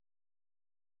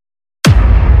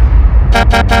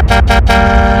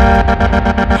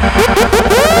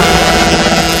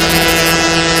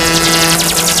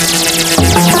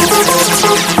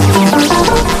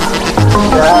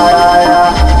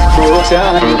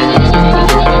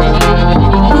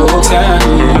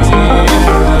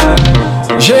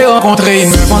J'ai rencontré une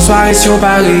meuf en soirée sur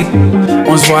Paris.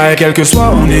 On se voyait quelques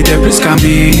soirs, on était plus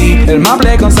qu'amis. Elle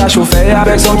m'appelait quand ça chauffait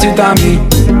avec son petit ami.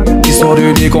 Histoire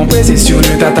de décompresser sur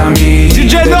le tatami.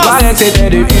 DjNos paraît que c'était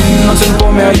de une, non c'est une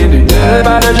première et de deux.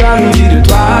 Pas de jalousie de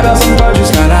toi, personne pas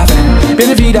jusqu'à la fin. Bien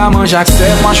évidemment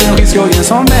j'accepte, moi je ne risque rien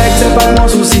sans mec. C'est pas mon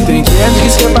souci, t'inquiète, je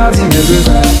risque pas d'y mes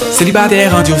besoins.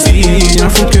 Célibataire endurci, un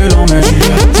foot que l'on me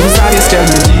jure. Si vous saviez ce qu'elle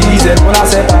me disait, bon là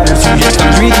c'est pas le sujet.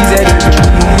 Quand je lui disais de tout,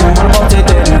 on portait de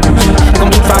tout. Comme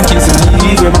toute femme qui se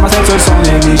livre, maman cette seule sont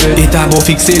négligées. Et t'as beau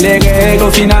fixer les règles,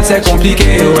 au final c'est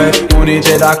compliqué, ouais. On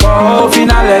était d'accord, au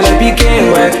final elle est piquée,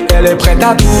 ouais. Elle est prête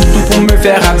à tout pour me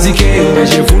faire abdiquer, ouais.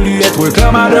 J'ai voulu être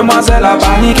clair, mademoiselle a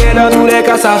paniqué. Dans tous les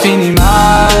cas ça finit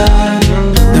mal.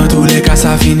 Dans tous les cas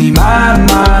ça finit mal,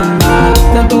 mal, mal.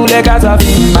 Dans tous les cas ça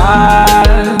finit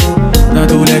mal. Dans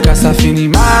tous les cas ça finit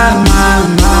mal, mal,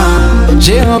 mal.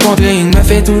 J'ai rencontré une meuf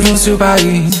et toujours sur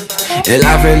Paris. Elle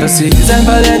avait le six, elle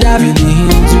parlait d'avenir.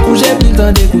 Du coup j'ai pris le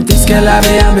temps d'écouter ce qu'elle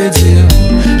avait à me dire.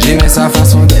 J'aimais sa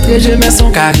façon d'être et j'aimais son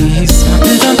charisme.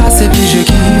 Le temps passé puis je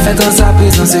kiffe, fait dans sa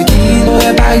présence qui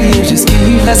n'aurait pas grillé,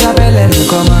 j'esquive. Elle s'appelle, elle me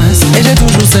commence. Et j'ai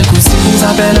toujours 5 ou 6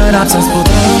 appels en absence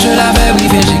pourtant. Je l'avais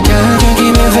briefé, j'ai quelqu'un qui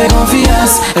me fait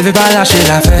confiance. Elle veut pas lâcher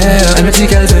l'affaire, elle me dit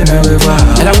qu'elle veut me revoir.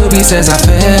 Elle a repris ses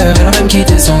affaires, elle a même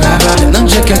quitté son gars. Maintenant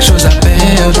que j'ai quelque chose à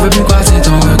faire, je veux plus croiser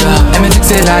ton regard. Elle me dit que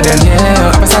c'est la dernière,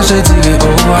 après ça je dirai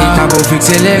au revoir. Et t'as beau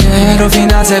fixer les règles, au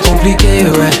final c'est compliqué,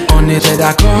 ouais. On était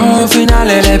d'accord, au final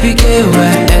elle est piquée,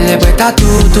 ouais. Elle est prête à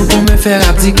tout pour me faire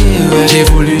abdiquer, ouais. J'ai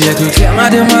voulu être clair,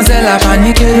 mademoiselle a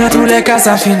paniqué. Dans tous les cas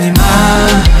ça finit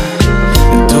mal.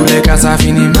 Dans tous les cas ça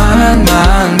finit mal,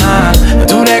 mal, mal. Dans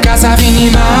tous les cas ça finit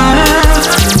mal.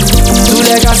 Dans tous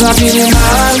les cas ça finit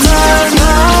mal, mal,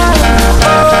 mal.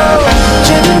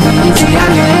 J'ai voulu t'y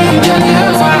aller une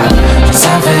dernière fois. Je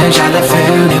savais que j'allais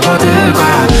faire n'importe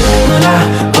quoi. On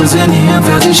a osé venir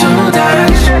faire du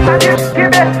chantage.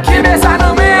 Qui met ça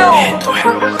dans mes hauts?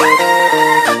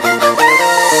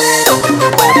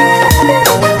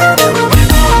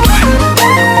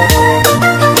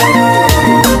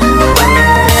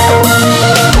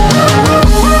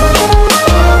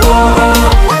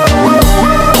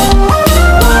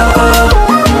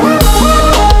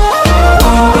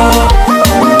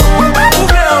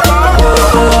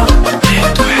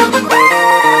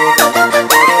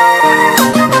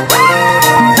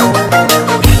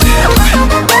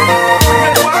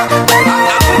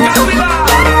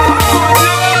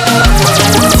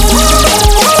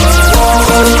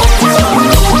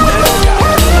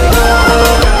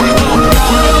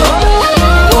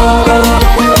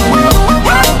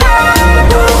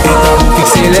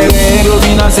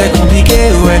 C'est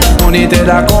compliqué, ouais. On était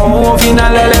d'accord, au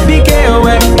final elle est piquée,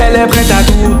 ouais. Elle est prête à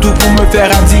tout pour me faire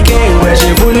abdiquer, ouais.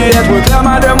 J'ai voulu être clair,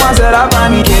 mademoiselle a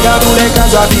paniqué. Dans tous les cas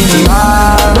ça finit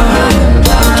mal.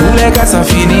 Dans tous les cas ça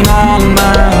finit mal,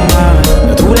 mal, mal.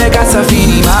 Dans tous les cas ça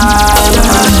finit mal.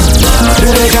 Dans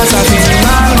tous les cas ça finit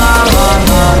mal, mal, mal,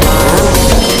 mal.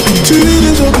 Tu es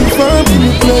le genre de femme qui me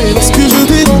plaît. Lorsque je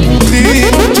t'ai rencontré,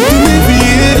 tu te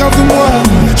méfiais grave de moi.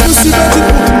 Je me suis battu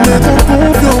pour te mettre en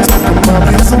confiance. Dans ma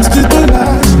présence tu te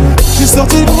lâches. J'ai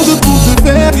sorti le monde pour te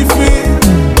vérifier.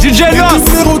 DjNos. Et te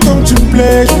faire autant que tu me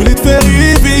plais. Je voulais te faire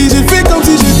rêver. J'ai fait comme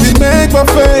si j'étais mec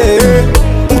parfait.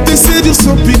 Pour te séduire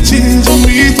sans pitié, j'ai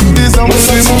mis toutes les armes.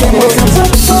 C'est mon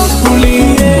rôle pour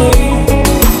lier.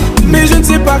 Mais je ne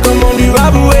sais pas comment lui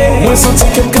avouer. Moi senti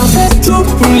quelqu'un fait tout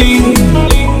pour lui.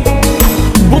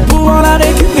 Pour pouvoir la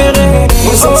récupérer.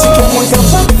 Moi senti quelqu'un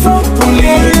fait fort pour lui.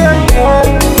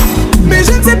 Mais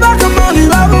je ne sais pas comment lui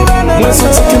avouer. Moi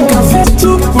senti quelqu'un fait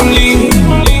tout pour lui.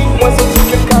 Moi senti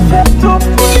quelqu'un fait tout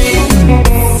pour lui.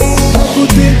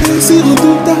 Côté c'est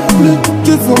redoutable,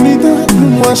 tu es formidable.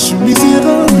 Moi je suis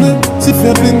misérable, c'est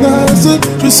faire pénasse.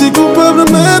 Je suis coupable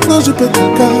maintenant, je pète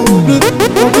le câble.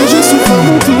 Quand que je souffre à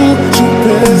mon tour, je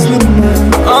pèse les mains.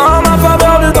 En ma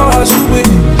faveur le temps a joué,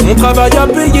 mon travail a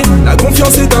payé, la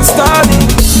confiance est installée.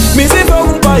 Mes efforts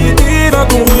n'ont pas aidé, dans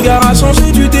ton regard a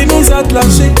changé, tu t'es mise à te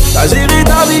lâcher. T'as géré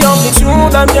ta vie en fonction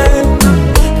de la mienne.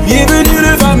 Bienvenue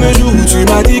le fameux jour où tu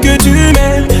m'as dit que tu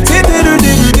m'aimes. C'était le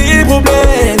début des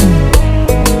problèmes.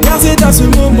 Car c'est à ce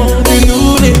moment que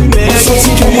nous les mêmes. On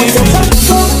sentit que moi c'est pas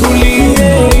pour lier.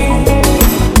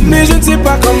 Mais je ne sais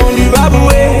pas comment lui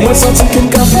avouer. Moi senti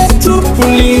quelqu'un fait tout pour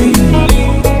lui.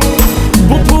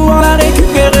 Pour pouvoir la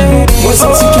récupérer. Moi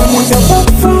senti que moi c'est pas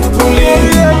pour lui.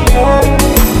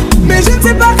 Mais je ne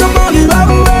sais pas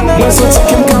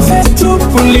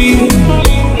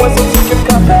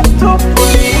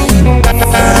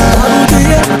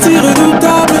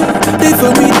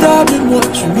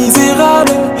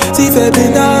misérable, si fait des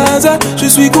nazes. Je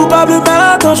suis coupable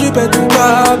maintenant, je pète le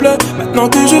câble. Maintenant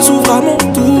que je souffre à mon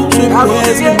tour, je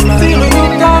pèse le mal. Si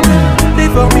redoutable, t'es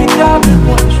formidable,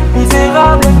 moi je suis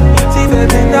misérable, si fait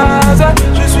des nazes.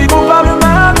 Je suis coupable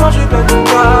maintenant, je pète le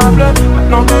câble.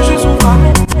 Maintenant que je souffre à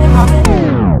mon tour.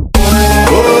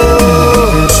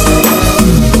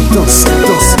 Danse,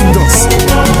 danse, danse.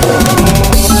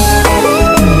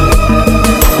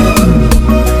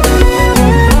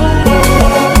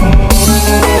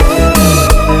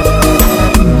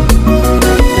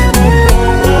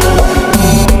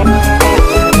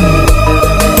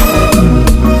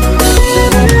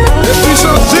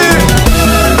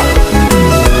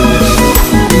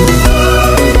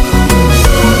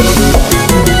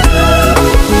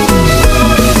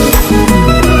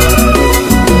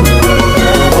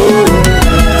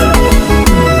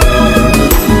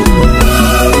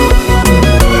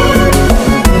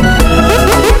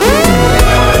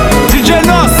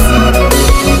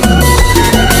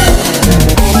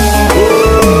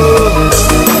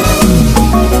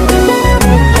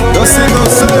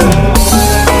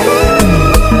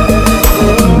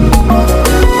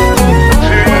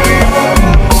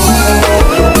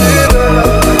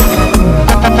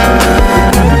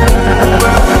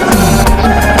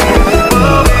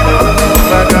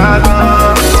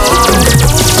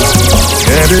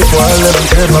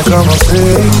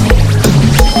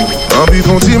 Envie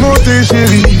font t'y monter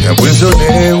chérie,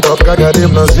 impressionné ou pas qu'à garder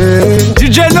m'lancer.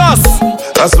 DjNos.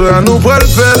 À ce à nous pour le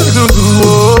faire tout.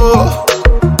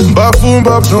 M'pas fou,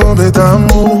 m'pas tomber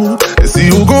d'amour. Et si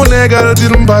vous connaissez, gardez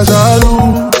m'pas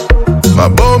jaloux. Ma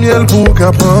bonne miel pour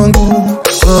qu'à prendre goût.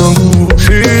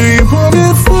 Chérie,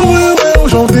 première fois,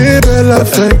 aujourd'hui belle la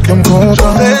fête comme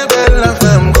content.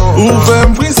 Ou fait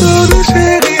m'frisonner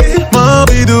chérie,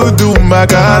 m'envie doudou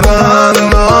m'bagadane.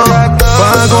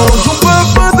 Pas grand-chose pour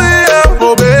penser à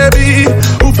vos baby.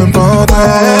 Ou fait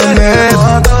m'pantane.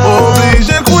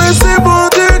 Obligé de couer c'est bon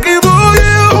Dieu qui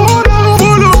voyait.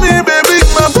 Follow me baby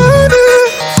ma body.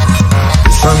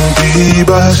 Santi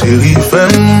ba chérie fait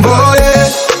m'boyer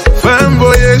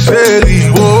chérie.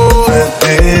 Oh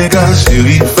les gars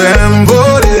chérie fait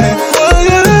m'boyer.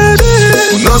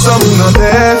 Non ça mon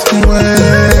tête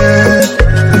ouais.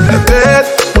 La tête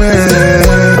ouais.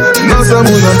 Non ça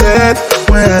mon tête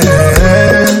ouais.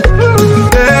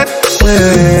 Tête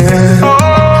ouais.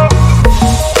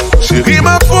 Chérie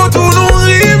ma photo non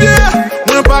rivière.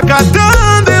 Moi pas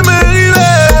qu'attendre mes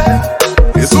rivières.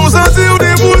 Et sous sentir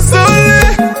des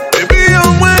boussolés. Et puis en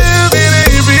moi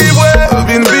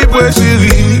vine vivre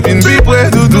chérie. Vine vivre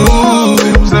doudou.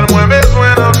 C'est moi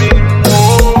besoin d'un vie.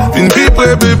 Vine vivre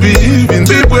baby. Vine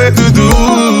vivre doudou.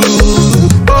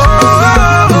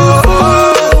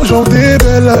 Aujourd'hui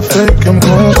belle la fête comme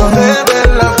content.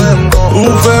 Ou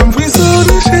fait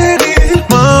m'frisonner chérie.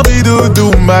 M'envie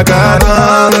doudou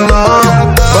m'bagadane.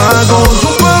 Pas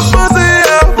grand-chose pour penser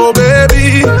à vos baby.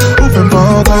 Ou fait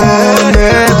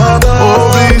m'pantane.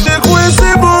 Obligé de couer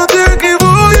c'est bon Dieu qui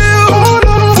voyait.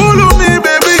 Follow me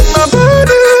baby ma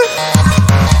body.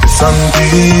 Santi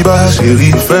ba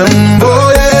chérie fait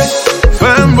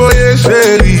m'boyer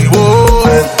chérie. Oh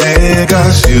les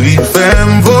gars chérie fait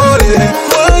m'voler.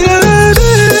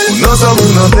 Non ça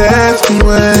mon tête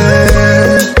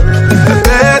ouais. La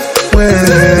tête ouais.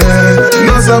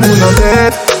 Non ça mon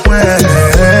tête ouais.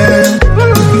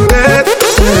 Tête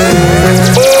ouais.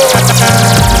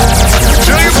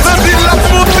 J'arrive sentir la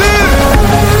montée.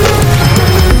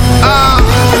 Ah,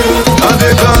 en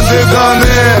détente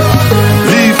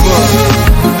libre.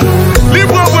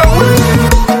 Libre ouais oui.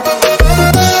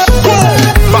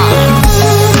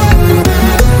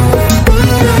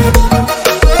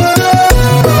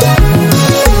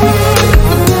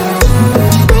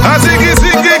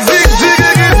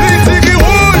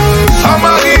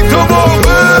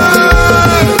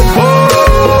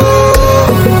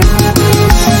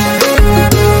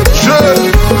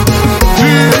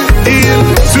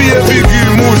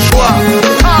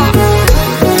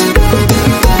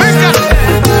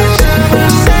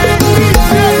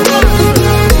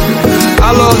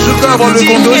 Avant le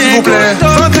condo s'il vous plaît.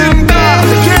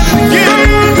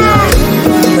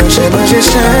 J'ai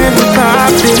chaîne pas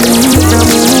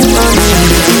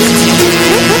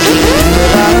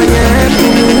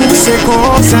c'est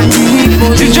comme ça qu'il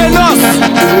faut DjNos.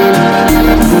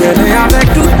 Nous aimer avec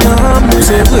tout le temps, nous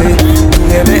c'est vrai.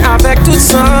 Nous aimer avec tout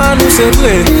ça, nous c'est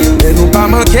vrai. Mais nous pas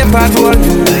manquer pas de drôle.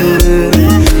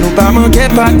 Nous pas manquer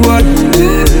pas de drôle.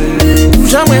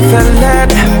 J'aimerais faire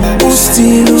l'aide. Ou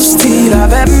style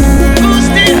avec.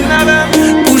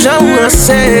 Ou j'aimerais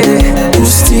c'est. Ou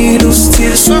style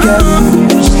sous gamme.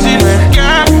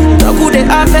 T'as goûté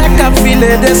avec cap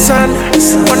filer descend.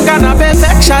 Mon canapé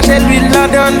fait charger l'huile la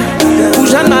donne. Pour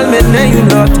j'en malmener une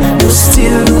autre. Nous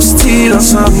still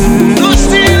ensemble. Nous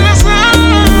still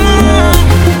ensemble.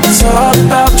 It's all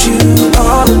about you,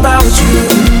 all about you.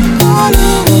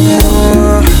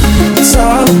 It's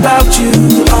all about you,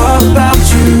 all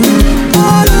about you.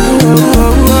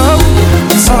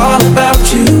 It's all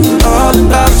about you, all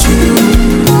about you.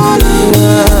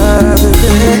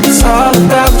 It's all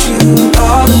about you,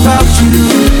 all about you.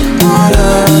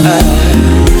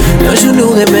 Un jour nous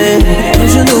remet, un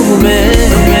jour nous vous met.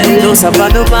 Non, ça pas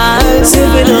normal, c'est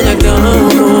vrai dans la grande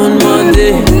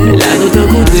demandé. Là nous t'en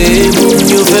coûté, pour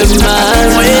nous fait mal.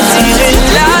 Moi tiré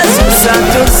là, sur ça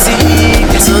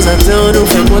toxique. Et sans attendre, nous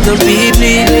fait moins tant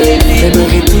pipi. Mais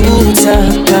malgré tout ça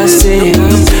passé,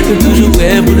 nous toujours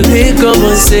prêts pour nous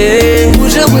recommencer. Pour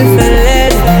je préfère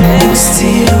l'aide, on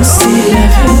style la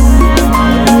vie.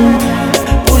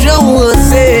 Pour je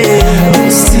relancer, on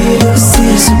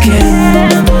style ce qu'elle.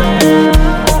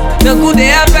 D'un coup de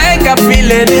avec à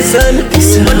filer des sons.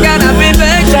 Mon canapé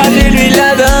avec charger l'huile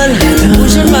la donne. Où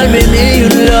je malmené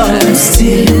une love.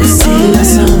 Still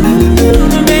ensemble.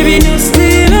 Baby, nous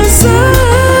still ensemble.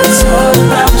 It's all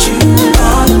about you,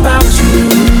 all about you.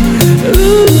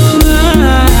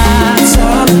 It's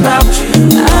all about you,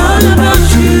 all about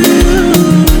you.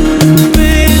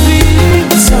 Baby,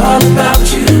 it's all about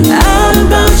you, all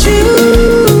about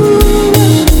you.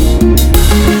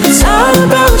 it's all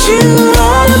about you,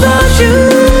 all about you.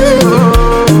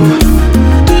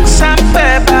 Tout ça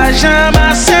fait pas jamais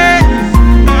assez,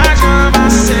 pas jamais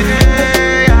assez.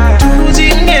 Tout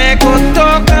dit rien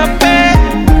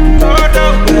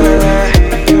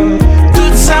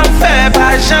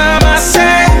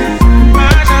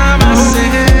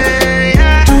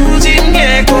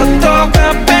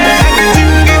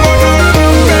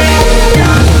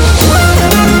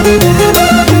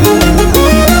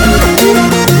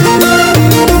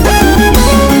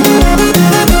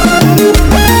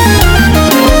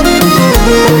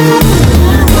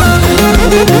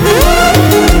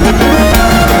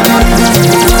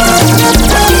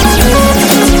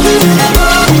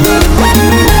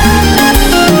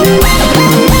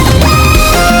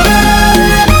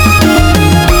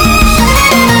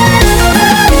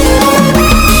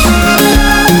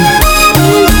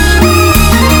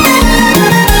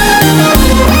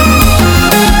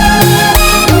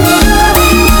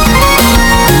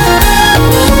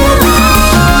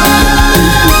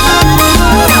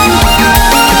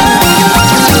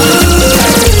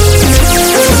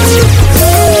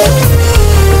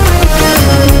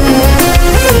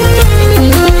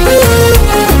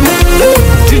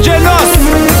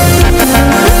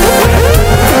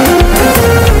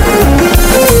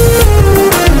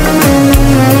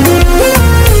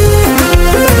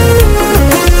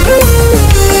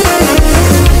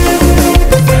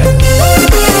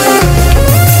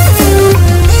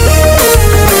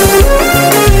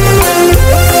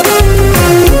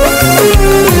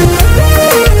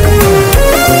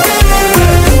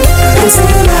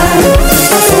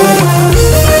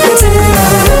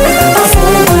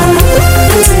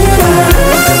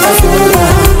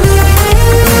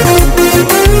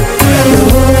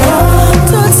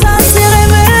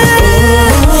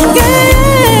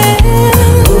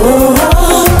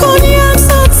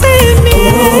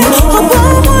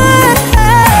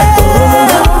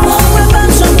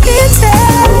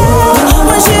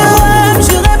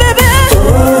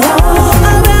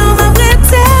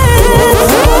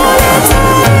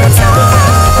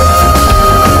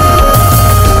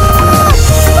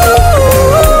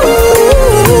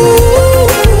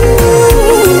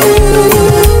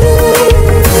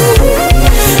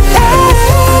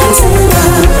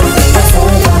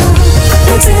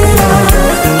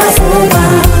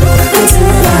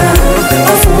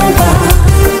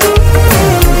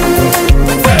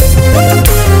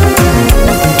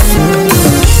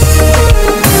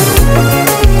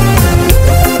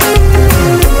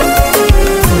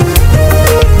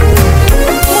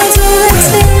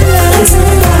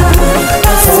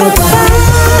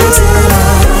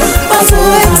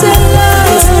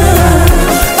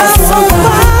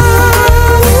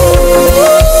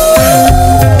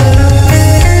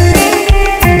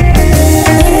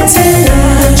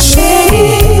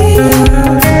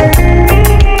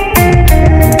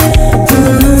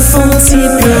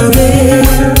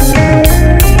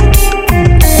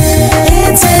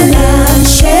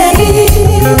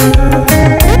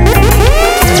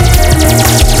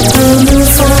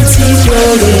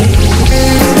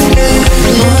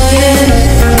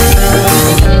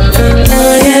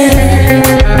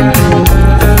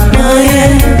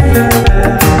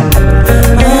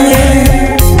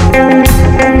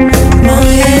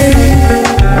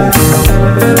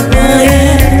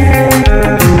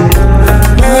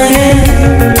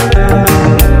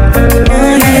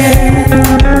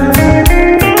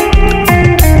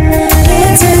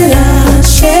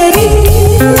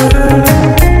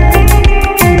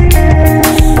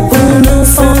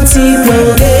ti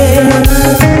pleurer.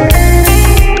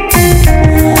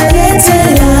 Laissez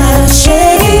la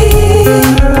chérie.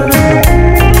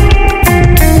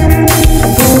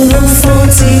 Pour l'enfant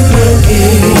ti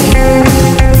pleurer.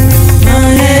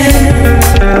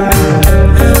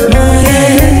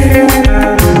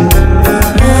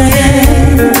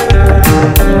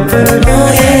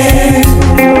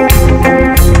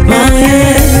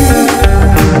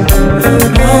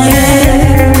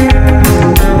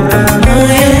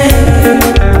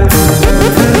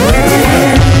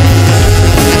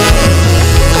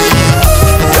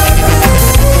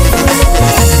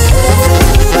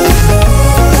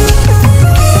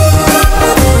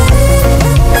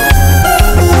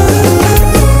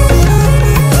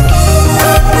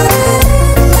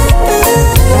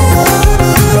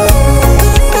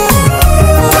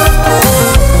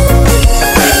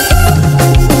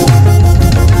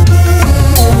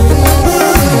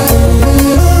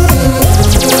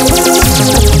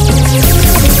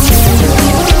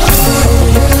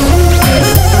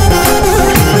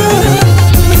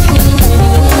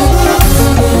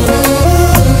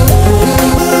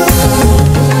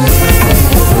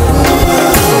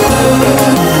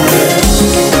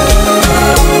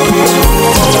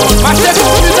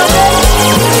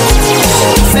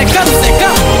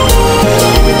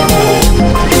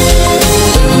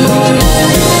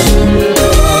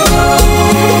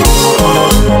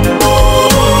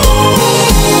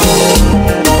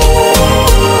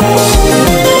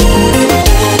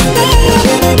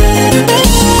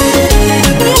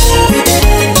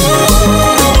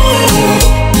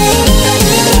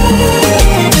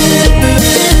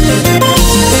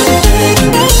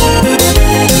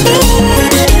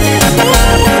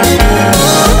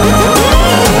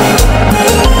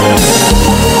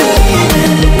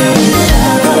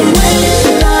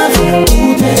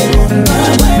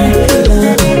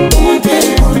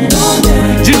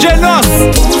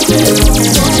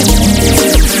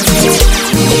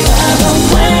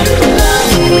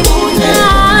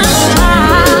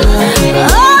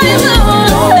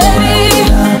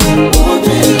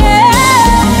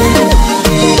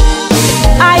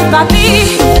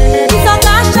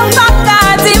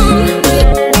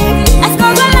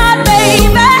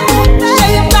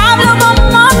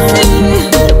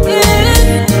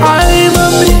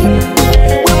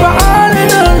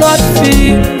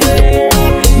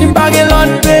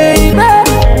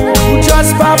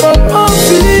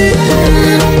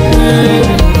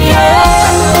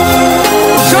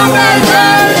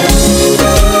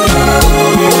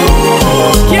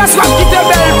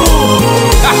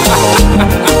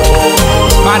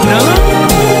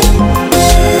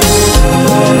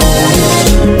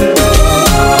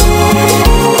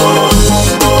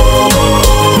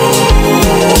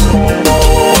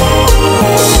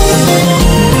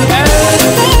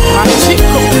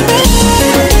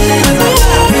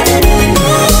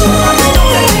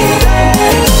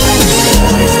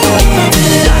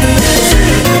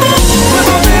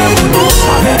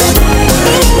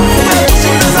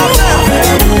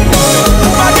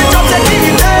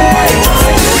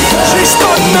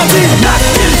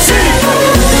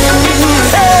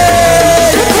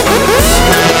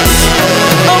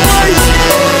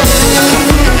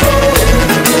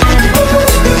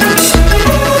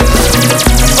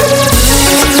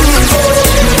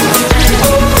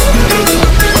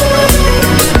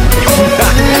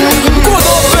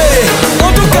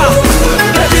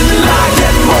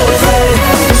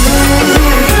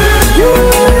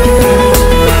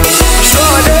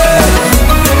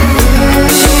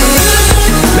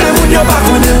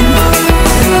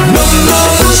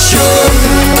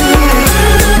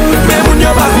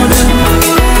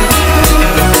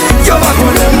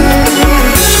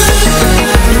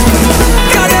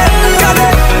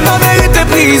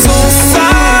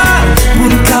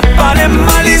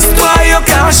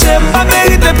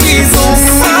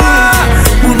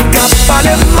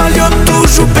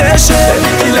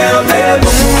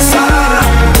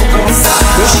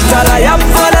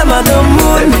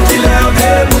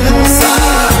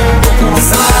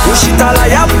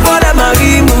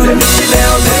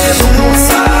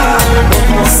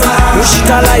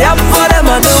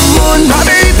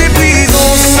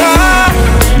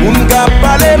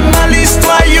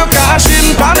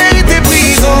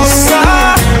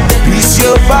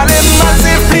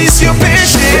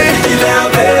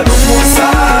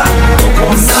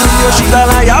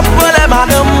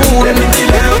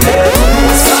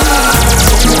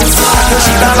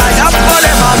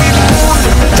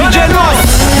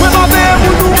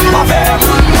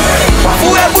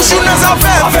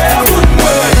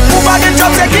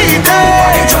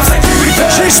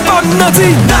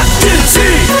 party, not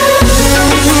guilty.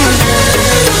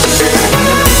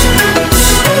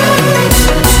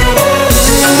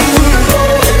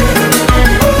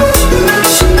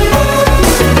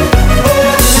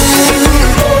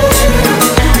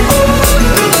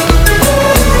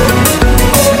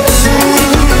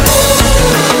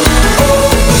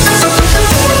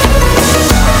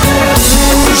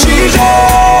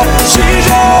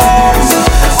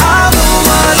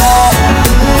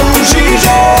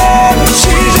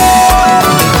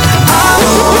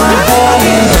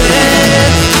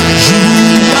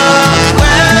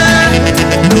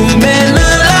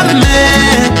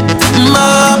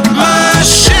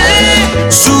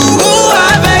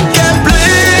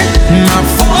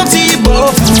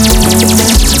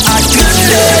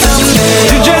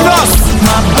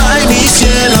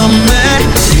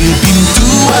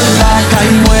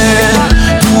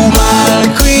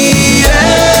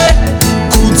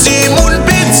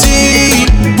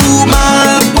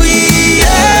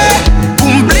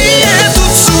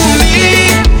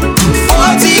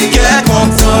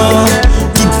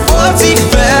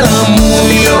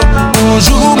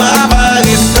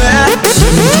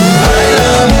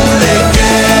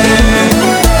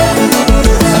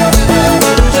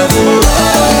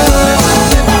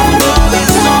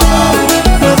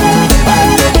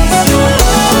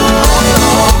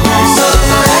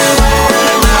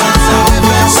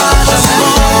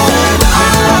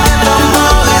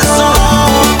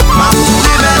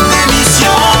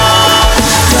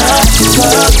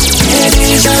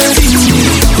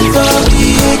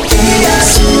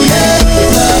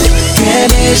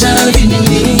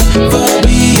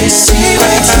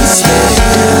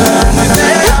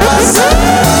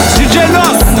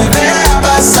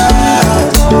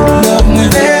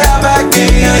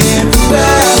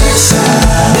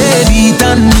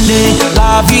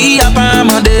 La vie a pas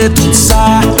mandé tout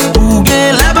ça. Ou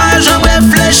gen la pa j'en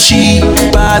réfléchi.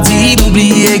 Pas dit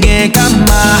d'oublier gen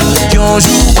kama. Yon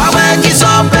jou pa wè qui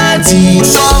sont peti.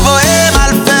 Son voye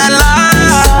mal fait là.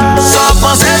 Son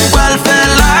pensé quoi le fait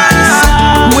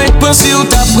là. Mwen pense ou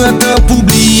ta prend temps pour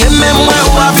oublier. Mais moi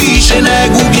ou affiche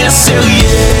nèg ou bien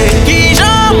sérieux. Qui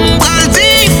j'en pral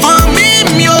di famille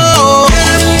myo.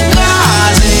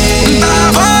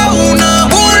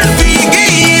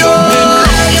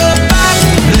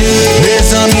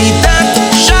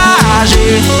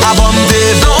 Abon de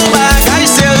don bagay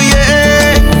serye.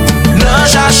 Nan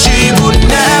chache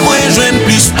bonne mwen jwen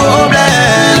plus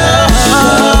problem.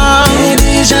 E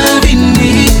dejan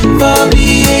vini, pa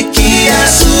oubliye ki a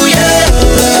souye.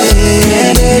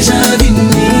 E dejan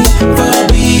vini, pa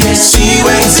oubliye si ou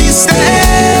eksiste.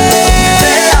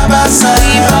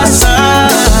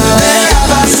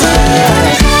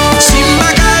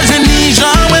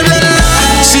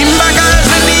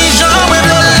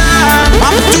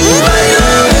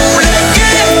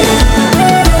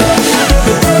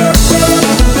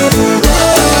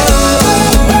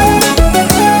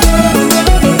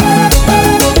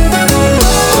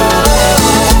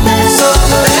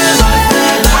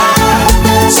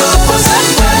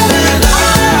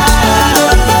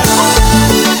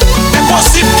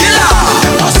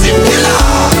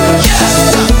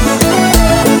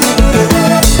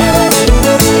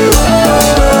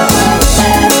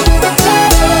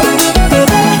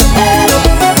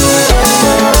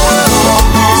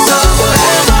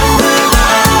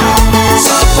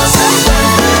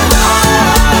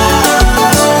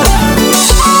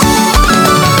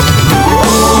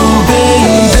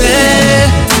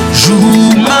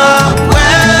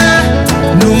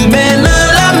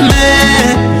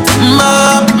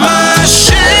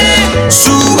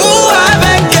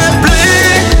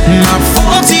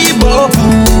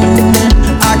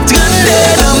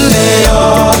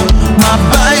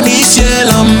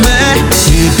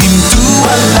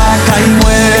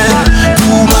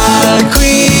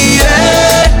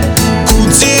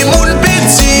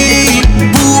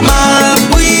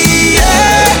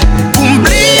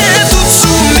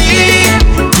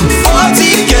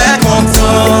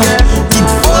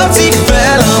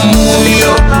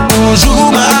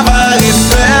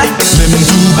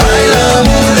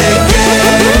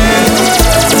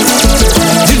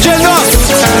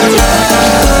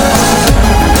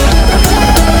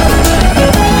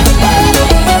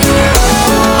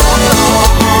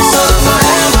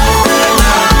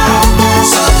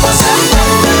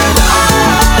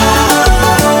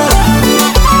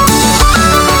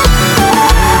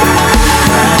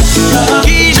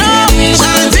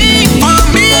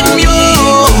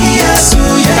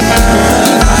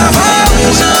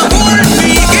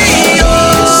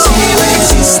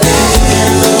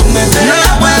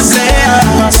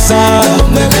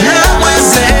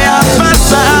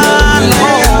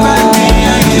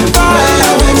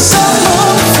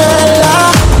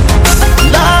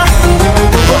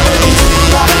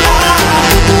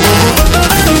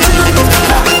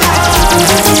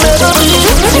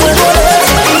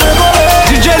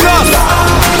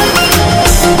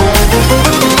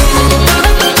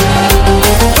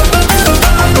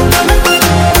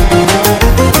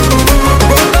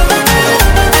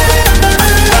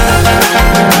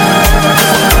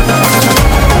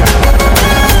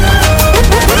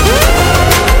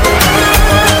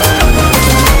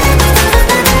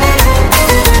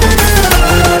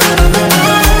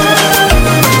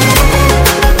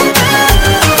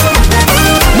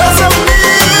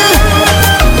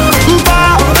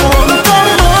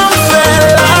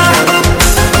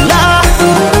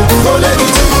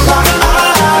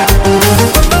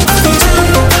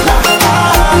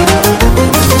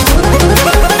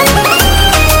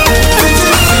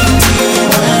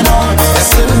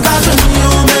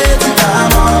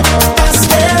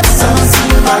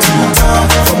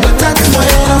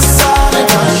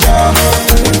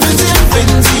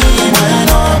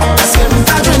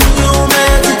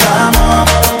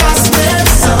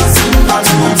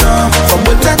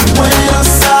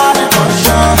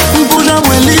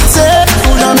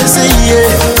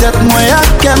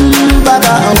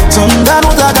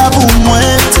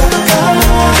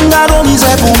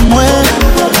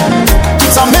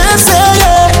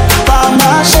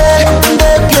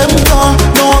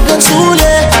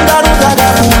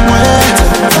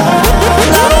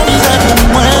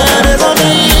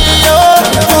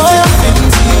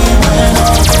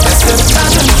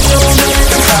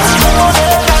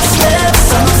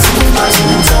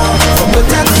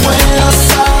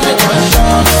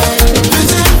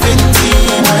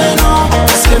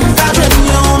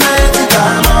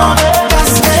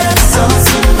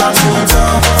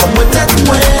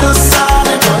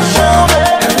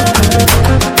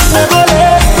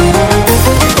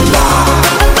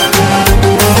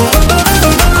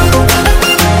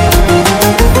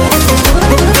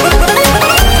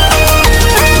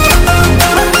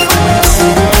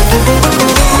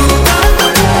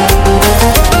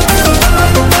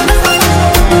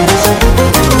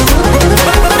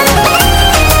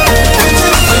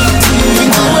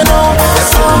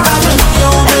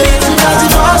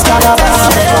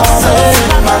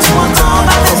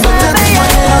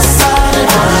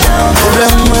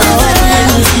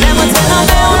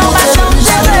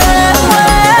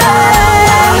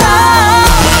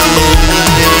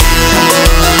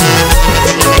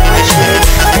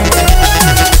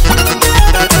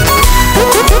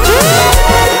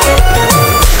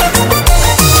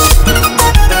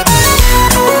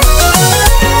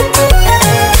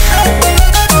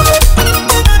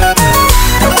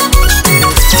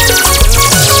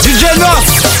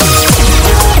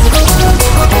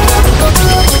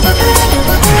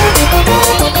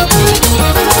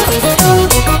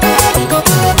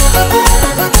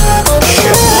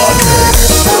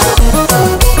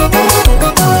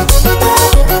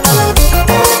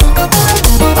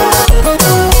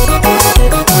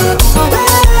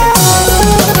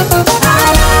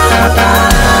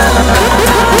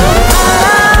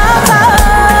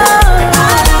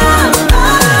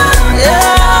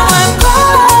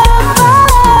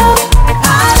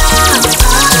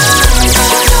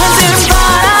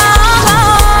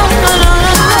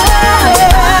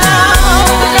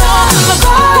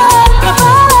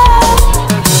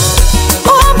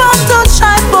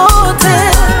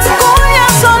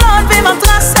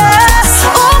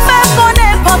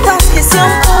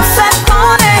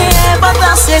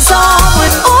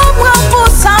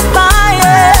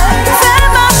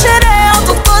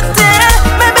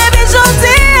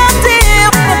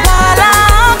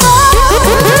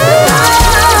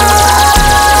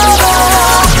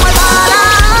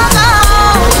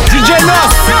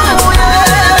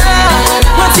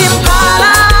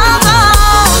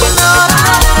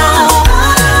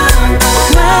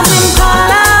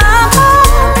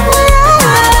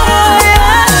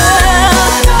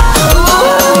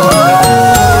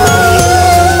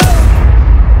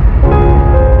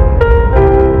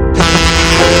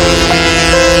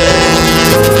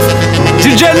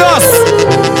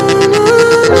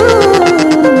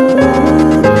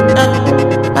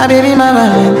 My baby, my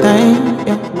Valentine,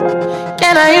 yeah.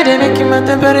 Can I hear the making my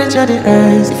temperature the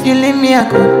rise? If you leave me, I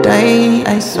could die,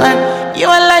 I swear. You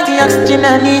are like the oxygen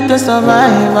I need to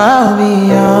survive, I'll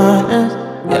be honest.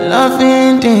 Your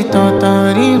loving they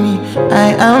totally me,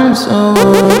 I am so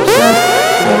obsessed.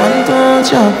 I want to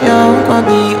chop your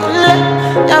body,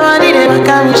 your body they make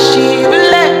me shiver.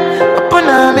 Open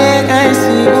up, make I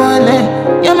see one.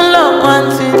 You're my love one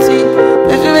city.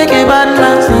 If you make a bad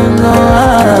man sing,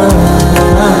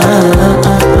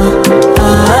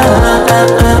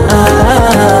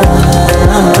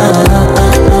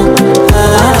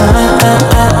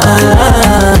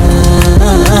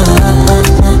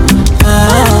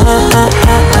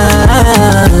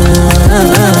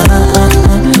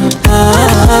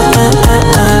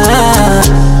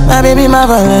 my baby, my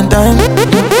Valentine.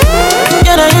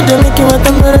 Yeah, now you do make you want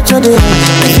temperature there.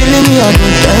 You feeling me all the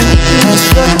time, I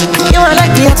swear. You are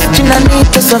like the oxygen I need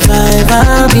to survive,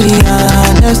 I'll be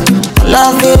honest.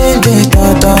 Loving the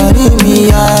thought in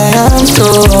me, I am so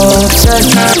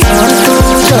obsessed. I want to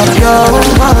chop your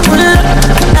heart.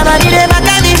 Nobody they back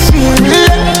at this feel.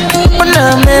 When I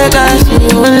make us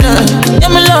feel.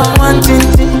 Yeah, my love one thing.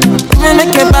 Me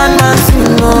make a bad man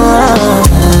sing.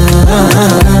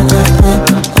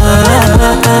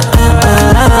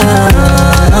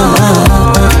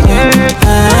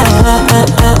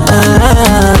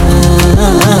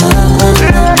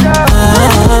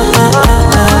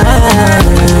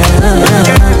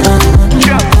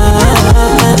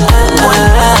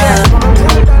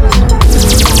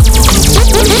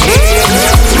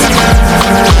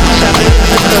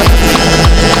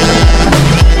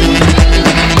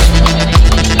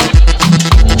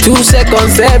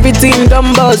 Seconds, everything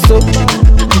done bust up.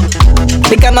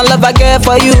 The kind of love I get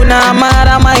for you, now I'm mad,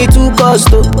 am I too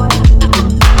cost up?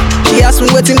 She asked me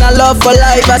waiting I love for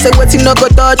life, I said waiting no go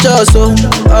touch us, so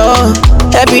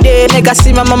every day nigga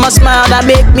see my mama smile, that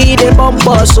make me the bump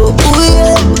us, so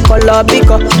color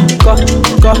pico,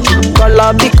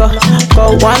 color pico,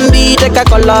 one be take a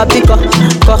color pico,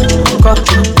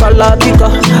 color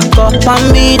pico, one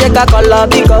be take a color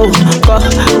pico,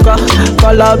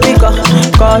 color pico,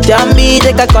 jambi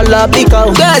take a color pico,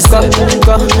 yes,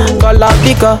 color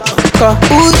pico.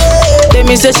 Let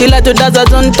me say she like to dance a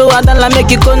zonto, I don't like make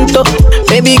you conto.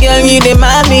 Baby girl, you the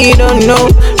mommy, don't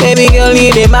know. Baby girl, you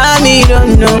the mommy,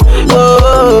 don't know.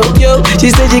 Oh, yo,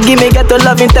 she said she give me got to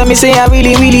love and tell me say I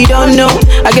really, really don't know.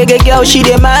 I get girl, she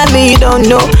the mommy, don't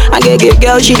know. I get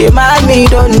girl, she the mommy,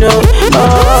 don't know.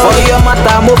 Oh, for your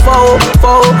mata, mo fo,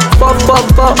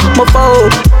 mo fo.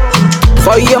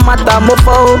 For your mata, mo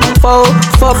fo,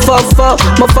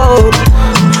 mo fo.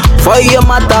 For your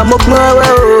mata, mo fo,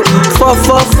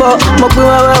 mo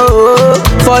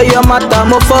for your mata,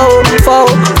 mo fo,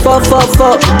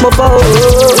 mo fo.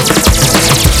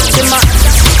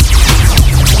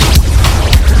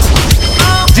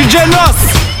 DjNos.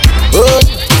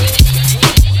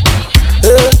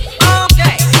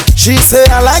 She say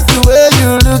I like the way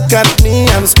you look at me,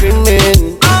 I'm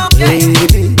screaming.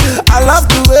 Baby, I love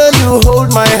the way you hold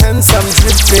my hands, I'm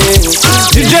dripping.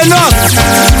 DjNos.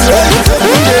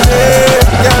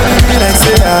 Like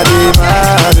say I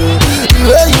mad. The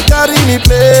way you carry me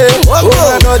play, oh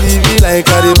my God, it be like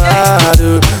I mad.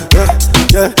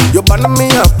 Yeah, you burn me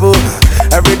up, oh.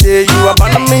 Every day you are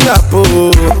burning me up,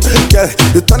 oh. Yeah,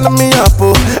 you turn me up,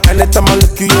 oh. Anytime I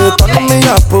look you turn me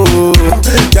up, oh.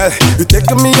 Yeah, you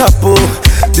taking me up, oh.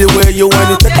 The way you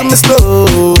want, you taking me slow.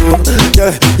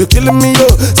 Yeah, you killing me,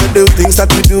 oh. So the things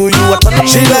that you do, you are turning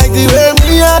me. She like the way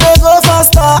me and they go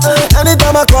faster.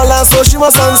 Anytime I call her, so she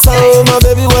must answer. Oh my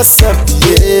baby, what's up,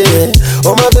 yeah.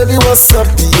 Oh my baby, what's up,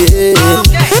 yeah.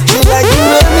 She like the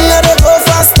way me and they go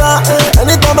faster.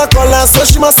 Anytime I call her, so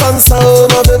she must answer. Oh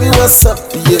my baby, what's up,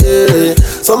 yeah.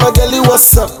 So my girlie,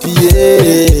 what's up,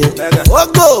 yeah. Oh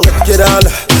go, take it down,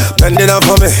 bend it down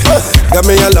for me. Got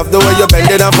me, I love the way you bend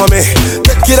it down for me.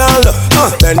 Take it down,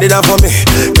 bend it down for me.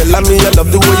 Girl, I love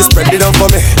the way you spread it down for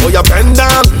me. Oh, you bend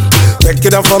down, take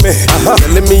it down for me.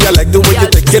 Telling me I like the way you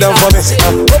take it down for me.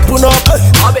 Open up,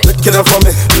 take it down for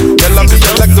me. Girl, I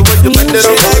like the way you bend it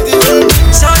down for me.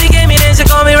 Shorty gave me then she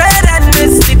call me red and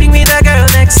this, sleeping with the girl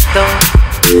next door.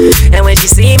 And when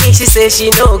she see me, she say she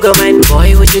no go mind.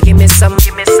 Boy, would you give me some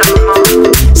more?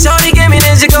 Shorty gave me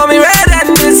then she call me red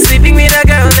and this, sleeping with the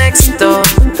girl next door.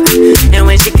 And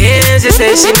when she came, she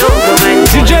say she no go mind.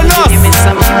 Boy, would you give me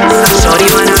some? Shorty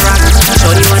wanna rock,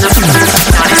 shorty wanna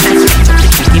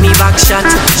give me back shot.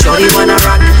 Shorty wanna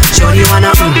rock, shorty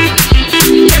wanna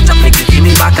get up, make you give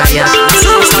me back a yeah.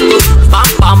 Pam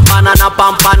pam banana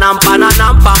pam panam panam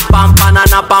pam pam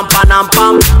banana pam panam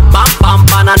pam pam pam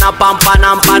banana pam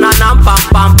panam panam pam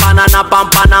pam banana pam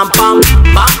panam pam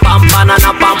pam pam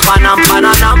banana pam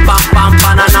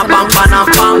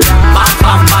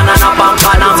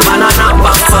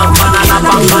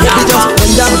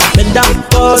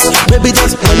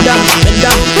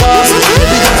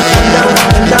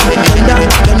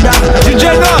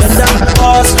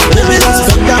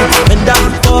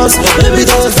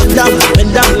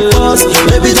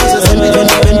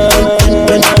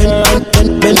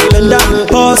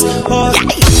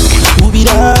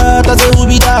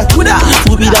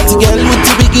that girl with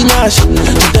the big nash.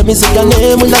 Tell me say your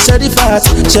name when I share the fat.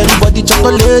 Share the body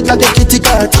chocolate like a kitty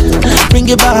cat. Bring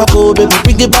it back, oh baby,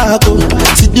 bring it back, oh.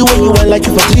 See the way you are like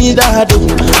you for Trinidad,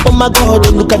 oh. Oh my God,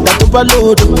 oh, look at that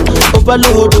overload, oh.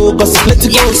 Overload, oh, cause it's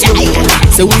plenty go slow.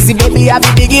 So easy baby, I be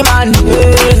biggie man.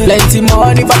 Plenty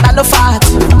money but I no fat.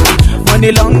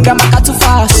 Money long, I'm not too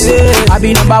fast. I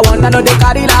be number one, I know they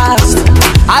carry last.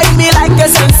 I be like a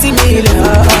sensi meal.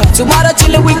 Tomorrow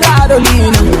chillin' with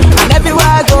Carolina. And everywhere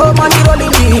I go, money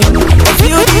rolling in.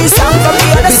 If you be some from the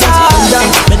other side.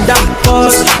 Bend down,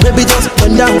 pause. Baby just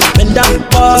bend down,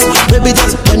 pause. Baby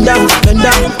just bend down, pause.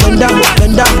 Baby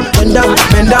just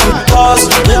bend down, pause.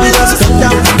 Baby just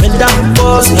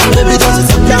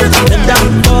bend down,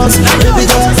 pause. Baby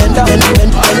just bend down,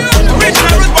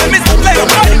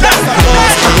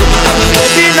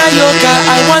 Baby Nayoka,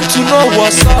 I want to know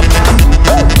what's up.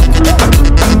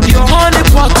 Your honey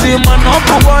pot in my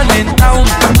number one in town.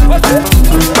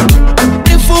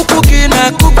 If you cooking,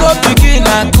 I cook up, begin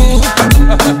I cook.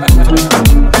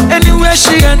 Anywhere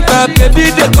she enter,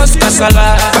 baby, they cause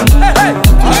casala.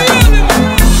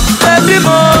 Baby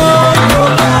mo,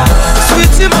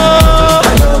 sweetie mo,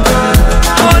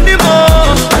 honey mo,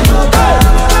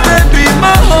 baby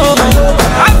mo,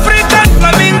 African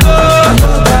flamingo,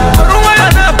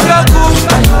 Rwanda plaku,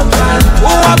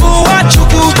 Uwabu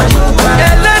wachuku,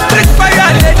 electric fire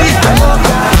lady,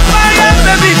 fire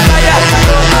baby fire.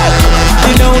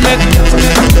 You know neck,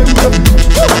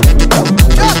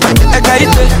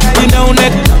 Ekaite, you know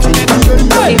neck,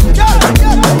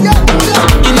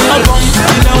 you know bomb,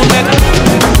 you know neck,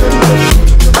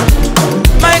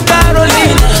 my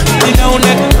Carolina, you know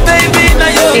neck, baby na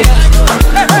yo.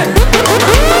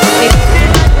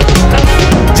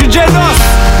 DjNos,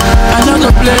 I no go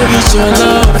play with your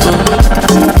love.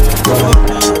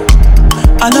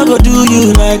 I no go do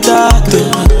you like that,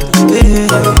 yeah.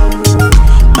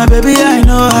 My baby, I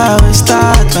know how it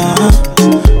start,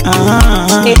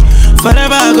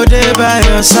 Forever I go there by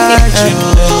your side,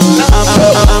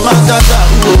 I'm a tata,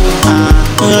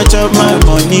 you chop my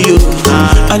money,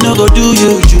 I no go do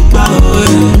you,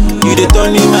 you the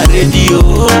turn in my radio.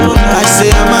 I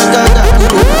say I'm a tata,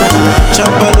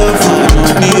 chop all of my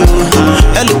money,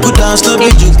 Ellie put down, no be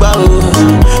jukba,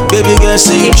 baby girl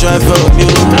say you try for me,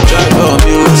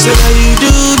 Say that you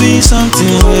do me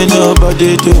something when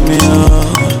nobody do me,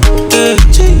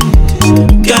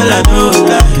 Girl, I know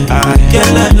lie,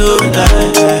 girl, I know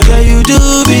lie. Girl, you do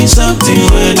me something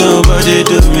when nobody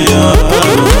do me.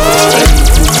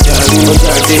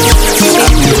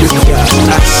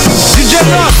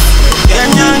 DjNos,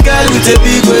 Kenyan girl with a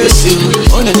big waist, you.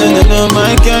 Oh no,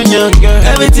 my Kenyan girl.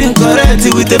 Everything correct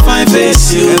with a fine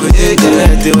face, you. Everything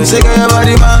correct, you. Say girl, your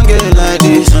body banging like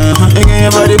this, girl,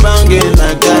 your body banging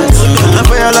like that. And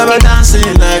for your lover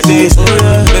dancing like this,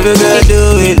 baby girl,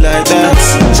 do it like that.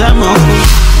 Jam on,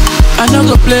 I no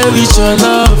go play with your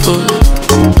love,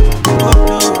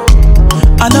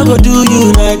 I no go do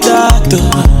you like that,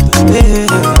 yeah.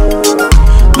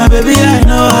 My baby, I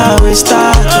know how we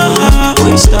start,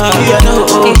 yeah, no,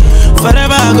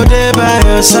 forever I go there by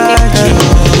your side,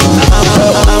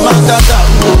 I'm a tata,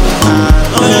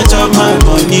 you chop my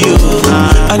money,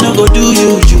 I no go do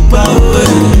you, you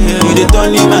the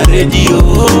turn in my radio.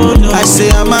 I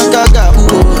say I'm a gaga,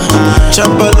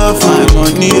 chop all of my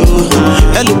money,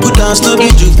 Ellie put down, no be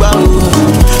jukba,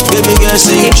 baby girl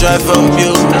say you try for me,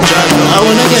 I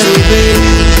wanna get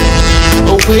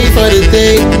away for the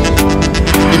day.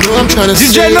 You know I'm tryna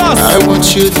say, I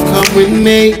want you to come with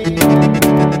me,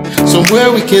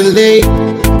 somewhere we can lay,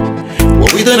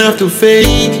 where we don't have to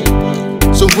fake,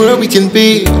 somewhere we can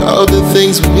be all the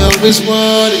things we always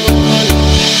wanted.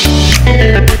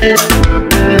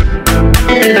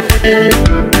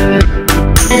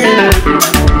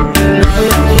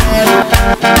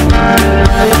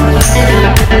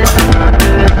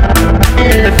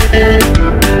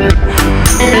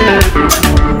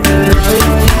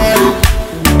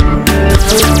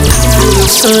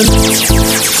 Sun,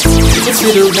 you can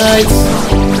see the lights,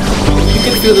 you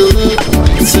can feel the love,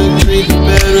 it's a dream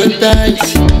paradise.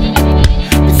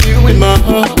 With you in my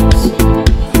arms,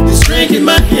 this drink in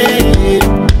my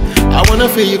hand, I wanna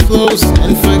feel you close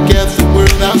and forget the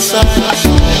world outside.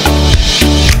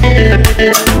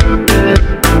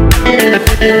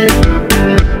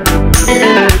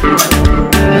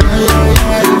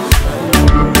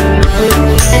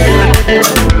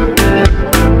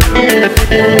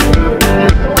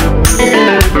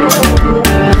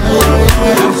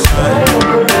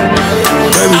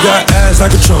 Baby got ass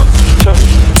like a trunk.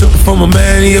 Took it from a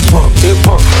man, he a punk.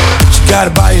 She got a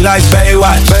body like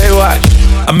Baywatch.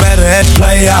 I met her at the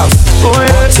Playhouse.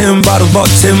 Bought 10 bottles, bought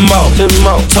 10 more.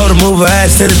 Told her move her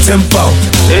ass to the tempo.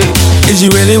 Is you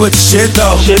really with the shit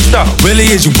though? Really,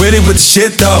 is you really with the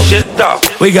shit though?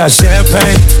 We got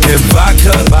champagne and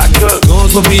vodka.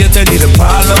 Goons will be if they need a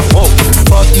problem.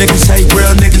 Fuck niggas, hate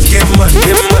real niggas, get money.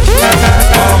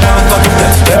 All motherfuckers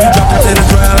dust. Baby, drop it to the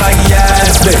ground like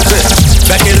yes, bitch.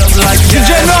 Back it up like yes,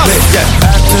 bitch.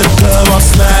 After the club, I'm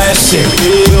smashing.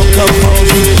 We'll come home,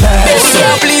 we pass. Baby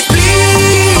girl, please,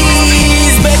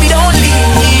 please, baby, don't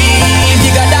leave.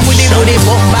 You got that booty,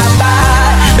 boom, bye,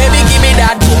 bye. Baby, give me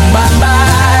that boom, bye,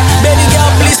 bye. Baby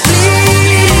girl, please,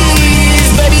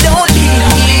 please, baby, don't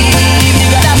leave. You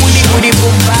got that booty,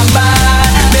 boom, bye, bye.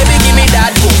 Baby, give me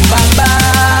that boom, bye, bye.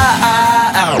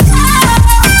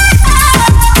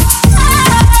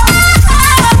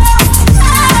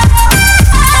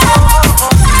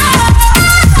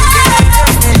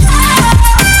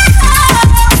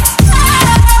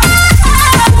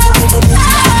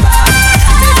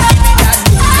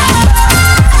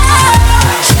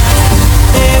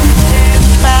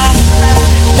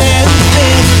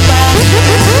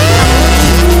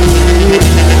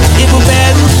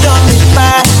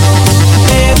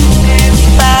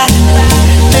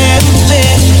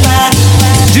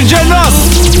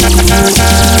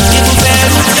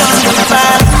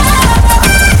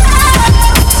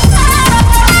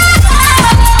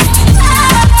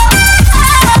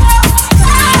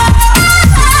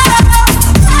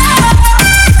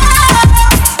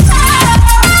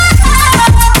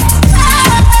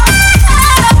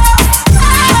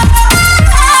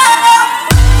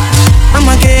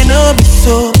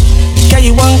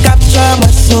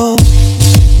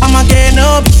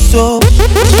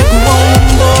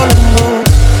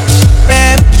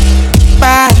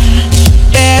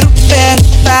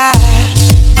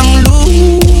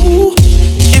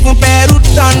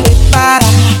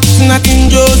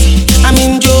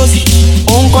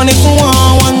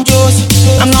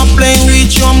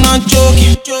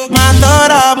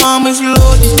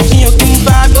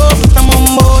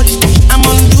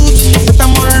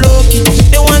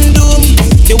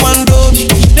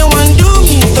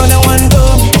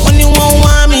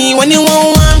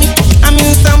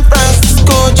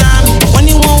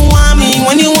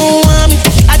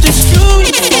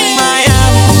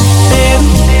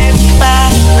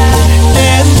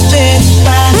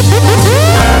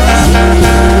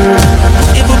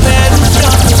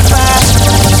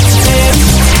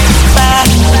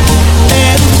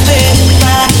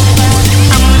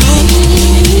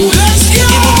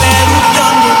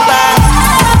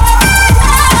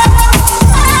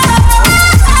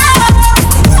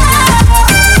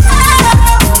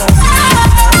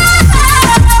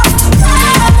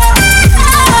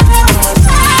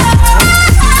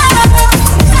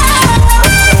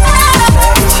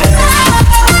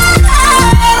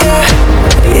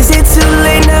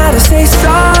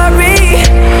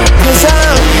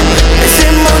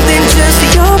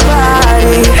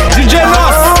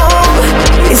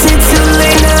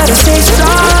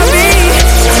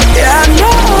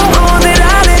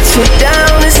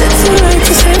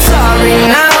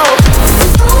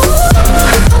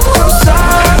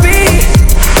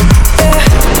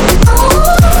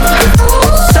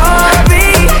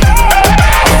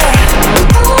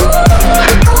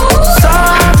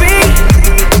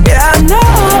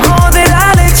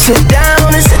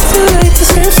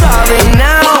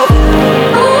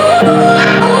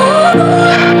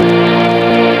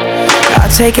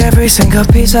 Take every single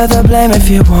piece of the blame if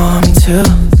you want me to,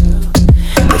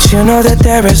 but you know that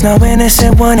there is no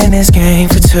innocent one in this game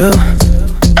for two.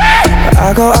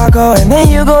 I go, and then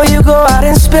you go out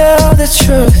and spill the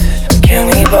truth. Can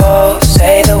we both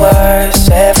say the words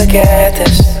and forget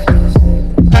this?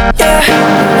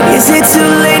 Yeah. Is it too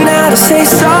late now to say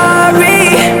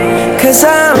sorry? Cause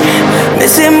I'm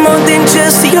missing more than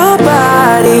just your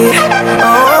body.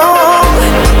 Oh,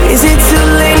 is it too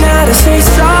late now to say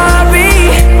sorry?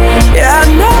 Yeah, I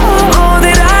know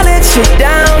that I let you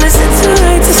down. Is it too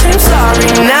late to say I'm sorry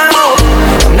now?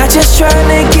 I'm not just trying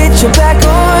to get you back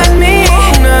on me.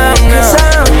 Cause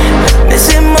I'm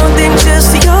missing more than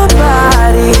just your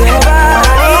body.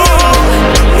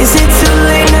 Is it too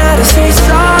late now to say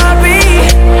sorry?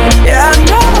 Yeah, I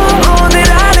know that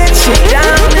I let you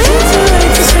down. Is it too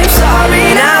late to say I'm sorry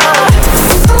now?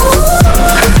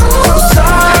 I'm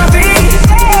sorry.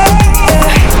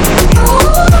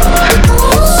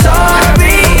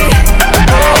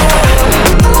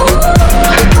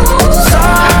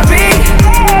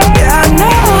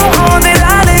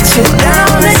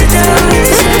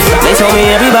 Told me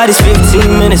everybody's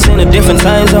 15 minutes in a different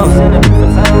time zone.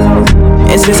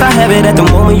 And since I have it at the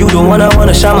moment, you the one I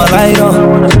wanna shine my light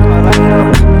on.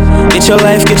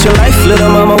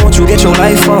 get your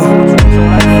life on.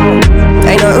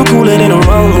 Ain't nothing cooler than the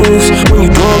wrong moves when you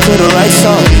do them to the right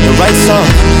song, the right song.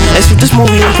 Let's shoot this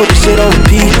movie and put the shit on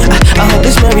repeat. I hope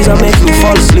this memories are making me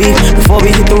fall asleep. Before we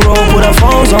hit the road, put our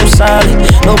phones on silent.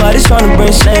 Nobody's trying to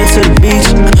bring sand to the beach.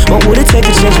 What would it take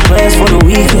to change plans for the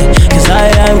weekend? Cause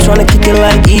I'm trying to kick it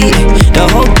like eating. The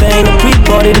whole thing, the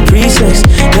pre-party, the pre-sex.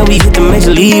 Then we hit the major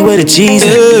league with the cheese.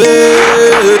 I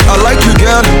like you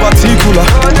girl in particular.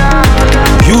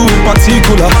 You in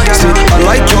particular. Say, I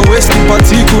like your waist in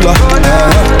particular. I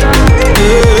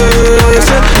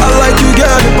like you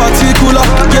girl in particular.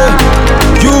 Yeah,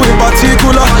 you in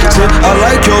particular. Say, I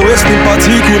like your waist in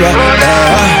particular.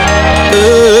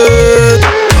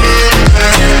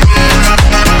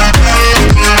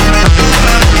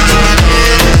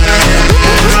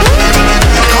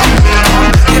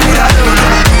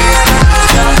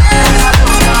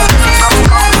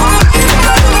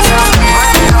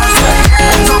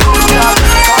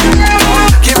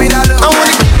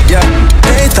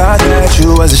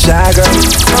 You was a shy girl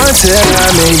until I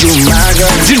made you my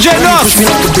girl. DjNos. Push me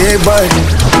like a big button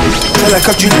till I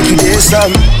cuffed you like you did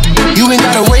something. You ain't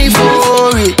gotta wait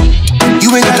for it. You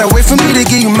ain't gotta wait for me to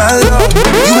give you my love.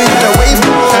 You ain't gotta wait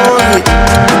for it.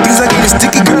 Things like getting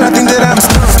sticky, girl. I think that I'm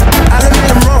stuck. I done made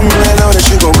them wrong, but I know that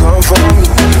you gon' come for me.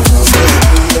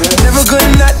 Never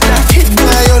gonna not hit by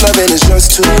your love, and it's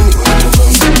just to me.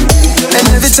 And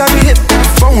every time you hit my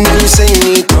phone, you say you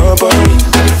need company.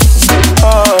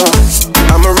 Oh,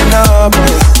 I'ma run up on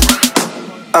you.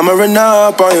 I'ma run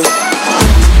up on you.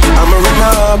 I'ma run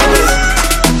up on you.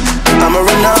 I'ma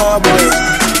run up on you.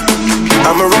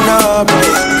 I'ma run up on you.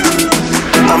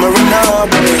 I'ma run up on you. I'ma run up on you.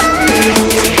 I'ma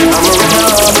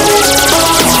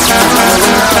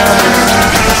run up on you.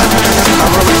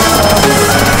 I'ma run up on you.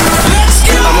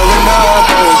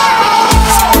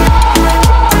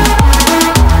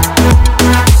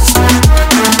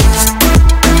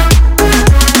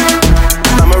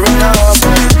 I'ma run up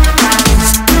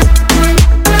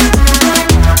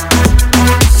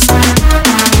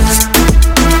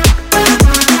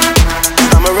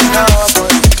on you.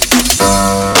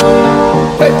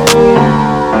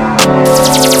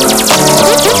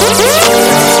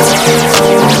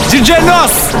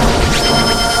 DjNos.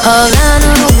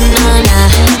 Havana, ooh, nah, nah.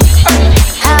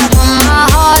 Half of my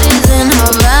heart is in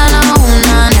Havana, ooh,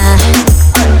 nah, nah.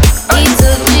 He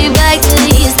took me back to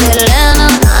East Atlanta,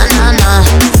 nah, nah, nah.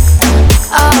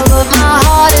 All of my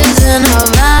heart is in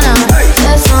Havana.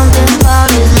 There's something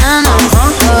about his manner.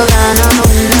 Havana,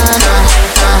 ooh, nah, nah.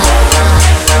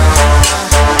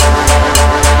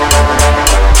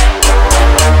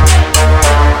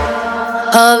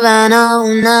 Havana,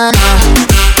 ooh, nah, nah.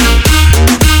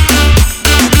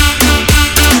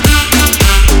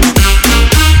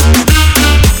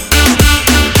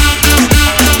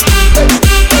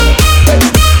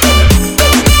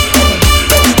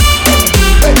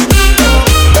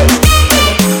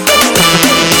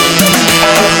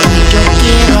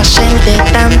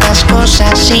 Tantas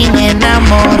cosas sin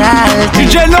enamorarte.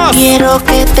 DjNos. Quiero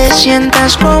que te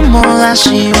sientas cómoda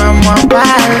si vamos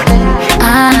aparte.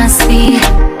 Así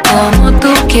como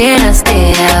tú quieras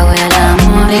te hago el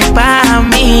amor. Y para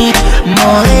mí,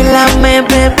 modélame,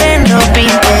 bebé, en ropa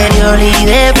interior y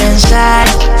de pensar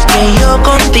que yo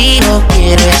contigo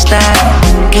quiero estar.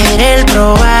 Querer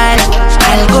probar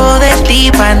algo de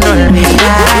ti para no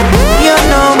olvidar. Yo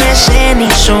no me sé ni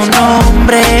su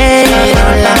nombre,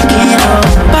 pero la quiero.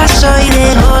 Paso y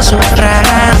dejo su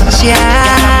fragancia.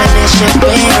 Me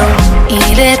desespero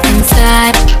Y de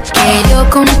pensar que yo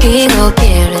contigo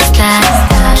quiero estar.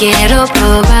 Quiero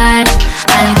probar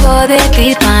algo de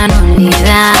ti para no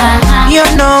olvidar. Yo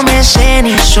no me sé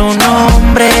ni su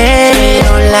nombre,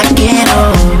 pero la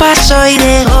quiero. Paso y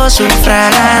dejo su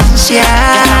fragancia.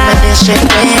 Me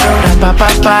desespero.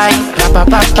 Rapapapay,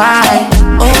 rapapapay.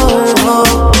 Oh, oh,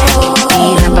 oh. Y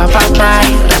rapapapay.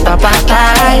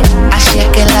 Así es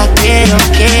que la quiero.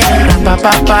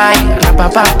 Rapapapay,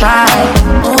 rapapapay.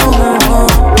 Oh, oh, oh.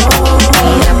 Y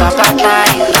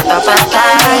rapapapay.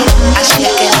 Así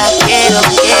es que la quiero.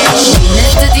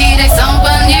 Mr. DJ,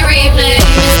 somebody replay.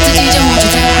 Mr. DJ, won't you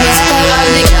turn the music up?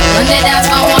 Run it down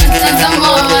for once and some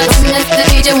more. Mr.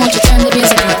 DJ, won't you turn the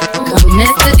music up?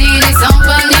 Mr. DJ,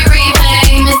 somebody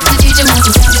replay. Mr. DJ, won't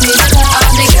you turn the music up?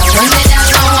 Run it down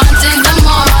for once and some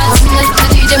more. Mr.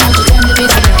 DJ, won't you turn the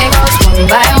music up? It goes one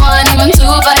by one, even two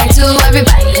by two.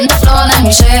 Everybody in the floor, let me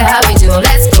show you how we do.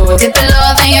 Let's go. Dip it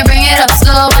low, then you bring it up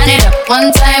slow. Wind it up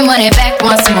one time, wind it back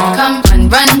once more. Come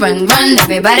run,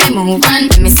 everybody move.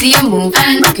 Let me see you move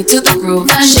and rock it to the groove.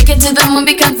 Shake it to the moon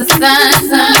because the sun.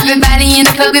 Everybody in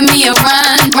the club, give me a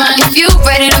run. If you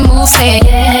ready to move, say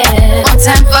yeah. One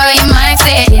time for your mind,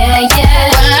 say yeah.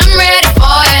 Well, I'm ready.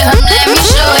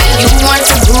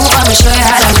 I'ma show you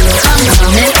how to do it. Come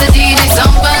on, Mr. DJ,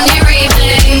 some funny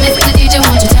replay. Mr. DJ,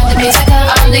 won't you turn the music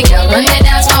up? All the girls run the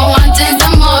dance for wanting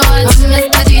some more.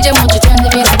 Mr. DJ, won't you turn the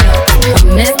music up?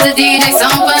 Mr. DJ,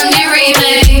 some funny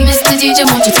replay. Mr. DJ,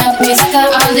 won't you turn the music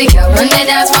up? All the girls run the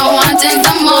dance for wanting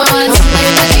some more.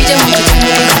 Mr. DJ, won't you turn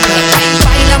the music up?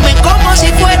 Báilame como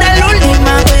si fuera la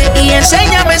última vez y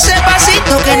enséñame ese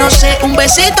pasito que no sé, un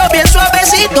besito bien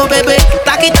suavecito, bebé.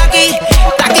 Taqui, taqui,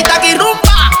 taqui, taqui,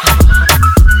 rumba.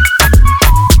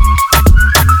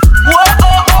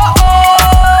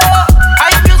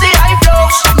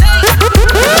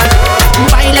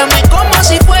 Báilame como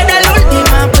si fuera la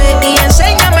última vez y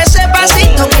enséñame ese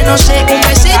pasito que no sé, un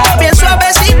besito bien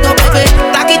suavecito, bebé.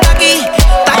 Taqui, taqui,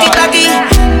 taqui, taqui,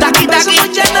 taqui, taqui,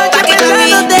 taqui,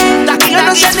 taqui, taqui, yo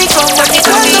no sé ni cómo, taqui,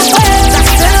 taqui,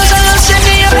 pero solo sé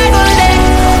que yo recordé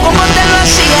cómo te lo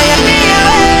hacía y aquella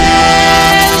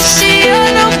vez. Si yo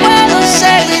no puedo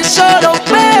seguir solo,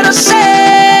 pero sé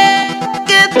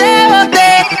que te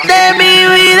boté, de mi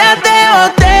vida te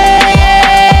boté.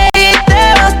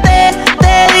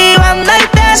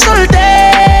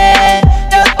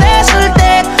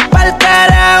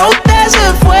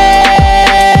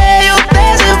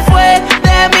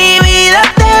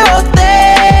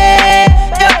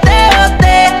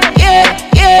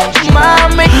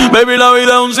 Baby, la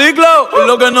vida es un ciclo y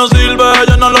lo que no sirve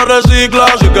yo no lo reciclo.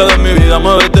 Así que de mi vida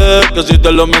muévete, que si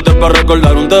te lo metes para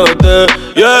recordar un TBT.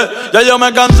 Yeah, ya yo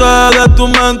me cansé de tus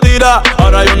mentiras.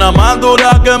 Ahora hay una más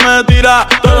dura que me tira.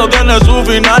 Todo tiene su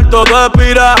final, todo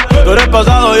expira. Tú eres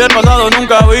pasado y el pasado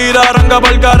nunca vira. Arranca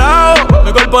pa'l carajo,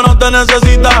 mi cuerpo no te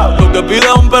necesita. Lo que pide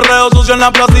es un perreo sucio en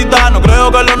la placita. No creo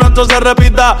que lo nuestro se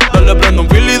repita. Dale, prendo un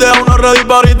fil y deja uno ready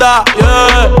pa' ahorita.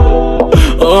 Yeah.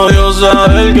 Odio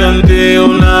saber que en ti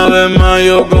una vez más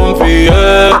yo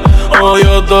confié.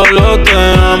 Odio todo lo te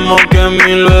amo que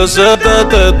mil veces te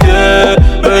testé.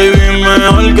 Baby,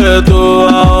 mejor que tú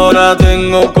ahora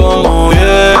tengo como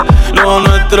 10. Lo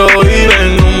nuestro vive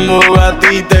en un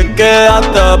Bugatti y te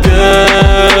quedaste a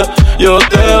pie. Yo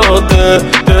te boté,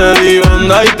 te di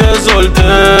onda y te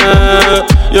solté.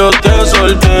 Yo te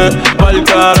solté, pa'l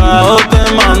carajo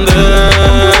te mandé.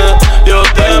 Yo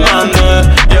te mandé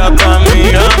y hasta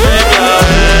amiga me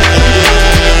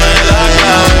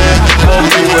clavé, con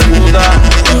tu huevuda.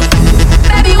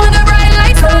 Baby, when the bright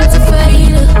lights start to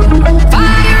fade,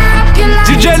 fire up your lights.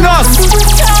 DjNos.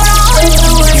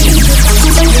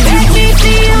 Make me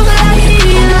feel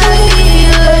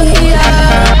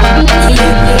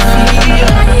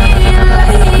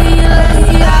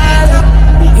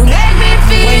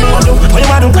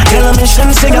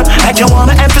mission singer, like you want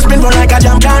my emphasis spin run like a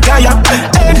jam can't tire.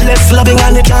 Endless loving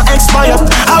and it can't expire.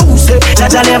 I will say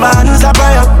that I never answer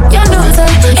prayer. You know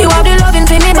that you have the loving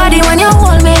for me body when you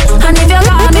hold me, and if you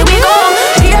call me, we go.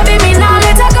 Baby, me now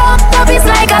let it go. Love is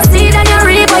like a seed and you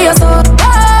reap what you sow.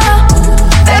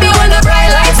 Baby, when the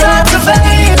bright lights start to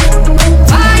fade,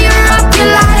 fire up your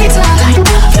lighter,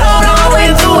 float on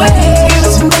with the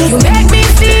waves. You make me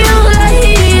feel like.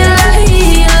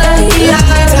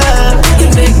 You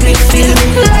make me feel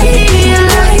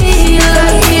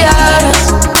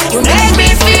you make me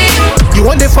feel. You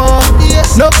want the phone?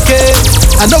 No care.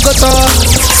 I no go talk.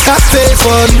 Stop pay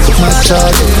for my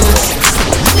charges.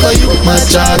 For you, my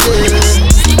charges.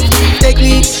 Take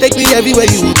me everywhere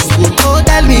you want to go. Oh,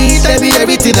 tell me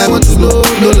everything I want to know.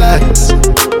 No lies.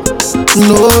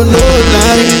 No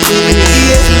lies.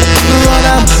 Yeah.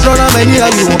 Run am anyhow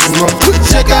you want to run.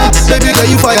 Check out, baby girl,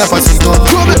 you fire for six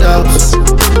months. No doubt.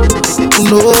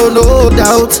 No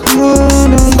doubt.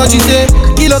 But you say,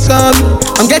 kilo come,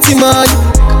 I'm getting money,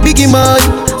 biggie money.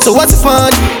 So what's the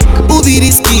fun? Who be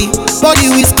risky? Body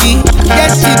whiskey, get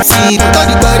tipsy, but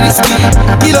the bar risky.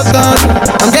 Kilo come,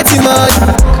 I'm getting money,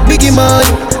 biggie money.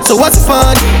 So what's the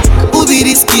fun? Who be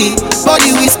risky?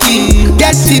 Body whiskey,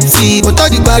 get tipsy, but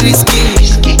the bar risky.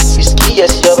 Risky,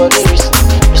 yes, your body risky.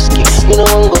 You know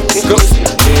I'm go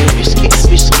 50-50.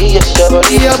 Risky, yes, your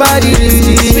body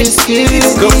risky.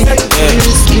 Go.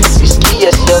 Risky,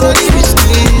 yes, your body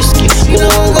risky. You know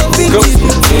I'm go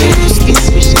 50-50.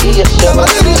 Risky, yes, your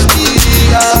body risky.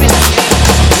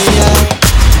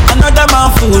 Another man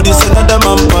food is another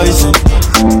man poison.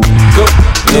 Go,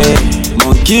 yeah.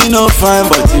 Monkey no fine,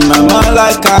 but in my mind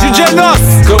like I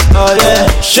DjNos. Go, oh yeah.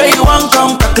 Sure you want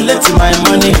come calculate my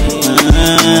money.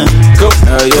 Go,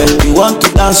 oh yeah. You want to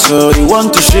dance or you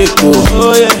want to shake,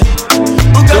 oh yeah.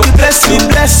 Oh God, bless me,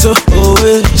 bless oh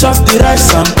yeah. Chop the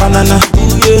rice and banana,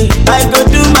 oh yeah. I go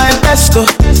do my best, oh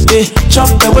yeah. Chop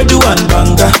the way do one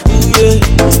banga, oh yeah.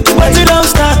 But you don't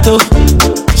start, oh.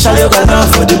 Shall you go down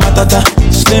for the matata?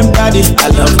 Slim body, I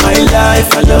love my life,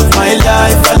 I love my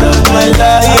life, I love my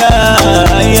life,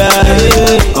 yeah, yeah,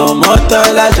 yeah.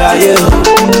 jaye.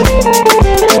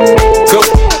 Go,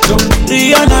 go.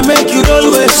 Rihanna make you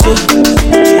roll with so.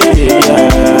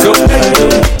 Go,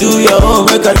 do your own,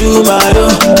 make I do my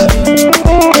own.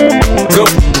 Go,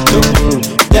 go.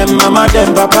 Them mama,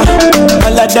 them papa,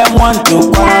 all of them want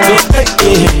to quarrel.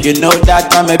 You know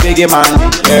that I'm a biggie man,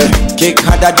 yeah. Kick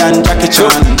harder than Jackie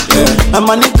Chan, yeah. My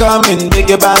money coming,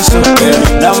 biggie band, so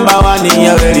yeah. Number one in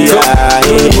your area,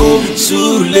 yeah.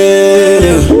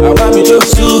 Sule, I want me to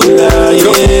Sule,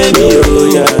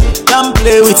 yeah. Don't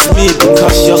play with me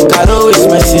because your caro is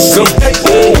my sister.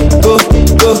 Go,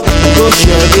 go, go,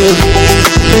 show you.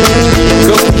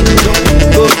 Go,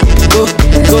 go, go,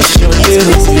 go, show you.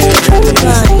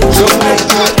 Go,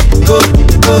 go,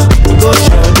 go, go,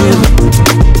 show you.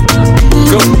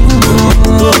 Go,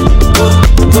 go, go,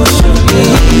 go, show you.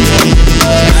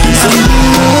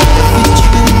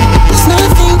 There's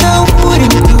nothing I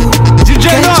wouldn't do.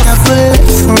 Can't travel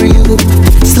for you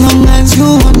as long as you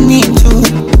want me to.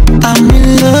 I'm in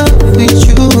love with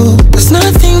you. There's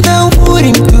nothing I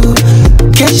wouldn't do.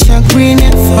 Catch a green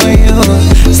for you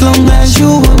as long as you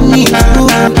want me to.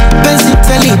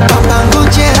 Basically, Papa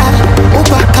Gojera,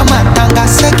 Uba kama tanga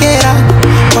sekera.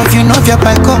 Of you know vya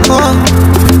paikoko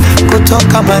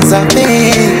kutoka Manzabe.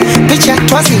 Picha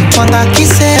twazi twanga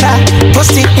kisera.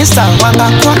 Posti Insta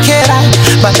wanga kwa kera.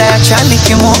 Bada ya chali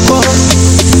kimoko.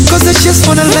 Cause I just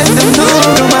wanna let them know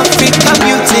I'm African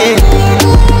beauty.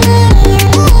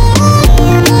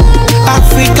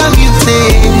 African beauty.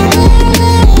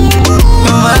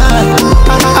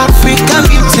 African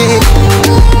beauty.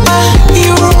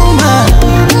 You're my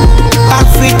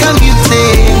African beauty.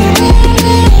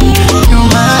 You're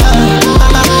my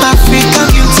African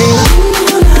beauty.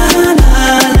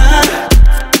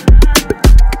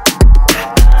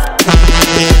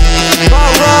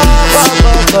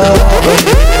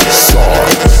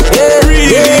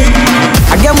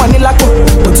 I get money like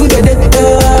Mutu Dede.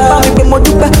 Bami pe mo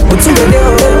dupe, Mutu Dede.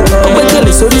 Ogbe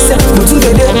tele sori se, Mutu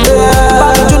Dede.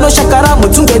 Bami jono shakara,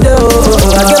 Mutu Dede.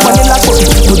 I get money like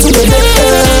Mutu Dede.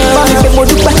 Bami pe mo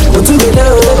dupe, Mutu Dede.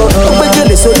 Ogbe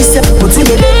tele sori se, Mutu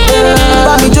Dede.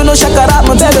 Bami jono shakara,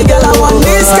 Mutu Dede. Girl, I want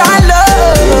this kind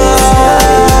love.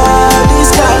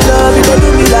 This kind love, you do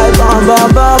me like bam bam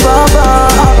bam bam bam.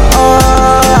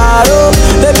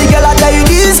 Baby girl, I tell you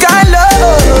this kind love.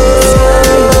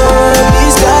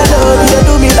 You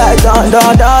do me like da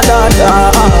da da da da.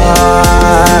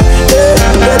 Yeah,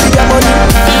 baby, get money.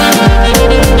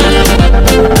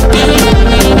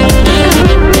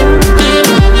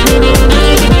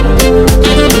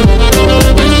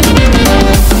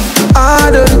 I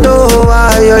don't know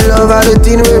why your love are the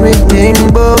thing with me think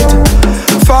about.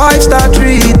 5-star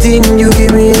treating, you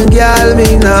give me a girl,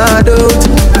 me not out.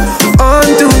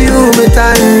 Unto you, me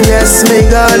time, yes, me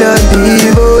gonna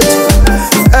devote.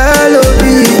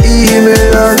 L-O-V-E, me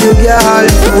love you, girl.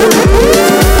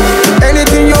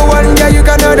 Anything you want, yeah, you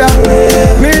can order.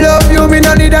 Me love you, me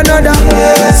no need another.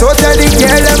 So tell the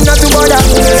girl, them not to bother.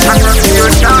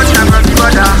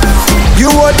 You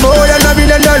want more than $1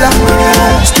 billion.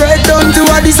 Straight down to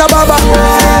Addis Ababa.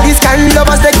 This kind of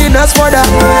love is taking us further.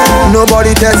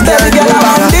 Nobody tells me girl, I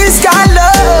want this kind of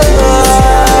love.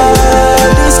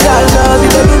 This kind of love, you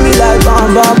do me like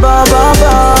bam bam bam bam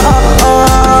bam.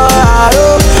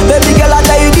 Baby girl, I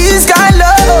tell you this kind of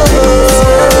love.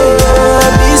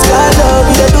 This kind of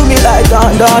love, you do me like da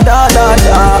da da da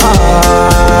da.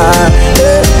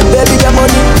 Yeah, baby, get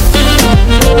money.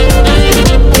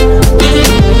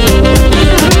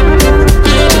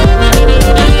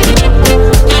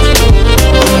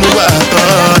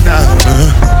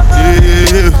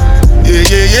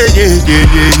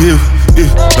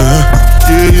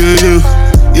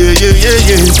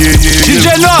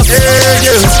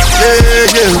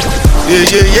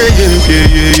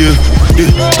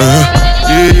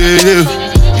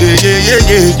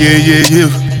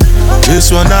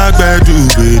 This one I do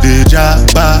with the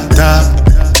jabata.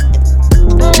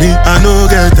 Me I no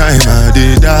get time I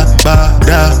did da ba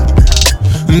da.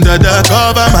 Dada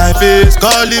cover my face,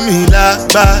 calling me la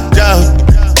ba da.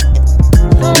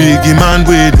 Biggie man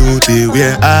we know they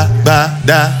wear a ba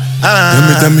da.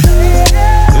 Tell me,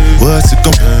 what's it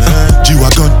come?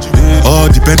 G-Wagon, all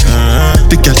depend.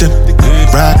 The girl them,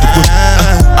 ride the whip.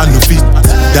 I no fit,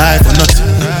 die for nothing.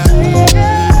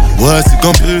 What's it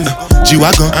come?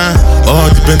 G-Wagon, all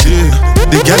depend.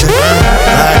 The girl them,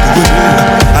 ride the whip.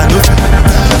 I no fit,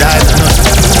 die for nothing.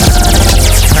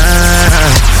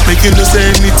 Make you no say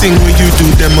anything when you do,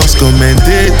 they must commend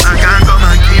it. I can't come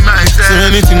and keep myself. So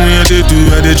anything when you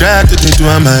do, I try to do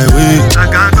on my way. I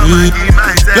can't come and keep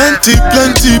myself. Plenty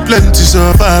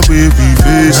suffer we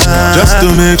face just to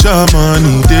make sure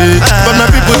money day. But my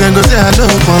people then go say I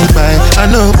know one buy, I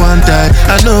know one die,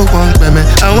 I know one payment.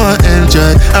 I want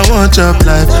enjoy, I want job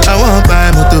life, I want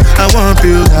buy motor, I want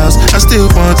build house, I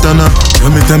still want to know.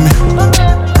 Tell me,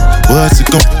 what's it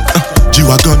come?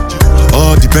 G-Wagon,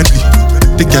 all the Bentley,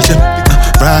 the girl them,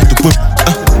 ride the whip,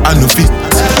 I know feet,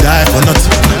 die for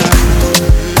nothing.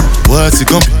 What's it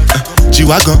gonna be?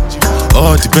 G-Wagon,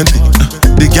 all the Bentley,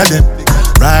 the girl them,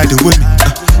 riding with me,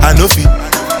 I know feet,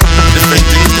 different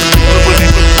things.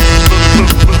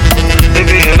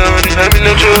 Baby, you know that I'm in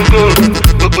a joke.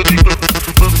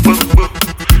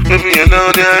 Baby, you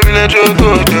know that I'm in a joke.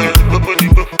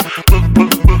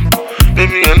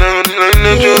 Baby, you know that I'm in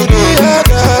a joke.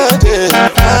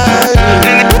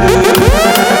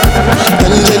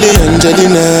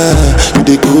 Angelina, you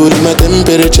dey cool my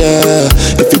temperature.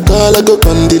 If you call, I go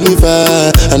come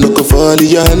deliver. I no go fall in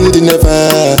your hand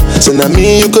never. So now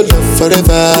me you go love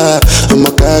forever. I'm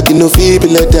a cocky no feeble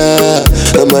letter.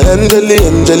 I'm a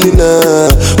Angelina,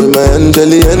 with my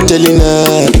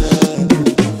Angelina.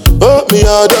 Oh me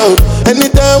all down.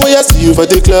 Anytime when I see you for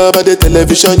the club or the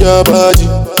television, your body.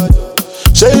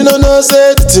 Sure you know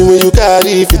say the thing when you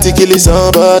carry 50 kill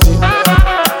somebody.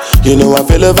 You know I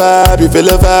feel a vibe, you feel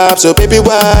a vibe, so baby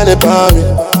whine about me.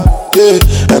 Yeah,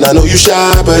 and I know you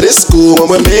shy, but it's cool when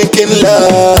we're making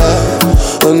love.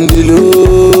 On the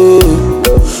low,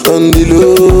 on the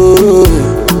low,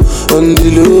 on the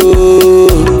low,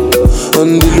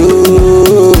 on the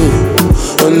low,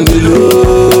 on the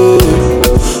low,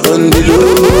 on the low, on the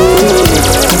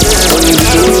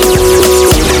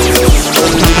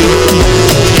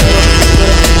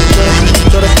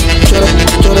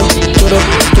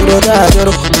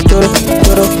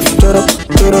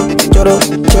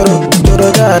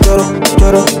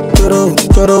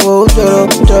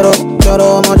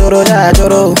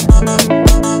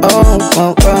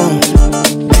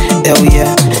Hell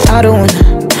yeah, I don't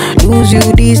lose you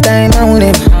this time, I want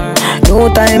it. No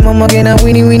time, I'ma get a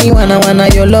winnie wanna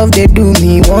your love they do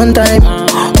me one time.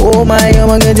 Oh my,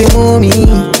 I'ma get it mommy.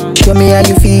 Show me how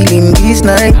you feeling this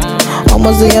night.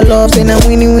 I'ma say your love, say now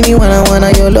winnie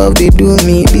wanna your love they do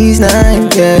me this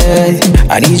night. Yeah,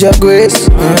 I need your grace.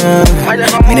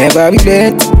 Me never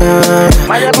regret.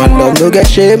 My love no get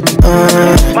shame.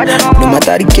 No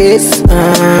matter the case. My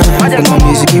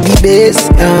music give me bass.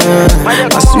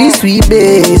 My sweet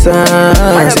bass. So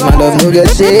my love no get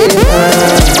shame.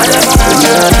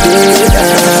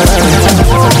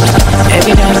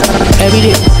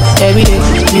 Every day,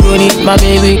 you gon' need my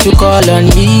baby to call on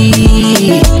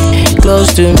me,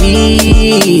 close to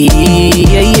me,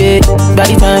 yeah. By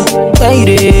the time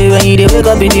when you wake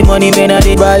up in the morning, man, I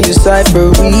did buy you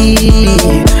cyphery,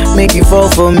 make you fall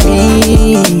for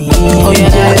me. Oh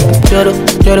yeah, joro,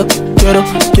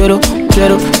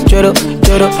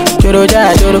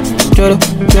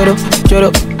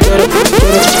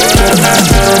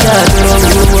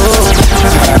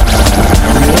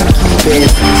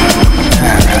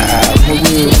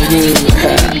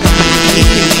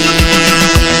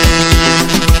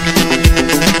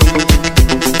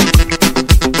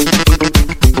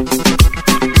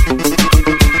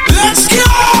 Let's go!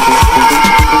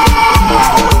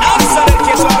 Outside the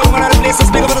case, one of the places,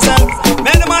 speak up for yourself.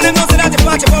 Man, the man, them know that the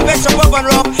party for extra pop and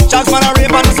rock. Charles man, I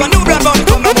rave on this one, new brand bound to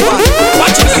come number one.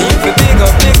 Watch it. Big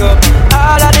up.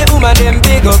 All of the woman, them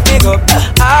big up.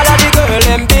 All of the girl,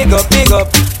 them big up.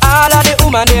 All of the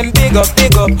woman, them big up.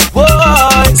 Whoa.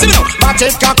 See me now, match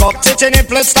it, cock up, titting in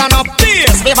place, stand up.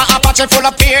 Please, favor Apache full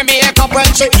of peer makeup when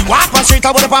she walk on street,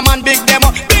 I would have a man big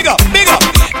demo. Big up.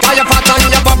 Tie your pot on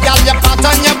your bob, girl, your pot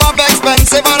on your bob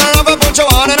expensive, and I never put you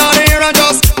on and on here and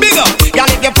just big up. Girl,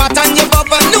 if your pot on your bob,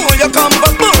 I know you come,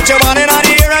 but put you on and on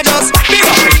here and just big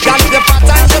up. Girl, if your pot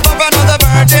on your bob, another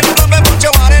virgin, but put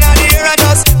you on and on here and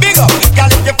just big up.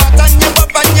 Girl, if your pot on your bob,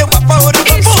 and you up out and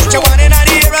put you on and on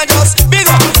here and just big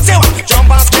up. Say what? Jump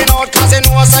and skin out, cause you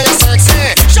know say you're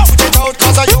sexy. Shout it out,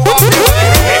 cause you want the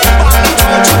way. All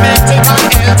about you make it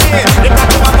unhealthy. The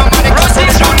back of my money, cause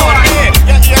it's your money.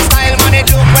 Your hairstyle, man, it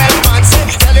look well fancy.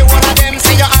 Tell you one of them,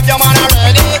 say you have your man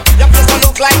already. Your face don't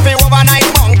look like the overnight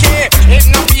monkey. It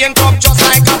no paint up just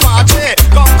like a party.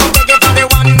 Come take it for the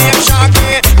one named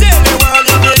Sharky. Tell the world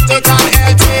you get it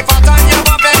unhealthy. Fat on your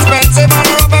butt expensive and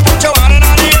rubber, put your one in the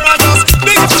ear and just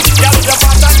big up. Girl, if your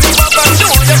fat on your butt and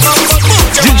show you come, but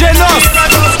put your one in the ear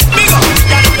and just big up.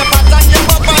 Girl, if your fat on your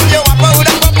butt and you up out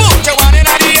and put your one in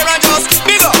the ear and just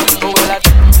big up.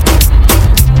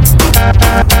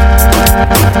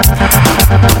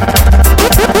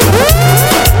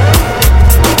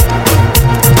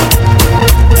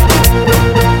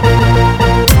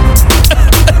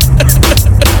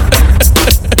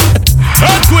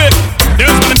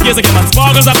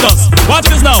 Sparkles at us. Watch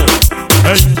this now.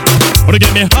 Hey, wanna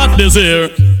get me hot this year?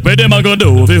 Where them I gonna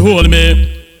do if you hold me?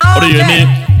 Or do you hear me?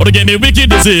 Or to get me wicked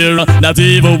this year? Not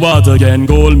even water can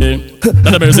cool me.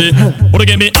 Not a mercy. Or to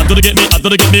get me hot, to get me hot, to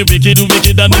get me wicked,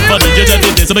 wicked. And if I DJ chat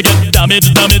in this, if I get damage,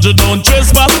 don't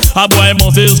trespass. A boy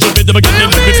must is stupid, if I get the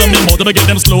lyrics on me mouth, if I get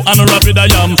them slow and rapid I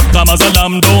am. Calm as a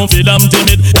lamb, don't feel I'm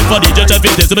timid. If I DJ chat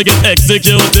in this, if I get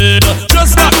executed.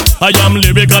 Just that, I am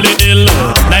lyrically ill.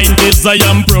 90s, I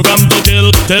am programmed to kill.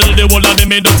 Tell the world that they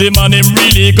made dirty man, him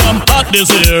really come hot this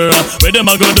year. Where them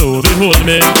I go do, if you hold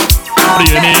me? Or do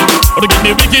you hear me? Or to get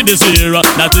me wicked this year?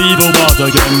 Not even water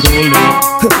can cool me.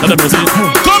 Not a mercy.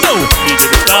 Come on! DJ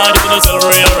Star, get to the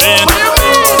silver rearrange.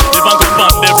 If I come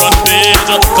on the front page,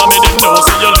 come in and know,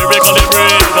 see you lyrically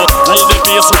brave. Hold the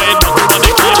face right, not over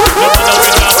the cage. No matter we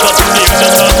got such things,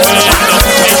 just not made.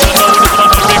 Ain't you know this one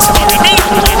lyrics for me?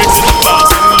 Lyrics in the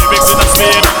past, lyrics in the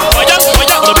spade. Fire, or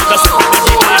the better stupid if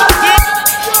we did.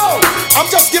 I'm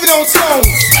just giving out songs.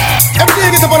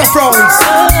 Everything is about the frowns.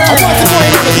 I want to know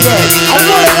in this world. I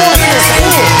want to this.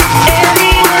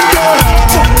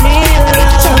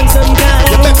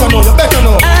 You better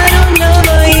know. I don't know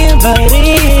about you, but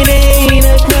it ain't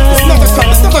a crime. It's not a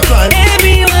crime, it's not a crime.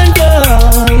 Everyone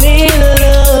call me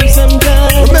love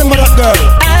sometimes. Remember that girl.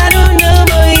 I don't know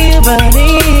about you, but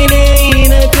it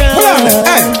ain't a crime. Hold on,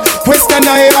 hey, question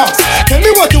I ask. Tell me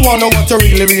what you wanna, what you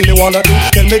really wanna do.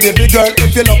 Tell me, baby girl,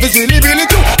 if your love is really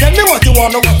true. Tell me what you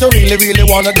wanna, what you really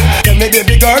wanna do. Tell me,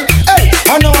 baby girl, hey,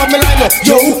 I know I'm like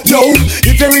no. Yo,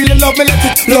 if you really love me, let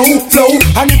it flow.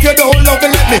 And if you don't love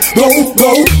me, let me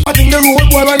go. I think the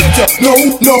road boy will let you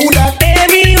know that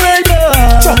everyone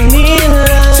call me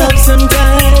love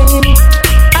sometime.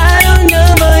 I don't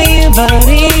know about you, but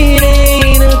it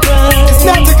ain't a crime. It's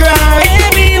not a crime.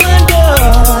 Everyone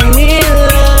call me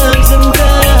love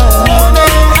sometime.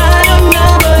 I don't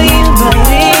know about you, but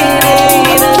it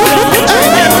ain't a crime.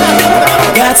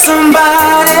 Got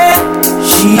somebody,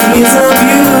 she is a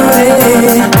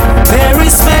beauty, very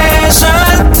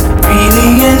special,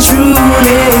 really and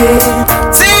truly.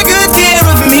 Take good care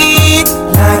of me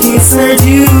like it's her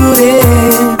duty.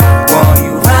 While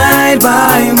you ride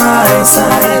by my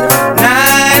side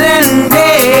night and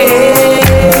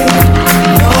day.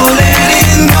 No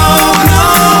letting go, no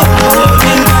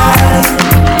holding back,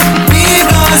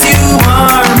 because you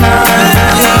are mine.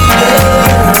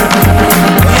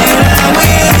 When I'm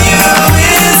with you,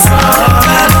 it's all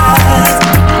I like.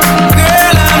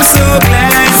 Girl, I'm so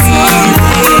glad we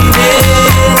made it.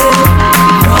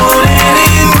 No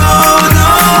letting go,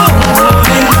 no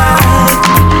holding back,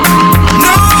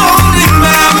 no holding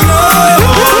back, no.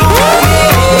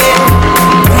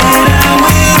 When I'm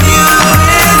with you,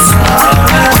 it's all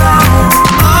I like,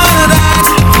 all that.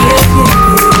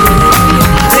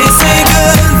 They say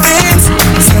good things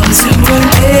come to an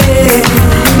end,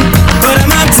 but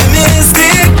I'm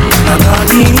optimistic about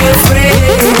being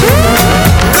afraid.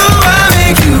 Do I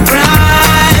make you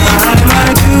cry? I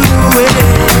might do it.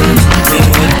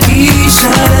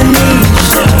 Nisha,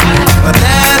 but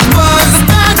that was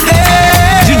back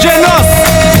then. DjNos.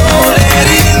 No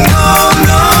letting go,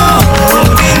 no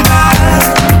holding back,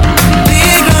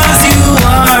 because you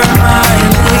are my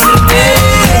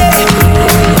lady.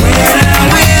 When I'm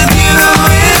with you,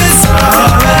 it's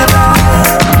all about.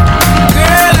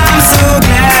 Girl, I'm so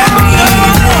glad we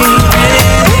made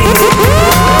it.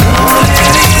 No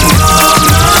letting go,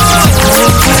 no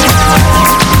holding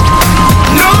back,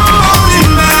 no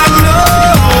holding back, no,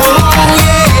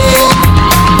 yeah.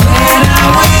 When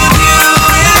I'm with you,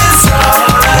 it's all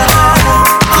about,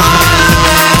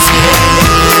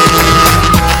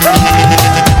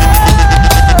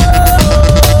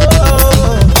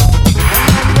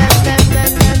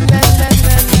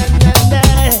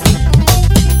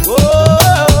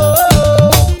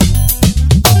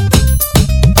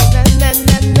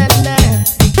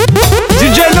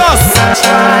 DjNos.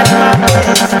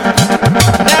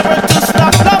 Never to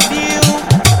stop love you,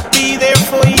 be there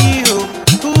for you.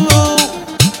 Ooh,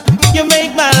 you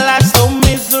make my life so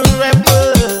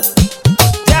miserable.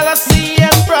 Jealousy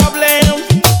and problems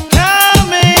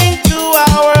coming to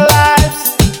our lives.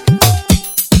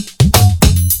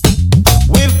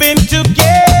 We've been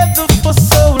together for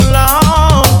so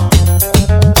long,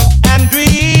 and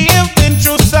we've been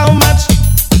through so much.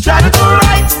 Try to do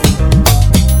right,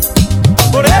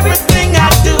 but everything I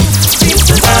do seems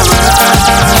to go wrong. I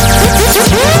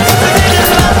didn't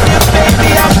love you, baby,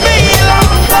 I feel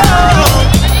alone.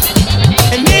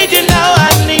 I need you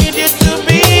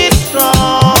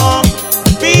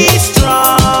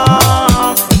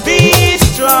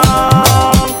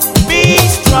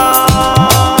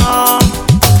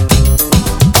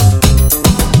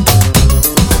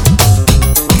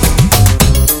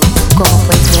Last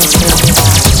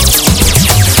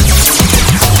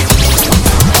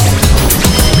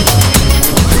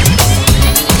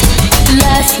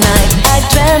night I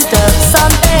dreamt of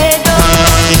San Pedro.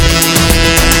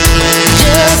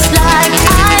 Just like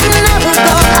I never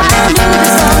thought I knew the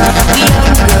song. The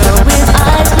young girl with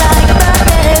eyes like the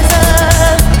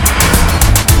desert.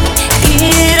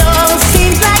 It all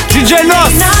seems like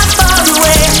not far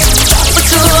away. But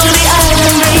to the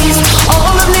island breeze,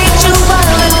 all of nature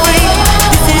wild and free.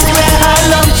 This is where I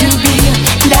long to be,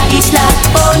 La Isla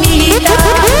Bonita.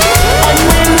 And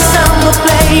when the song was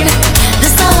played, the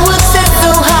sun would set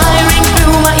so high, ring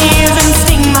through my ears and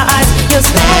sting my eyes. Your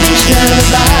Spanish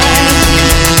lullaby.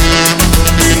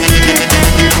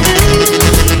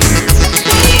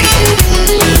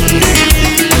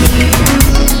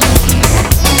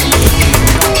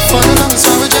 For the longest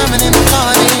while we're jamming in the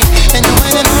party, and you're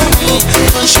waiting on me,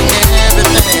 pushing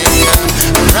everything,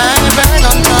 right back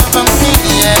on top of me,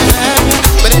 yeah.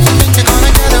 But if you think you're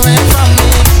gonna get away from me,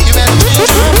 you better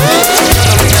change your ways.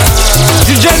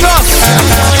 DjNos.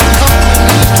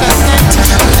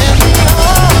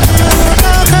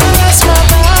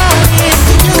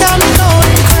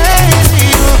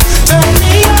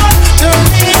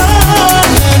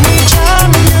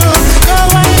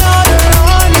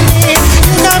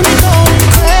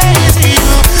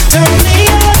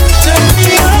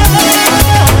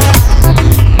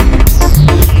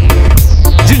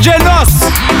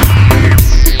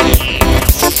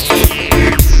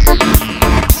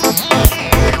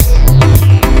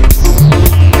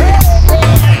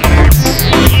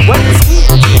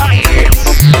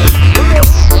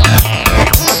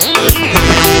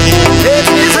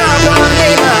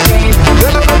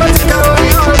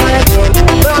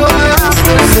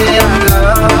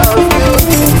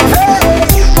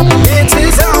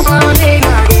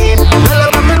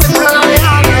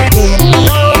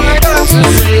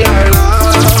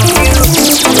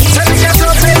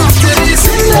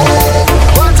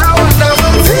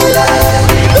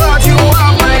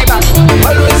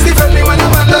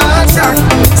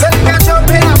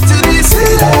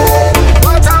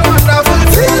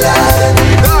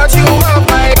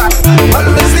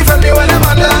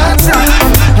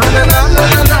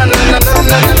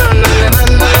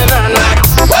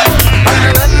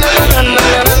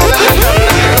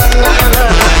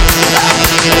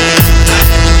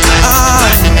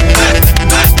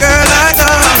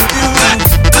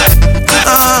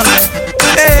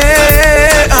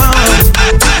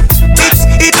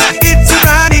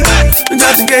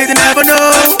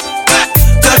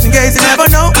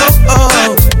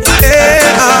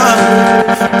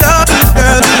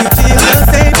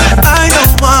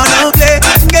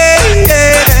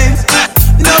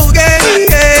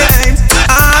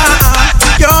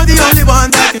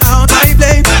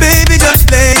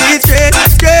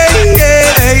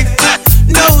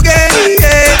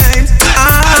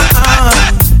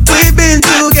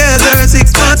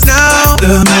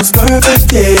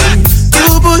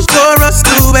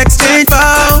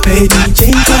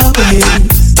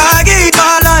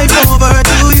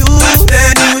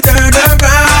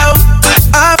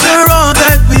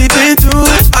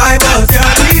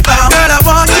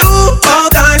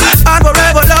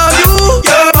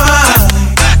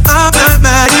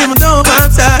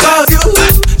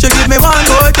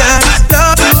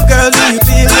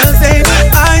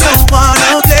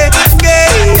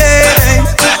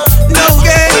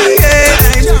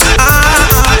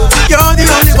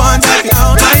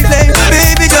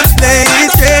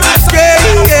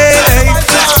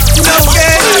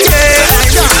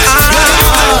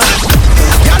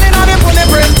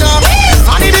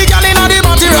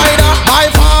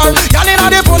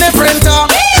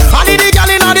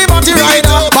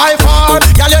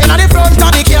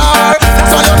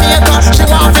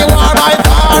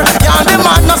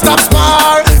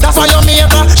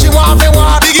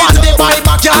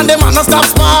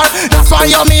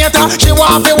 She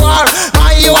want to war.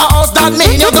 Buy you a house, that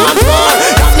mean you gone far.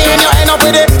 That mean you end up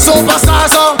with a superstar.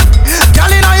 So,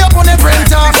 girl inna your pony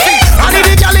printer, I need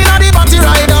the girl inna the body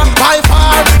rider. By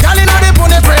far, girl inna the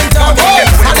pony printer,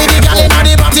 I need the girl inna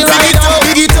the body rider.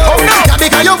 Big it up, yeah,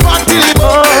 because you fat till the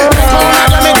bone.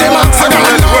 Let me the maximum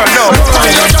now. Look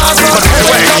at your dance,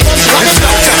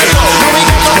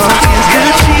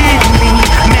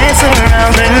 mess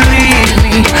around and leave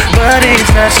me, but it's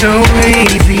not so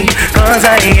easy. Cause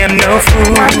I am no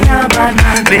fool.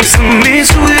 Listen, me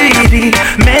sweetie,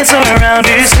 mess around,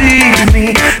 deceive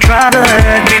me. Try to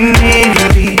hurt me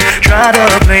neatly, try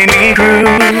to play me cruel.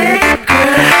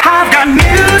 I've got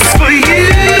news for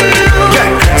you.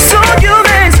 So you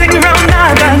messing around,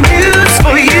 I've got news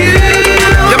for you.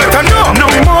 No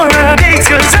more of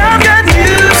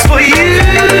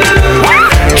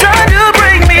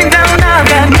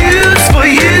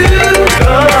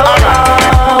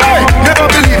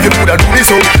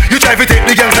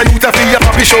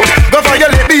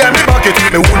behind me back it,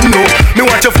 me wouldn't know. Me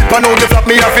watch you flip and out the flap,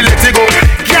 me have to let it go.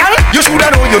 Girl, you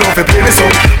shoulda know you don't fi play me so.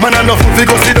 Man, I know fi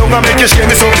go sit down and make you shame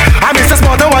me so. I miss the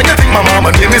smarter why you think my mama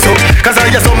name me so. Cause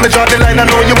I hear some me draw the line, I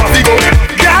know you have to go.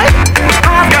 Girl,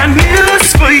 I've got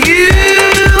news for you.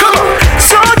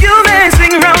 So you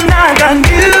messing around, I got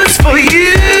news for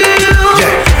you.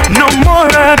 No more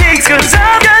headaches, cause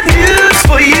I've got news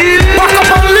for you. Walk up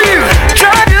and leave.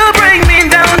 Try to bring me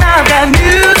down, I've got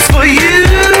news for you.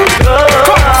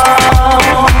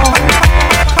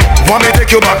 Want me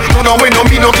take you back? No, we no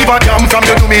me no give a damn from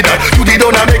you to me that. You did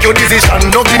not make your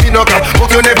decision, no give me no crap. But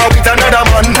you never with another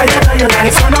man.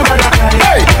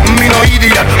 Hey, me no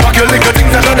idiot. Back your little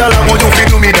things another long. You feel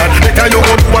to me that. Better you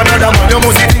go to another man. You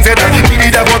must see things that. Me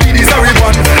did that go be the sorry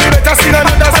one. Better sing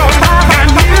another song. I got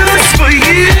news for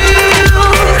you.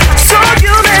 So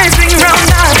you messing around,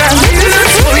 I got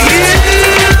news for you.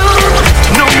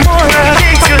 No more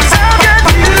headaches, cause I've got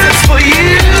news for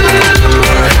you.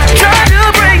 Try to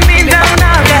bring me down,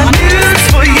 I've got news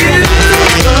for you.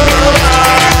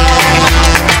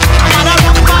 I'm on a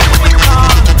romantic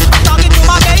call. Talking to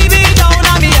my baby down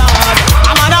on me yard.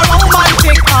 I'm on a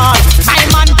romantic call. My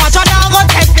man Pacha now go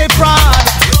take me fraud.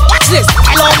 Watch this.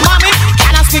 Hello mommy,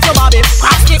 can I speak to Bobby?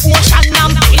 Ask the ocean,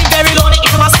 I'm feeling very lonely.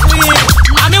 It's my screen.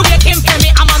 Mommy waiting for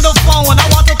me, I'm on the phone. I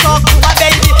want to talk to my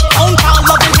baby. Phone call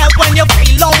doesn't help when you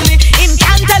feel lonely. Him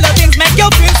can't tell you things make you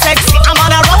feel sexy. I'm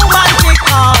on a romantic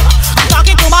call. I'm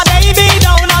talking to my baby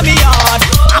down on me yard.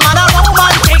 I'm on a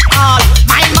romantic call.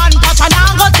 My man Pacha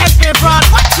now go take me fraud.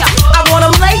 Watch ya. I want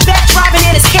him laid back, driving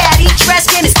in his caddy,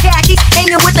 dressed in his khakis,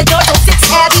 hanging with the girls on 6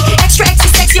 Abbey. Extra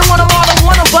sexy, want him all, I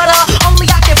want him, but only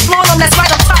I can flaunt him. That's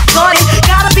right, I'm top gunning.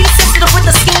 Gotta be sensitive with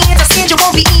the skin you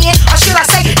won't be in, or should I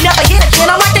say, never hit again.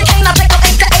 I like the cane, I think I'll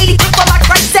 8 to 80, quick for my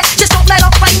right set. Just don't let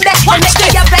him play that. Watch this.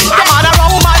 I'm on a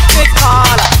romantic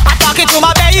call. I'm talking to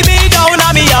my baby down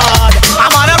on me yard.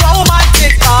 I'm on a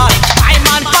romantic call. My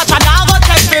man Pacha now go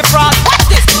take me fraud.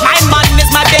 Watch this. My man is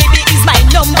my baby, he's my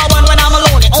number one when I'm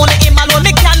alone. Only him alone,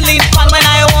 me can lean fun when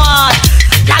I want.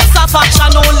 Lots of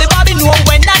action, only Bobby know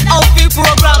when that outfit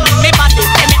program. Me body,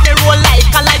 they make me roll like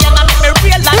a lion and make me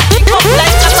real like kick up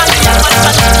like a lion.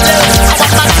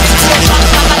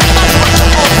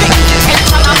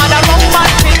 I'm on a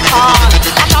romantic call.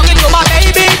 I'm talking to my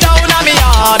baby down on me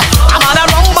yard. I'm on a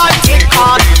romantic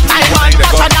call. My man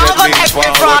Pacha now go take me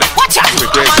fraud. Watch out.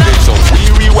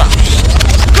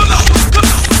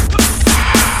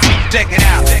 Check it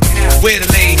out. Where the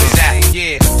ladies at?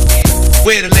 Yeah.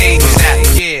 Where the ladies at?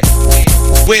 Yeah.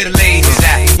 Where the ladies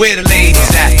at? Where the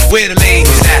ladies at? Where the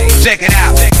ladies at? Check it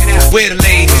out. Where the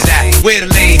ladies at? Where the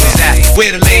ladies at?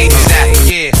 Where the ladies at?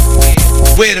 Yeah.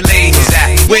 Where the ladies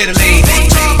at? Where the ladies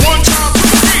at? One time to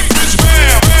the beat, bitch,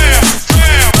 bam, bam, bam,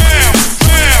 bam, bam, bam,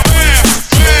 bam.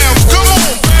 Come on,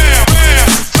 bam, bam, bam, bam,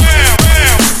 bam,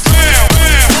 bam.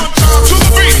 One time to the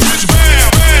beat, bitch, bam,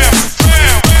 bam, bam,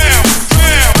 bam, bam,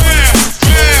 bam, bam.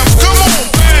 Come on,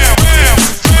 bam, bam, bam, bam.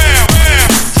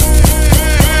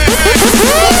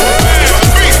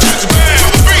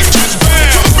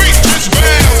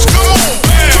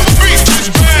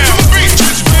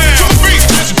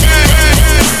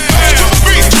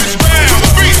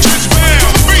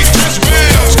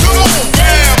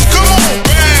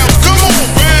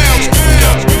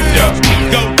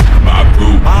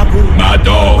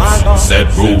 Set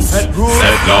rules, set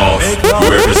laws. We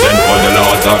represent all the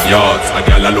lords of yards. A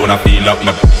girl alone I feel up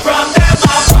my. From them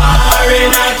a far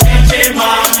in a kitchen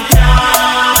man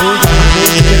down.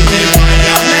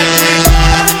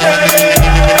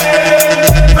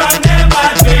 From them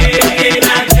a drink in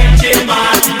a kitchen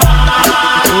man down.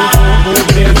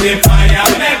 The fire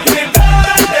make me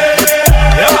burn.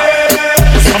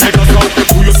 So make us up,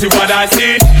 do you see what I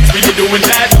see? Really doing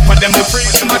that, for them to free.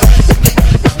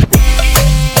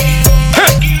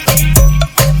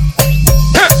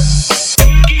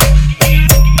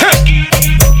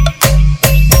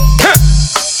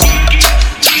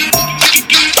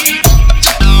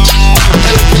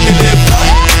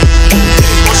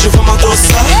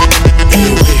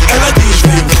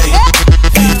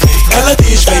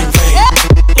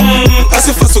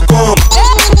 Assim faço como?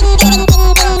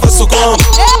 Faço como?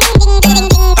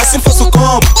 Assim faço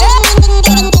como?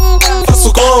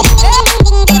 Faço como?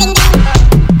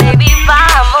 Baby,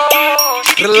 vamos.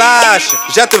 Relaxa,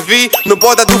 já te vi no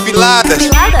boda do Pilates.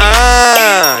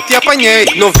 Ah, te apanhei.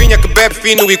 Novinha que bebe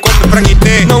fino e come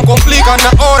franguité. Não complica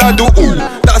na hora do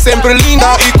Tá sempre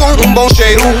linda e com um bom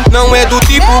cheiro. Não é do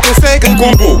tipo que segue um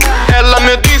combo. Ela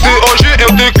me disse hoje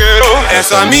eu te quero.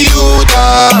 Essa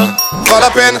miúda vale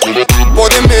a pena,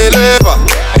 pode me levar.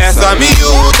 Essa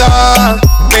miúda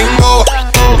bem boa,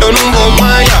 eu não vou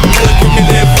manhar. Ela que me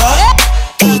leva,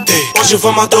 Tutti, hoje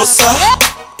vamos adoçar.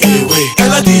 E oui,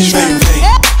 ela diz vem, vem,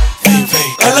 vem,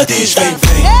 vem. Ela diz vem,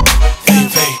 vem, vem,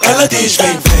 vem. Ela diz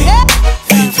vem, vem,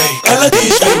 vem, vem. Ela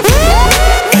diz vem, vem,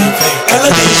 vem, vem.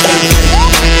 Ela diz vem,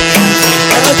 vem,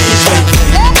 ela diz vem,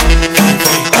 vem, vem,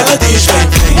 vem. Ela diz vem,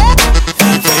 vem,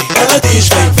 vem, vem. Ela diz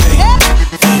vem, vem,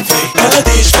 vem, vem. Ela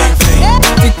diz vem, vem.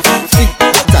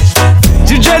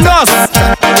 DjNos.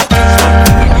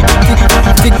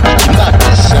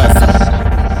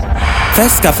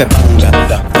 Faz café banga,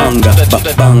 banga,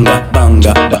 banga, banga,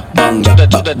 banga, banga,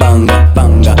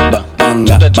 banga,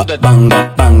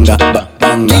 banga, banga,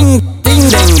 banga. Ding, ding,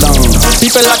 ding, dong.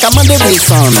 People like a man de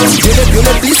Wilson.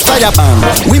 Viole, please fire bang.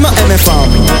 Oui, ma aime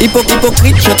femme.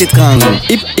 Hypocrite, je t'étrangle.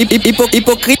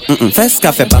 Hypocrite, fais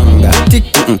café banga. Tic,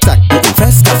 tac,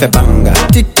 fais café banga.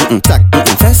 Tic, tac,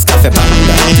 fais café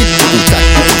banga. Tic, tac,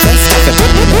 fais café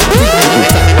banga.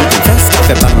 Tic, tac, fais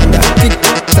café banga. Tic,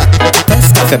 tac, fais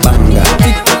café banga.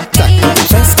 Tic, tac,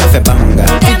 fais café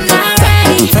banga. Tic, tac,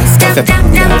 fais café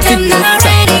banga. Tic,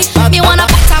 tac. Me wanna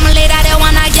put some later, they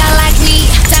wanna girl like me.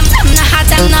 Them not hot,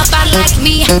 them not bad like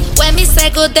me. When me say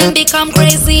good, them become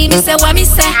crazy. Me say what me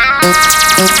say.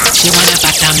 She wanna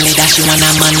bottom leader, she want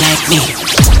a man like me.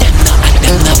 Them not hot,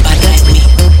 them not bad like me.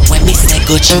 When me say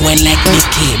good, she went like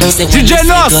Mickey. Me say when me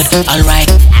say good, alright.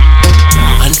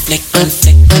 Unflick,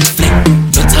 unflick, unflick.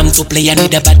 No time to play, I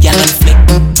need a bad girl unflick.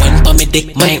 One for me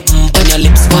dick, my on your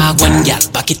lips. Wag one girl,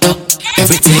 back it up.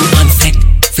 Everything unflick,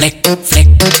 flick, flick,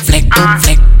 flick,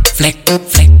 flick, flick,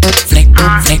 flick, flick, flick,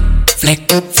 flick,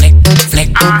 flick, flick,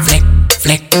 flick,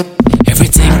 flick.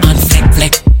 Everything unflick,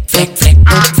 flick, flick, flick,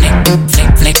 flick, flick, flick,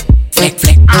 flick, flick, flick,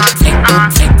 flick,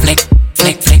 flick,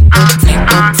 flick, flick, flick,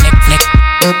 flick, flick.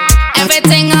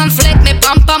 Everything on flick, me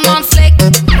pump on flick.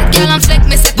 Girl on flick,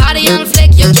 me say party on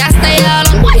flick. You can't stay all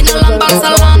on wine along, bounce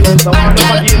along. Bad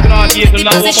girl, the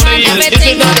position,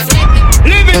 everything on flick.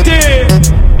 Liberty,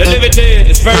 the liberty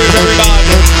is very, very bad.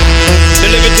 The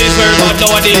liberty is very bad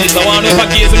nowadays. I want to if I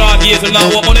gaze and now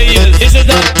what money is. This is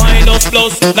not minus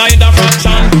plus, neither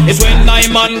fraction. It's when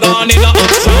 9 man gone in a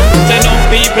action. Send up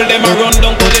people, them a run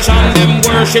down position. Them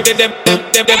worship the them,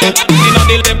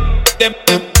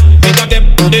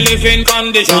 the living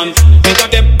condition. Make a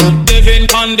them living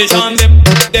condition.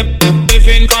 Them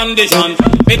living condition.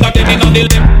 Make a them in a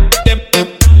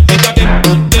make a them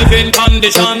living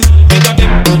condition. Make a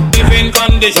them living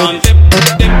condition.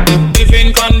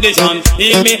 Living condition.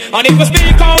 Hear me? And if you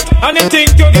speak out and you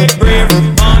think you get brave,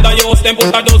 man, the use them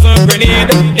put a dozen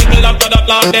grenade. Little after that,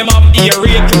 Lord, them have ear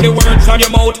raid to the words from your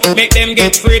mouth. Make them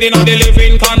get freed in the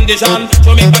living condition.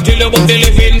 So make a tell you about the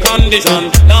living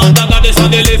condition. Now that God is on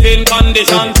the living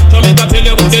condition. So make a tell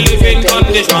you about the living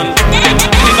condition.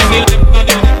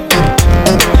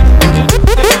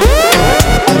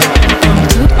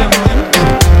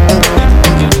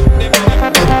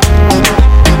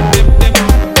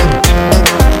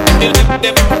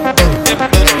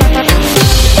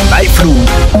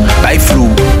 By flu,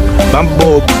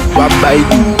 Bambob,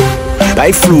 Wabaidu.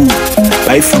 By flu,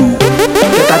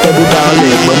 Teta tebu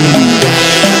dale,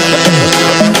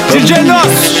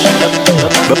 DjNos.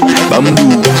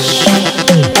 Bamboo.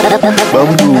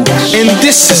 And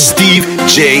this is Steve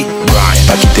J. Brian.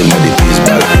 Aqui tem uma de please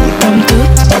baldo.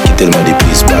 Aqui tem uma de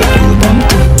please baldo.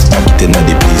 Aqui tem uma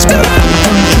de please baldo.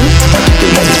 Aqui tem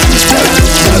uma de please baldo.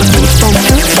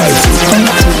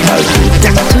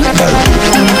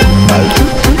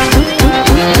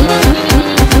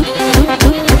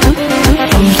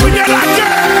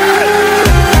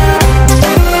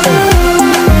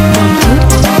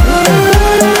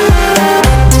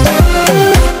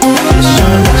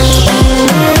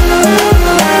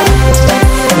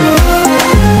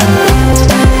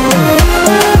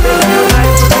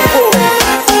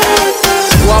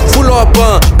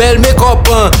 Belle make-up,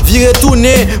 viré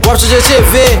tourné, wap changer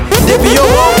CV. Depuis yo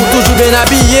ou toujours bien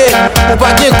habillé. Ou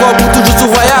pas bien corps, ou toujours tout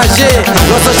voyager.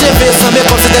 L'autre CV sans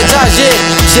make-up c'était chargé.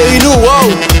 Chérie nous wow,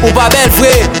 ou pas belle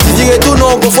frère. Viré tout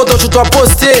non, go photo sur toi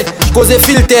posté. Cause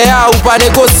filter ou pas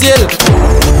négocier.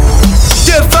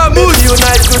 Deux famous,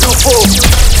 unite to do faux.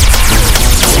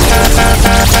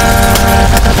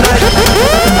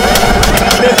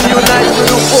 Baby unite to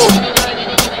do faux.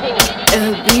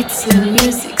 Beats and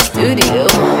Music Studio.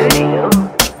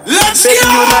 Let's go!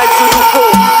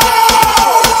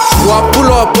 Wap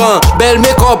pull up, belle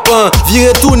make-up,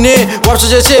 viré tourné, wap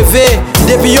changer CV.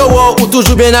 Depuis yo ou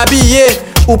toujours bien habillé.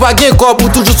 ou pas gain corps ou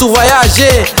toujours sous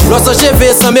voyager. Lorsque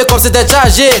cheveux sans make-up c'était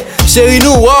chargé. Chérie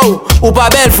nous wow, ou pas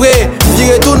belle vrai.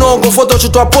 Virez tout non, gon photo tu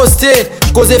dois poster.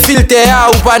 Cause filtre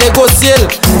ou pas négocier.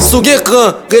 Sous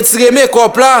écran, retirez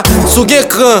make-up là. Sous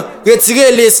écran,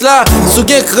 retirez les là. Sous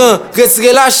écran,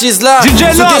 retirez la chise là. Sous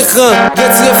écran,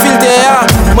 retirez filtre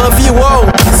m'en vie wow,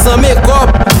 sans make-up,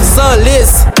 sans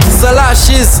lace, sans la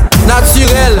chise,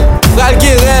 naturel,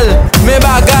 fralguerel, mes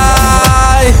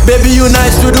bagailles. Baby you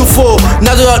nice beautiful.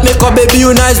 Now do not make up baby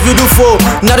you nice beautiful.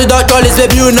 Now do not all this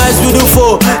baby you nice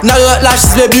beautiful. Now do not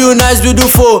lashes baby you nice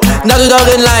beautiful. Now do not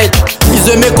ring light. Is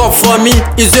the makeup for me,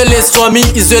 is the lace for me,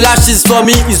 is the lashes for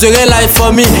me, is the ring light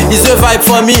for me, is the vibe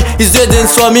for me, is the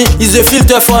dance for me, is the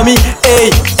filter for me. Hey,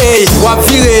 hey, wap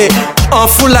vire en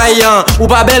full ayan, ou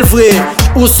pas belle vraie,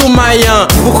 ou sous maillan,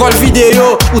 ou call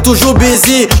vidéo, ou toujours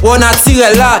busy, ou on a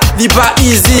tiré là, li pas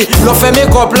easy. L'on fait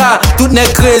make-up là, tout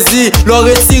n'est crazy, l'on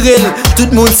retire, tout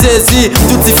le monde saisi,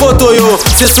 toutes ces photos yo,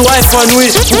 c'est sous iPhone oui,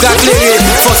 ou qu'à clairer,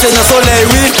 forcé dans soleil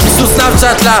oui, sous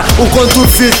Snapchat là, ou qu'on tout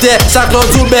filter, chaque l'on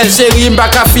tout belle chérie,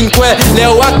 m'baka fin quoi, les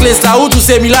wackles là, ou tout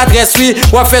c'est mis l'adresse oui,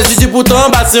 ou à faire du bouton,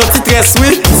 bâtir un petit tresse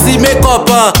oui, si make-up,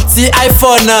 si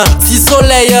iPhone, si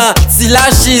soleil, si la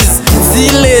cheese, si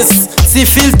lace, si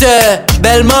filter,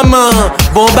 belle maman,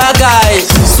 bon bagay.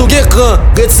 Sous écran,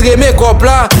 retirez mes copes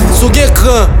là. Sous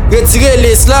écran, retirez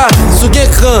les là. Sous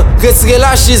écran, retirez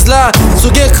la chise là. Sous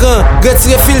écran,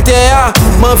 retirez filter là.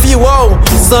 M'en vie wow,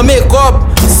 sans mes copes,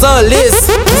 sans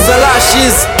lace, sans la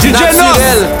chise,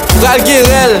 naturel,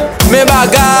 fralguerel, mes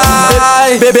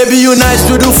bagay. Baby you nice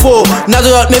beautiful. Now do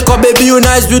not make up baby you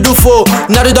nice beautiful.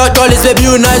 Now do not all this baby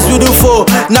you nice beautiful.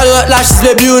 Now do not lashes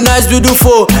baby you nice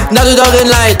beautiful. Now do not ring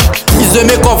light. Is the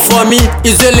makeup for me,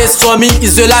 is the lace for me,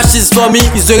 is the lashes for me,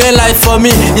 is the ring light for me,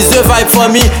 is the vibe for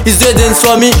me, is the dance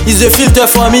for me, is the filter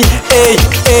for me. Hey,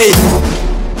 hey.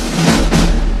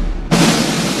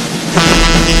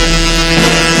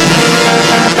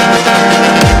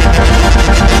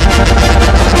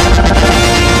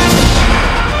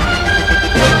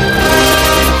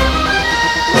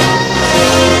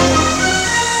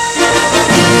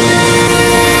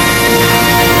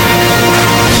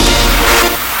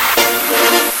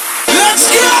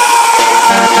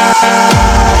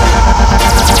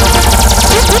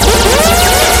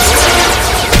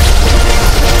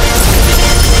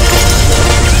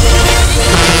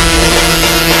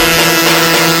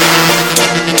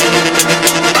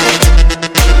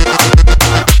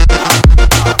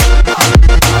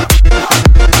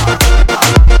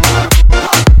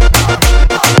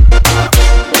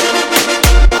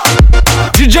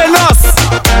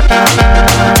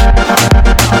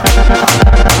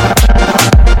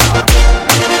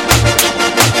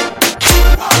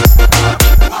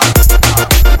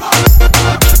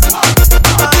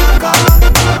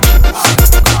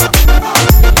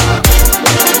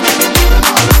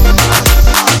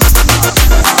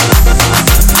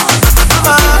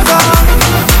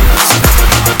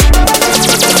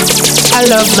 I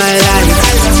love my life.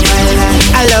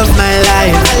 I love my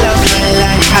life.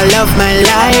 I love my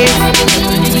life.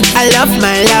 I love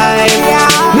my life.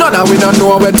 None of we don't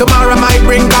know where tomorrow might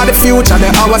bring, cause the future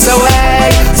the hours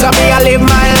away. So me I live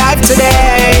my life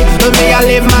today. Me I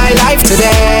live my life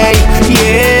today.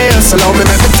 Yeah, so love me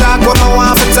make me talk what I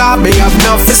want to talk. Me have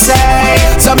enough to say.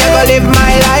 So me go live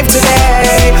my life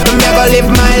today. Me go live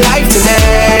my life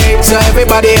today. So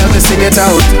everybody help me sing it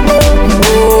out.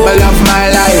 Me love my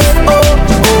life.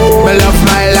 Me love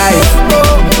my life.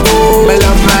 Me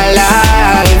love my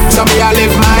life. So me I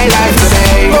live my life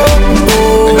today.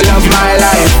 Me love my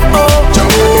life.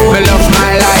 Me love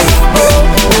my life.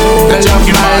 Me love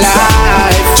my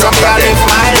life. So me I live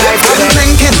my life today.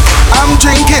 I'm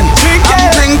drinking. I'm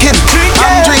drinking.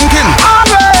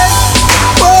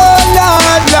 Oh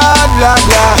Lord, Lord, Lord,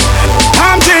 Lord.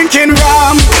 I'm drinking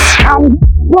rum. I'm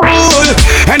full,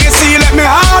 and you see, let me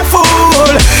heart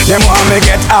full. Them want me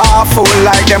get awful,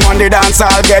 like them on the dance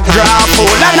I'll get drop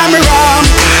full. And I'm rum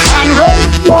and rum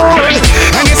full,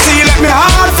 and you see, let me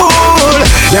heart full.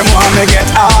 Them want me get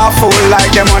awful,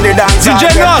 like them on the dance I'll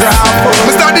get drop full.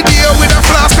 We start the day with a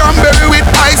flask cranberry with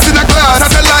ice in a glass.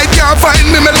 As a light can't find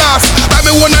me, me lost. Buy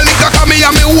me one a liquor, cause me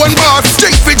and me one boss.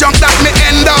 Drink for junk that me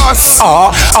endorse.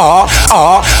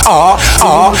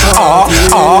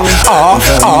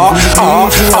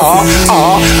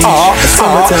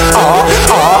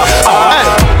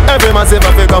 Every man say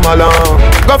fi come along.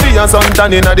 Go fi your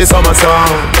suntan inna the summer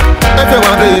sun. If you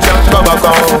want to go back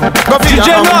home. Go fi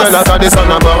your umbrella 'cause the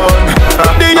sun a burn.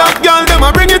 The young girl dem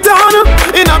a bring it on.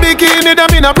 In a bikini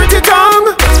dem in a pretty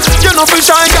tongue. You know fi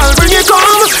shy girl bring it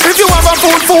on. If you have a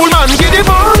fool man get it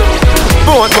on.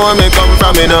 Both more me come from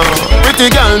from me now. Pretty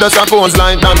girl does a pose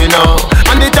like dummy now.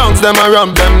 And the tongues them a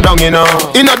rub them down, you know.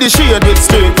 Inna the shade with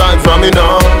straight vibes from me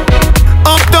now.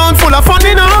 Uptown full of fun,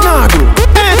 you know.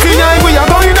 ATI we are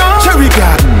going now. Cherry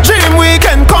Garden, Dream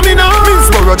Weekend coming now.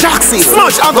 Minsboro, Jackson,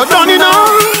 Smash I got done, you know.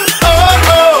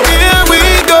 Oh, here we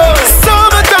go.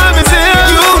 Summertime is here,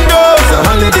 you know. It's a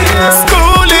holiday.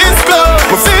 School is closed.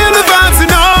 We feel the vibes,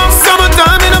 you know.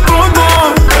 Summertime in a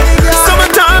Broadmoor.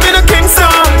 Summertime in a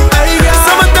Kingston.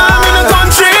 Summertime in a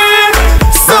country.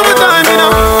 Summertime in a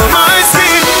high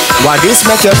speed. Why this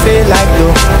make you feel like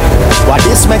though? Why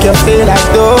this make you feel like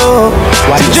though?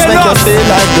 Why this make you feel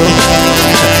like though?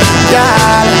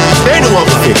 Yeah, they know what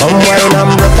it. Come wine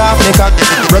and broke off me cock,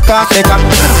 broke off me cock,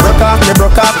 broke off me,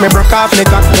 broke off me, broke off me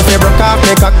cock. If you broke off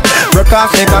me cock, broke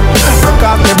off me cock, broke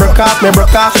off me, broke off me,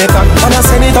 broke off me cock. Wanna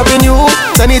send it up in you,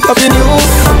 send it up in you,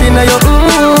 up in your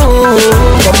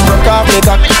Come broke off me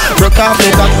cock, broke off me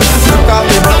cock, broke off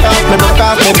me, broke off me, broke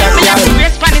off me cock. Yeah.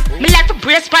 Me like to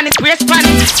brace pan it, brace pan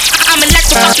it. I'm like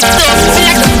to fuck it so. Me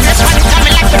like to brace pan it, I'm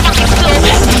like to fuck it so.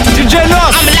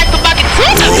 DjNos. I'm like to back it so.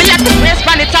 Me like to brace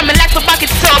pan it, I'm like to back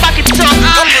it so, back it so,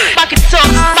 back it so,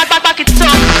 back it so.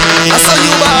 I saw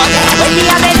you bad. When me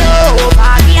a bend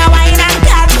over, me a wine and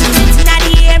cut. Inna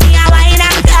the air, me a wine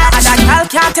and cut. And that girl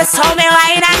can't test how me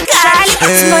wine and cut.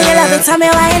 You know you love it, how me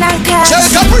wine and cut.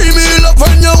 Shake a premium up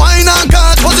when you wine and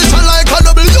cut. Position like a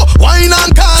W, wine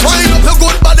and cut. Wine up your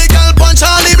good body, girl, punch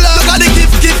on the block. Look at the gift.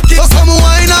 From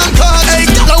wine and cut. Hey,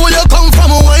 girl, where you come from,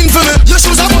 wine for me. Your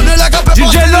shoes are bunny like a pepper.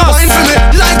 Wine for me,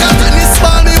 like a tennis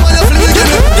ball. Me when you fling it, give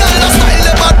me. Girl, that style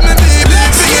about me, baby.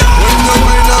 Sing it. When you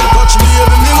wine and touch me,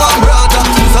 baby, me want brother.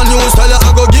 It's a new style,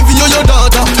 I go give you your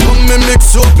daughter. Come me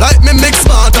mix you up like me mix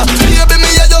smarter. Baby,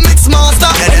 me yeah, you mix master.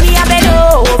 When me a bend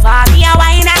over, me a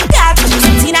wine and cut.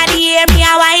 Inna the air, me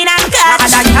a wine and cut.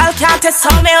 And that girl can't test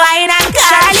how me wine and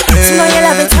cut. You know you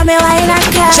love it, how me wine and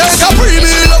cut. Shake a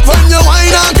premium up when you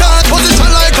wine and cut.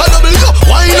 Position like a W,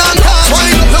 wine and cut.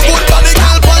 Wine up your good body,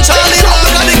 girl, punch on the block.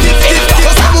 Look at the gift.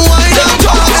 From wine and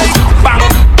cut. Bang,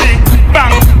 ding,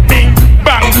 bang, ding,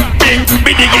 bang, ding,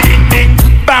 bidigi ding ding,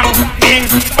 bang, ding,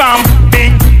 bam,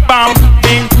 ding, bam,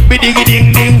 ding, bidigi ding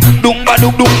ding, dung ba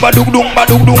dung dung ba dung dung ba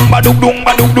dung dung ba dung dung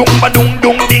ba dung dung ba dung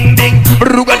dung ding ding,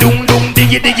 ruga dung dung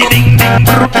digi digi ding ding,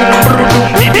 dung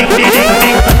ding ding ding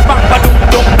ding, bang ba dung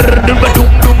dung ba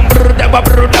dung dung da ba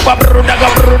dung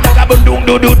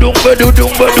dung dung ba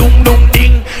dung dung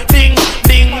ding ding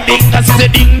ding ding, that's the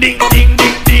ding ding ding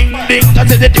ding ding ding,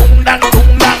 that's the dung dang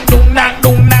dung dang dung dang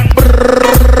dung dang,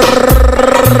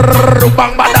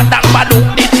 bang ba dang dang ba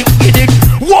dung ding ding,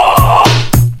 whoa.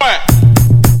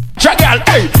 Jagal,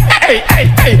 hey,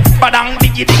 badang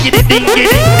diggy diggy ding ding ding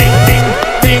ding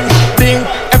ding ding.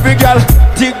 Every girl,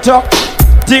 tick tock,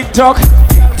 tick tock,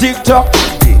 tick tock,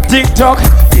 tick tock,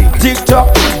 tick tock,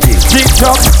 tick tock, tick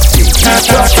tock, tick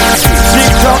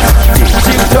tock,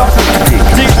 tick tock,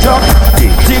 tick tock,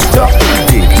 tick tock,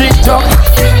 tick tock.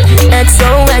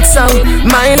 XOXO,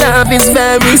 my love is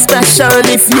very special.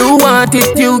 If you want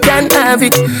it, you can have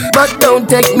it, but don't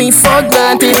take me for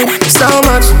granted. So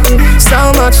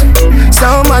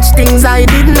much things I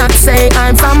did not say.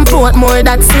 I'm from Portmore,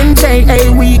 that's in J. Hey,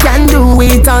 we can do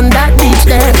it on that beach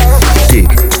there. Tick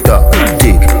tock,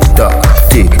 tick tock,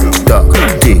 tick tock,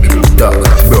 tick tock.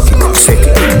 Broke it, set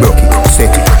it, broke it,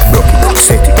 set it, broke it,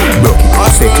 set it, broke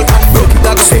it, set it, broke it,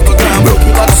 set it, broke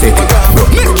it, set it,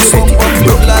 broke it, set it,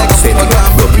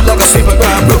 broke it, set it, broke it, set it,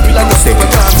 broke it, set it,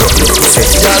 broke it, set it.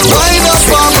 Girl, wine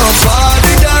up on my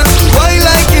body, girl. Wine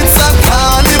like it's a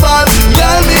carnival.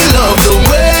 Girl, me love the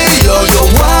way you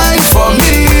wine for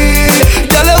me.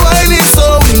 Girl, your wine is so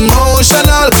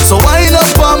emotional. So wine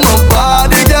up on my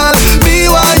body, girl. Me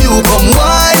while you come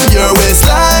wine your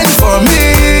waistline for me.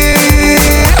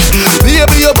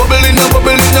 Baby, you're bubbling,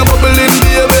 baby.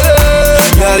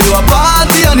 Girl, you a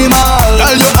party animal.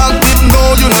 Girl, you active, no,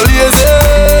 you no lazy.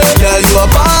 Girl, you a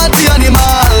party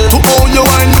animal. To own your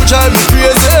wine, you drive me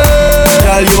crazy.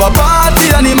 Girl, you a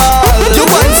party animal. You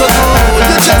wine so good,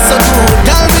 you chest so good.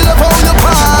 Girl, me love how you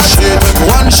party.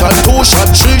 One shot, two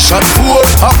shot, three shot, four.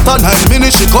 After 9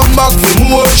 minutes, she come back for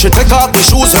more. She take off the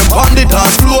shoes and pound the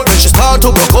dance floor. Then she start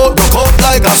to broke out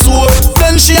like a sword.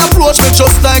 Then she approach me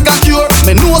just like a cure.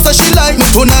 Me know that she like me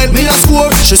tonight, me a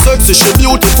score. She sexy, she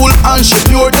beautiful and she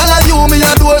pure. Tell her you me a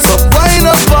door, so wine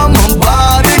up on my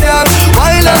body, girl.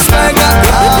 Wine us like a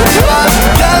carnival.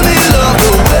 Girl, me love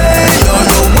the way you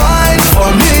wine for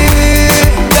me.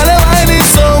 Girl, your wine is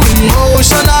so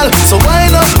emotional. So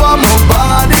wine up on my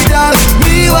body, girl.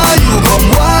 Me while you come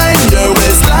wine your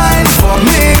waistline for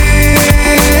me.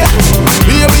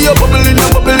 Baby, you're bubbling,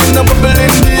 baby.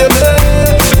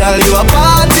 Girl, you a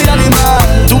party animal.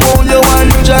 To own your wine,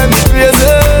 you drive me crazy.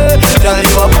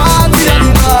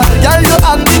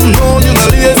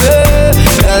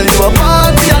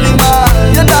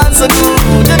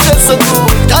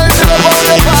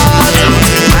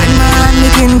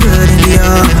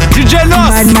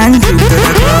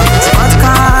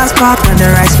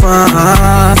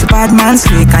 man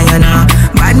slick and you know.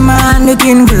 Bad man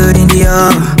looking good in the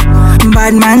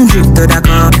bad man drip to the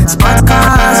cup. Spot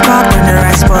cars park on the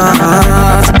right spot.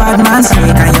 Bad man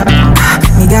slick and you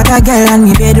me got a girl on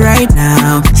me bed right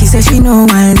now. She says she no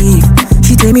one leave.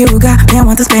 She tell me, Ruga, me I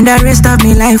want to spend the rest of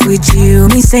me life with you.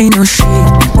 Me say no shit.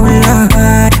 Oh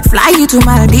Lord, fly you to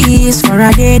Maldives for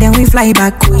a day, then we fly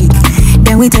back quick.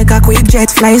 Then we take a quick jet,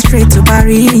 fly straight to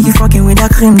Paris. You fucking with the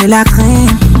creme de la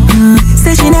creme.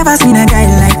 Say she never seen a guy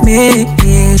like me.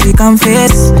 She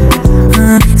confess.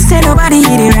 Say nobody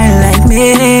hit it right like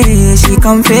me. She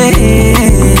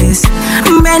confess.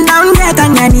 Bend down, get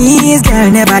on your knees, girl,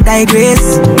 never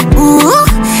digress. Ooh,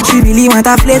 she really want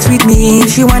to flex with me.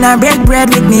 She wanna break bread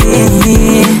with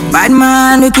me. Bad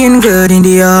man looking good in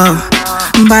the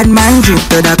bad man drip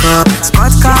to the cup.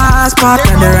 Spot cars park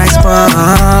on the right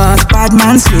spot. Bad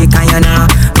man slick and you know.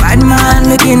 Bad man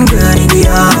looking good in the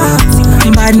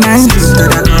bad man drip to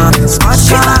the cup. Spot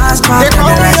cars park on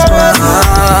the right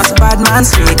spot. Bad man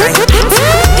slick and you know.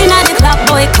 Inna the club,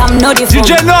 boy, come no the phone.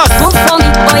 Move for me,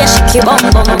 boy, I shake your bum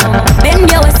bum. Bend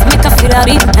your waist, make a feel a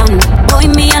rip down. Boy,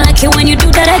 me I like it when you do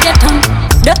that, I get on.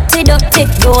 Dirty, dirty,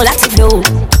 go like it do.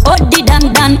 Odi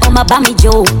dan dan, oh my bammy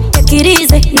Joe. Take it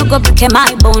easy, no go break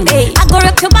my bone. Hey, I go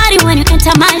rock your body when you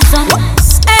enter my zone.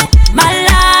 Hey, my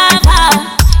lover,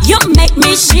 you make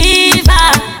me shiver.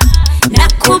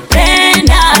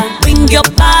 Nakupenda, bring your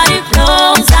body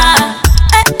closer.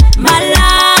 Hey, my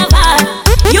lover,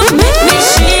 you make me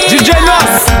shiver.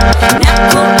 DjNos.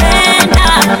 Nakupenda,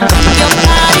 bring your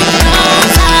body closer.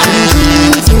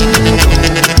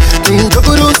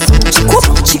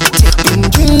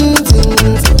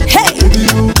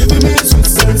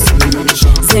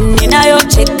 Nina yo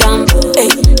chekam,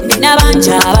 nina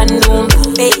banja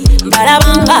banumba,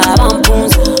 barabanga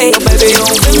bampunza, baby you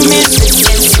give me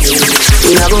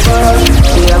we a go far,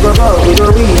 we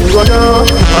go win, we go know.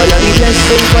 All of the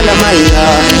blessings for my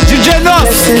yard. DjNos.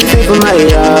 Blessings for my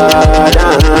yard.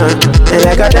 And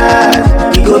like a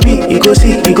dad, we go be, we go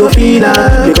see, we go feel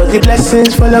because the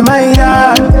blessings for my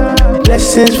yard.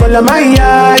 Blessings for my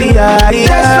yard, yeah.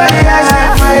 That's why I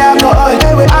set fire for all.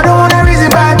 I don't wanna reason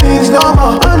bad things no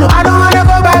more. I don't wanna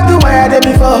go back to where I did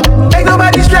before. Make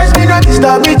nobody stress me, not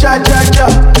disturb me, cha.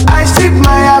 I sip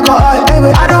my alcohol.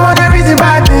 I don't wanna reason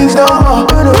bad things no more.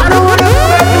 I don't wanna go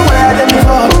back to where I did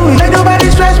before. Make nobody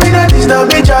stress me, not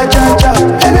disturb me, cha.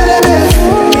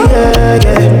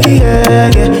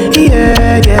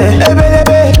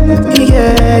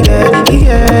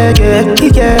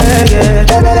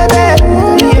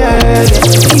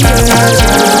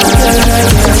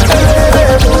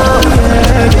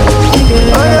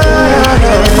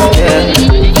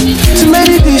 Too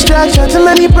many distractions, too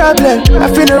many problems. I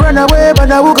finna run away,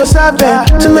 but I will go stop them.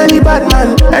 Too many bad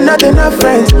men and not enough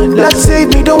friends. Lord save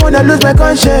me, don't wanna lose my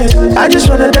conscience. I just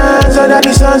wanna dance under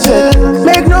the sunset.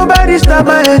 Make nobody stop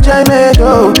my enjoyment.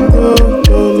 Oh.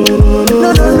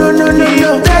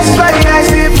 No. That's why I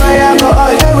sip my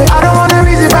alcohol. I don't wanna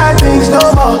reason bad things no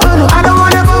more. I don't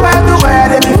wanna go back to where I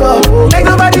did before. Make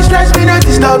nobody stress me, not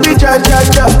disturb me, cha.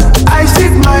 I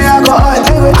sip my alcohol.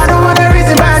 I don't wanna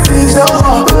reason bad things no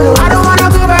more. I don't wanna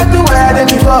go back to where I did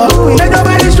before. Make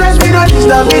nobody stress me, not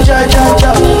disturb me, cha.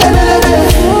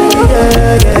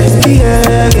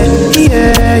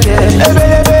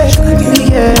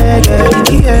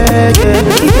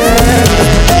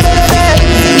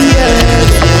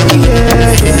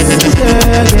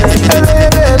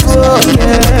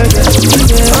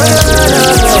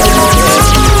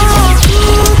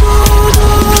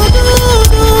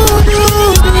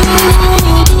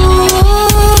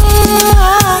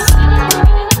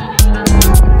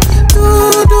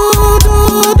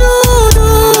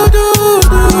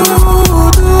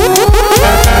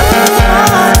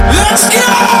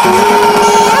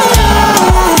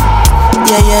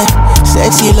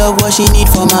 Sexy love what she need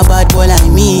from a bad boy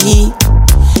like me.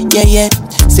 Yeah.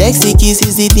 Sexy kiss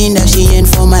is the thing that she ain't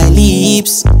for my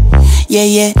lips.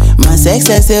 Yeah. My sex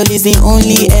herself is the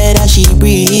only air that she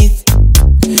breathes.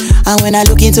 And when I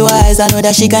look into her eyes, I know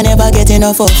that she can never get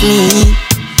enough of me.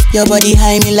 Your body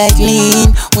high me like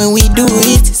lean. When we do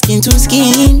it, skin to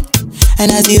skin.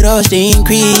 And as the rush they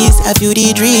increase, I feel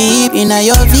the drip in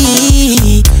your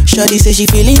V. Shorty say she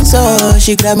feeling so.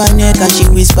 She grab my neck and she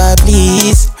whisper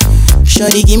please.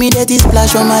 Shorty give me that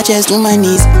splash from my chest to my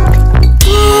knees.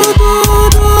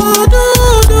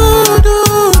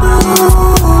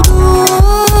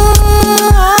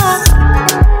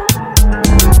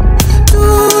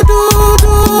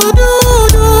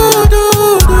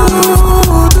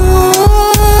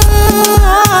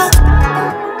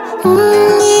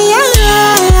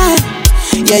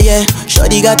 Yeah.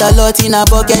 Shorty got a lot in her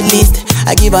bucket list.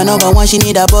 I give her number one, she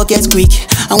need a bucket quick.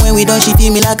 And when we done, she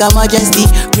feel me like a majesty.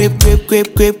 Grip, grip,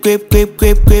 grip, grip, grip, grip,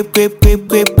 grip, grip, grip,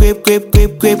 grip, grip, grip,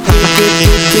 grip, grip, grip,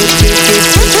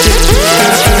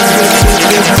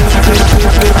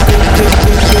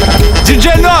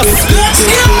 DjNos.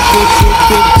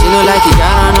 She no like it, I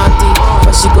naughty,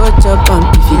 but she go chop and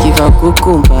if you give her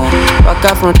cucumber.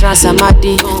 Waka from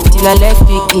Transamadi till her leg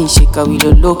begin shake her with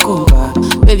a locumba.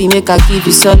 Baby make her give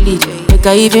you solid, make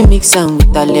her even mix am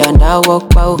with her lay and her walk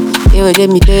pow. Hey, wait, let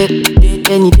me tell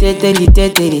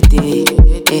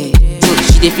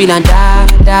she dey feel and da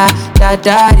da da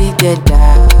da da da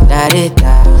da da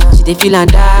da. She dey feel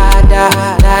and da da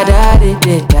da da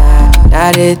da da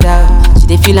da da. She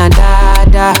dey feel and da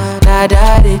da da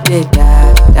da da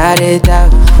da da da.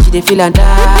 She dey feel and da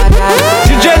da.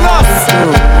 DjNos.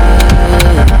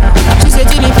 She say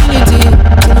till infinity,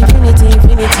 till infinity,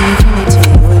 infinity, infinity.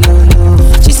 Oh yo yo.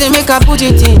 She say make her put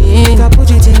it in, put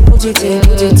it in, put it in,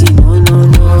 put it in. No no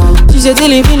no. She say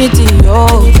till infinity, yo,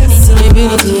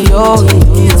 infinity, yo,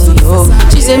 infinity, yo.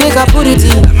 She say make her put it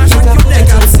in, make her put it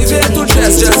in.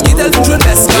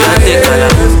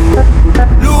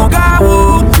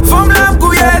 Loup-garou, femme la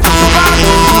couillette au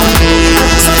bambou.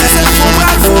 Santé c'est fou,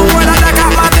 bras fou, moi la daga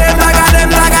matem, daga dem,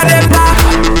 daga dem, da.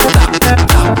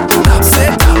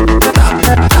 C'est tap,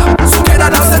 tap, tap, souke da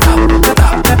da c'est tap, tap,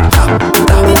 tap, tap.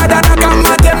 Moi da daga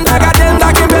matem, daga dem,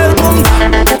 daga bel boum,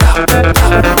 tap, tap,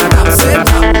 tap, c'est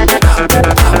tap, tap, tap,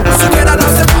 souke da da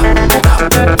c'est tap, tap,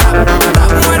 tap, tap.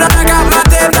 Moi da daga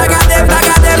matem, daga dem,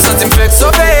 daga dem. Santé m'flex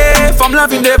sauvé, femme la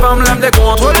vinde, femme la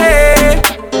m'décontrôlée.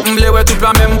 M'blé ouais tout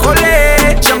la même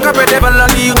collé. J'aime capé devant la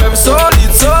lit, ouais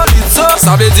solide, solide, so.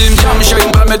 Ça veut dire m'jam chérie,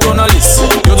 m'pas mettre ton liste.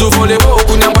 Yo tout volé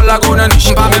beaucoup, n'a pas la grande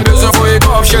niche. M'pas même besoin pour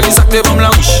écope, chérie, ça t'es bon la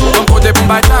riche. Comme côté pour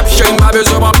m'bailler tap, chérie, m'pas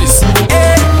besoin pour plus.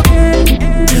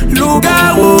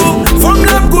 Loup-garou, femme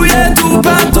la couillette tout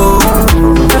partout.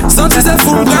 Senti c'est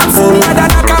fou, m'grave fou. Moi da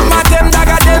da kam matem,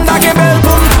 daga dem, daga bel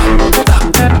boum. Tap,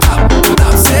 tap,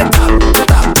 tap, c'est tap,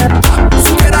 tap, tap.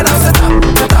 Souke da da c'est tap,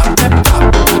 tap, tap.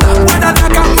 Moi da da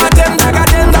kam matem, daga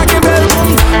dem, daga bel boum.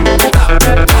 Tap,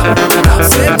 tap, tap,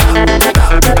 c'est tap,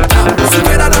 tap, tap.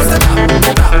 Souke da da c'est tap,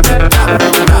 tap, tap.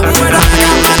 Moi da da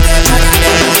kam matem, daga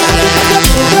dem,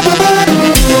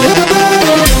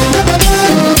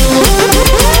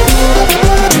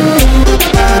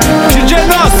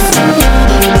 DjNos.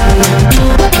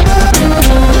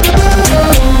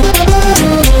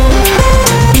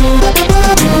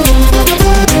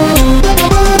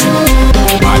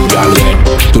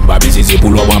 Tout ba busy c'est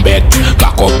pour l'homme en bête.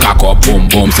 Cock up, boom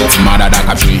boom, c'est ti madada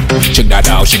cap jouer. Shake that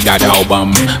out,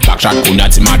 bam. Back shot kuna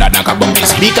ti madada cap bam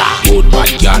busy. Bika, good bad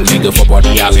girl, nigga for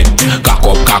body arrête. Cock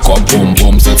up, boom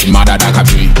boom, c'est ti madada cap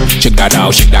jouer. Shake that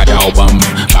out, bam.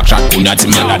 Back shot kuna ti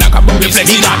madada cap bam busy. Reflex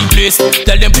in the place,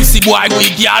 tell them pussy boy we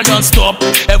girl don't stop.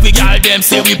 Every girl them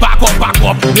say we pack up.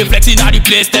 Reflex in the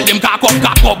place, tell them cock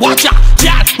up. Watch out,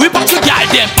 girl, we pack to girl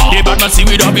them. They bad man see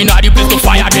we up in the place to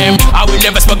fire them. I will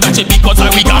never respect that shit because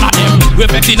we gonna them.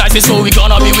 Reflex in the place so we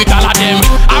gonna be we call them.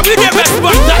 I will never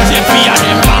respect that shit fear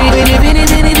them.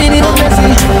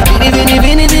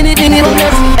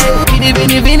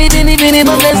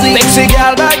 Sexy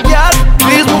girl, bad girl,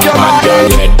 please move your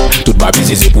body. Tout ba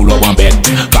busy c'est pour l'homme en bête.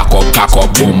 Cock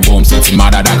up, boom boom, c'est ti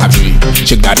madada cap jouer.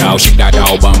 Shake that out,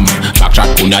 bam. Back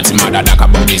shot kuna ti madada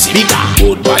cap bam busy. Bika,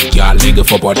 good bad girl, nigga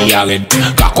for body arrête.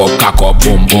 Cock up,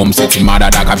 boom boom, c'est ti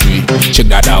madada cap jouer. Shake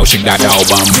that out,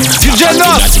 bam. DjNos.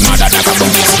 Kuna ti madada cap bam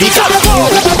busy. Bika,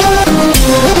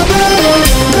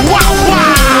 wow.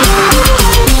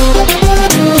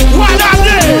 What are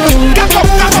they? Cock up,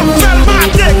 fais le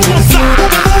matin comme ça.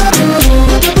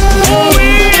 Oh oui.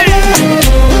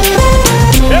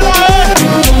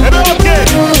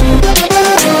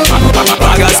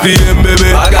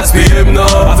 I got SPM now.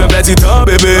 I fais petit temps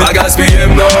bébé. I got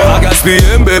SPM now. I got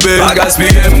SPM bébé. I got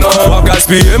SPM now. I got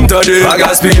SPM tendez. I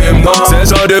got SPM now. C'est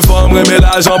genre de forme remets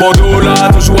l'argent bon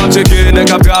dollar. Toujours à checker n'est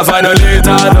qu'à travail dans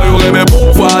l'état. T'as eu remets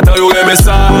pouvoir, t'as eu remets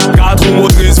ça. 4 roues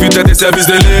motrices, vitesse des services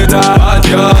de l'état.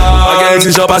 Adia, a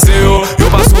gagné j'en passé yo. Yo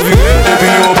pas souviré,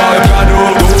 depuis yo pas un cadeau.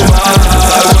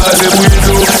 Dommage, c'est bouillie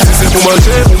si c'est pour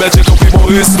manger, pour mettre j'ai compris mon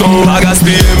resto. I got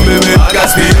SPM bébé. I got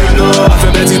SPM now. I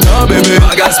fais petit temps bébé.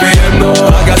 I got SPM now.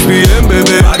 I got SPM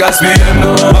bébé. I got SPM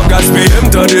now. I got SPM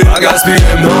tendez. I got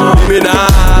SPM now.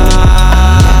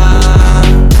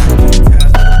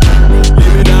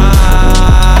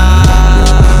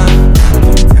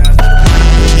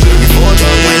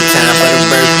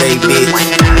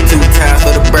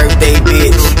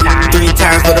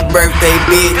 Birthday,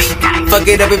 bitch. Fuck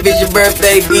it up if it's your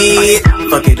birthday, bitch.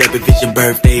 Fuck it up if it's your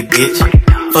birthday, bitch.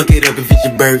 Fuck it up if it's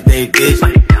your birthday, bitch.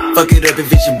 Fuck it up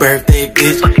if it's your birthday,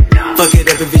 bitch. Fuck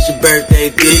it up if it's your birthday,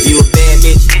 bitch. You a bad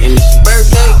bitch and it's your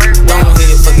birthday. Go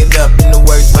ahead, fuck it up in the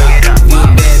worst way. You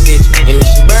a bad bitch and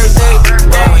it's your birthday.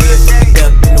 Go ahead, fuck it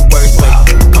up in the worst way.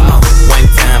 Come on, one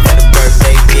time for the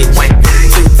birthday, bitch.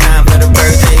 Two times for the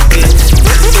birthday, bitch.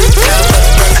 Three times for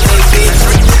the birthday, bitch.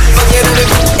 Fuck it up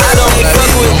if I don't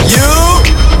fuck with you.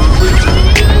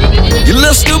 You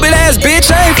little stupid ass bitch,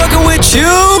 I ain't fucking with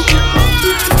you.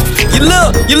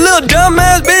 You little dumb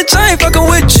ass bitch, I ain't fucking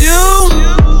with you.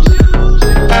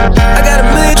 I got a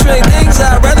million trillion things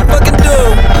I'd rather fucking do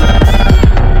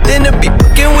than to be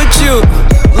fucking with you.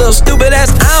 Little stupid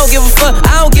ass, I don't give a fuck,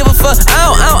 I don't give a fuck,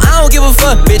 I don't give a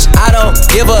fuck, bitch. I don't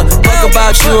give a fuck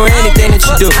about you or anything that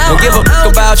you do. Don't give a fuck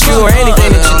about you or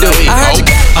anything that you do. I heard you.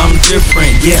 I'm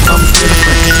different, yeah, I'm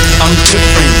different. I'm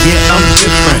different, yeah, I'm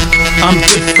different. I'm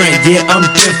different, yeah, I'm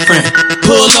different.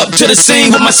 Pull up to the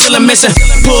scene with my cylinder missing.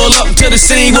 Pull up to the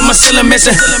scene with my cylinder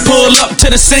missing. Pull up to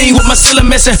the scene with my cylinder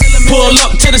missing. Pull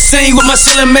up to the scene with my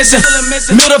cylinder missing.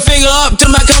 Middle finger up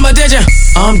to my competition.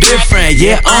 I'm different,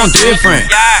 yeah, I'm different.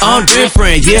 I'm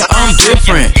different, yeah, I'm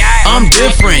different. I'm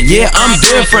different, yeah, I'm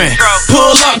different.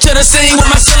 Pull up to the scene with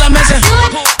my cylinder missing.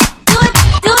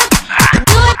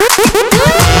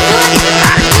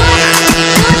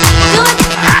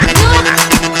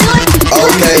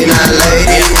 Okay, now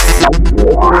ladies,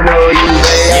 you know you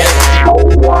bad.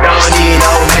 Don't need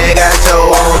no man, got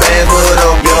your own band, put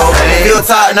up your band. You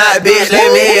talk not, bitch,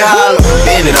 let me holler.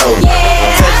 Bend it over,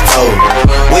 touch your toe,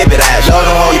 whip it out, show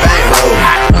them how you bankroll.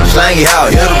 Slang it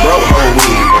out, hit a broke whole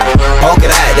weed. Poke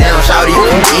it out, down, shout it, you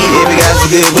can eat. If you got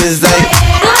some good pussy, say.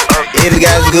 If you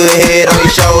got some good head on your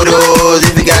shoulders,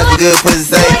 if you got some good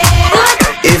pussy, say.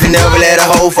 If you never let a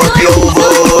hoe fuck you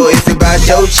over, if you bout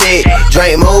your chick,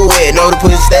 drink more wet, know the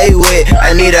pussy stay wet.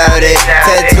 I need all that,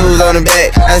 tattoos on the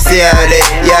back, I see all that.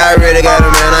 Yeah, I really got a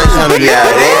man, I'm tryna be out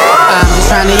there. I'm just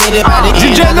tryna hit it by the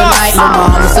end of the night. My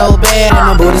mom is so bad and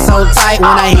my booty so tight.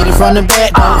 When I hit it from the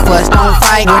back, don't fuss, don't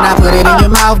fight. When I put it in your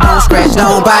mouth, don't scratch,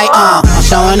 don't bite. I'm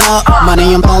showing up,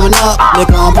 money I'm blowing up,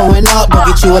 liquor I'm pouring up. Go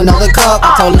get you another cup.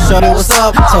 I told her shorty what's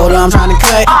up, told her I'm tryna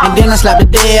cut, and then I slapped the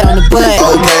dead on the butt.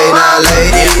 Okay, now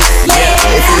ladies,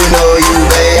 if you know you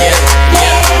bad,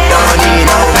 don't need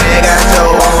no man, got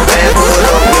your own band, put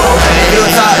up your band. You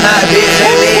talk not, bitch,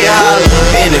 let me holler.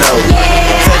 Bend it over,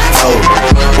 touch your toe,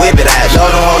 whip it out, show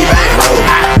them how you bankroll.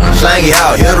 Slang it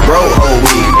out, hit a broke whole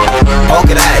weed. Poke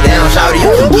it out, down, shout it,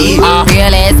 you can get.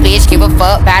 Real ass bitch, give a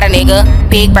fuck about a nigga.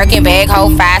 Big Birkin bag,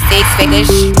 hold 5-6 figures.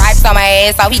 Stripes on my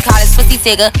ass, so he call his pussy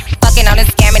tigger. Fucking on a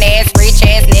scamming ass, rich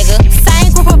ass nigga.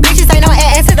 Same group of bitches, ain't no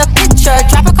ass to the picture.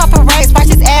 Drop a couple racks, watch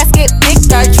his ass get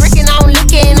bigger. Drinking, I'm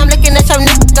looking at your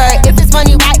nigga. If it's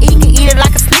money right, he can eat it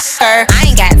like a snicker. I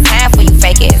ain't got time for you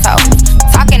fake ass hoes.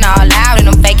 Talking all loud in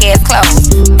them fake ass clothes.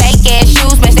 Fake ass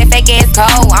shoes, match that fake ass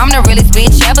coat. I'm the realest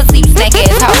bitch ever see, snake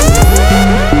ass hoe.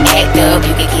 Act up,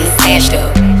 you can get smashed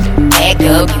up. Act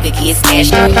up, you can get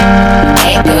smashed up.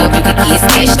 Act up, you can get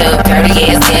smashed up.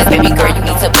 Dirty ass, baby girl, you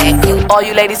need to back up. All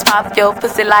you ladies pop your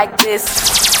pussy like this.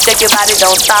 Shake your body,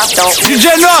 don't stop, don't miss.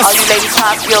 All you ladies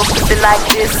pop your pussy like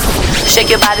this. Shake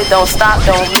your body, don't stop,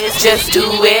 don't miss. Just do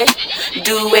it,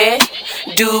 do it,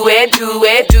 do it, do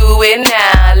it, do it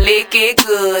now. Lick it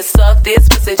good, suck this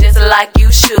pussy just like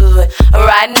you should.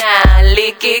 Right now,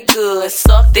 lick it good,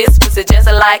 suck this pussy just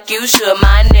like you should.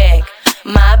 My neck,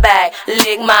 my back,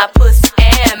 lick my pussy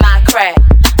and my crack.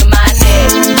 My neck,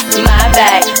 my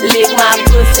back, lick my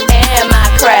pussy and my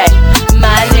crack.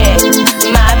 My neck,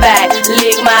 my back,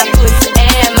 lick my pussy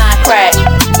and my crack.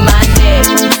 My neck,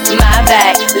 my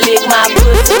back, lick my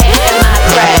pussy and my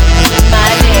crack. My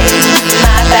neck,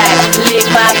 my back, lick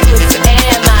my pussy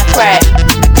and my crack.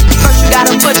 First you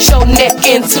gotta put your neck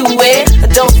into it.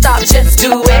 Don't stop, just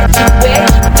do it, do it.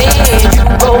 Then you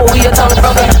roll your tongue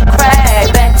from the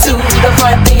crack back to the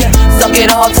front. Then suck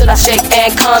it all till I shake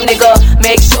and come, nigga.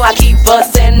 Make sure I keep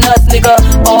bustin' nuts, nigga,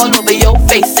 all over your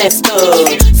face and stuff.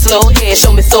 Slow head,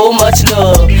 show me so much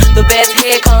love. The best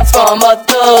head comes from a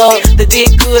thug. The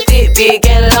dick good, thick, big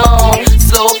and long.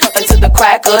 Slow fuckin' to the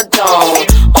crack of dawn.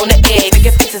 On the egg,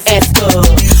 making faces and stuff.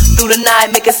 Through the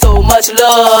night, making so much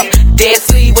love. Dead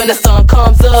sleep when the sun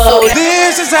comes up. So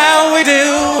this is how we do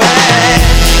it.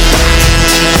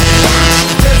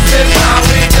 This is how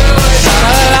we do it.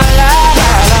 La la la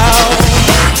la la.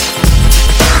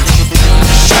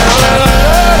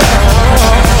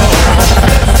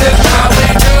 This is how we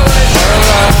do it.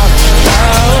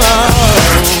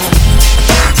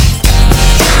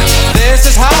 This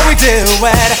is how we do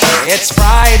it. It's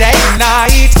Friday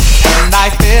night and I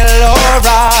feel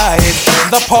alright.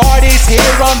 The party's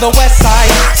here on the west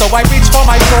side. So I reach for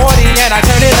my 40 and I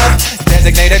turn it up.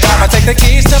 Designated driver, take the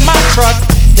keys to my truck.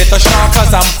 Hit the Sean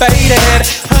cause I'm faded.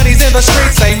 Honey's in the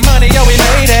streets, say money, yo, we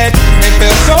made it. It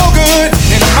feels so good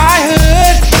in my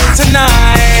hood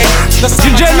tonight. The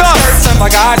summertime skirts and the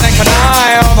guys ain't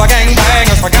canine. All the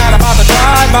gangbangers forgot about the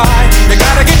drive-by. You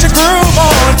gotta get your groove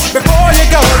on before you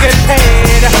go get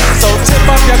paid. So tip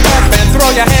up your cup and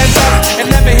throw your hands up and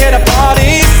let me hear the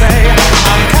party say,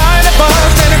 I'm kinda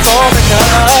buzzed and it's all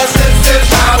because this is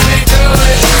how we do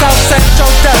it. South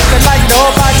Central does it like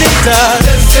nobody does.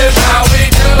 This is how we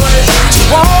do it. To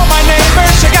all my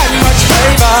neighbors, you got much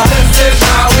flavor. This is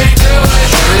how we do it.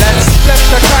 Let's flip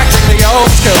the crack in the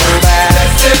old school bag.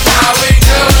 This is how we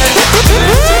do it.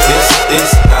 This is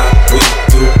how we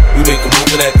do. We make a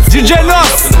movement at the DjNos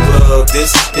up in the club.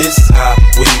 This is how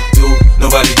we do.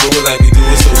 Nobody do it like we do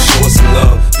it, so show us some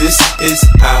love. This is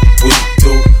how we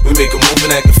do. We make a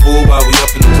movement at the fool while we up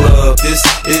in the club. This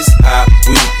is how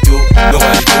we do.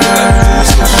 Nobody do it like we do it,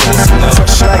 so show us some love.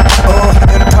 Fresh like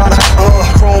Impala,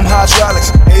 chrome hydraulics,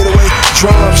 808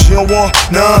 drums. You don't want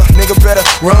none, nigga better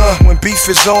run. When beef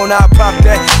is on, I pop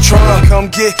that trunk. Come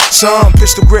get some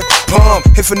pistol grip pump.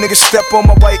 If a nigga step on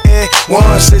my white air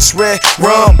once, it's red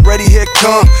rum. Ready, here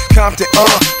come Compton,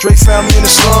 Dre found me in the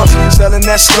slums, selling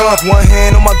that skunk. One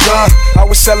hand on my gun. I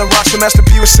was selling rocks when Master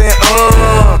P was saying,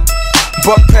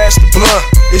 buck past the blunt.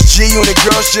 It's G-Unit,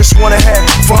 girls just wanna have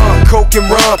fun. Coke and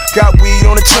rum, got weed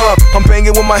on the tongue. I'm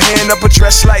banging with my hand up a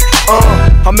dress like,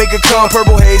 I make it come,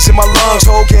 purple haze in my lungs.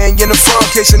 Whole gang in the front,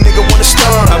 case a nigga wanna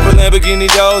stun. I put Lamborghini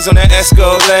doors on that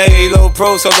Escalade. Low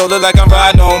pro, so look like I'm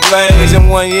riding on blades. In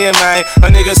 1 year, man,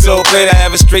 a nigga so great. I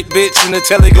have a straight bitch in the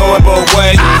telly going both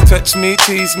ways. Touch me,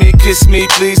 tease me, kiss me,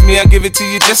 please me. I give it to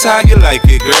you just how you like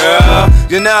it, girl.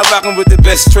 You're now rocking with the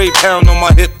best, straight pound on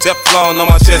my hip, Teflon on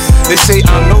my chest. They say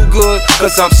I'm no good,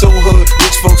 cause I'm so hood.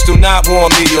 Rich folks do not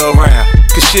want me around.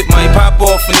 Cause shit might pop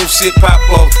off, and if shit pop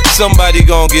off, somebody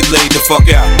gon' get laid the fuck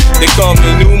out. They call me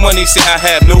new money, say I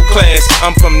have no class.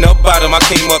 I'm from the bottom, I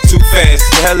came up too fast.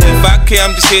 The hell if I care,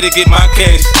 I'm just here to get my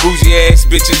cash. Bougie ass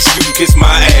bitches, you can kiss my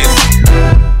ass.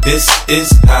 This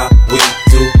is how we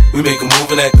do. We make a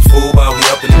move and act a fool while we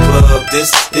up in the club.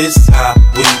 This is how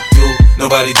we do.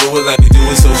 Nobody do it like we do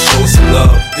it, so show us some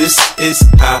love. This is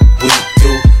how we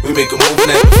do. We make a move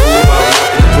and act a fool while we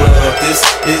up in the club. This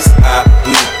is how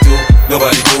we do.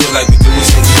 Nobody do it like we do it,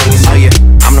 so show us. Oh yeah,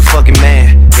 I'm the fucking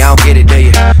man. Y'all don't get it, do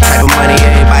ya? Type of money,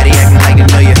 everybody acting like they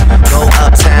know ya. Go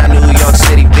uptown, New York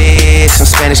City, bitch. Some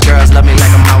Spanish girls love me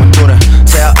like I'm out with Buddha.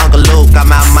 Tell Uncle Luke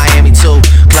I'm out in Miami too.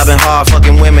 Clubbing hard,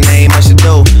 fucking women, they ain't much to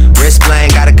do. Wrist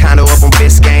bling, got a condo up on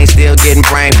Biscayne. Still getting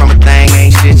brain from a thing,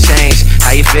 ain't shit changed.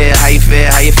 How you feel, how you feel,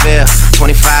 how you feel?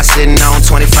 25 sitting on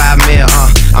 25 mil,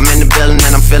 I'm in the building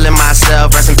and I'm feeling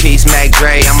myself. Rest in peace, Mac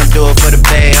Dre, I'ma do it for the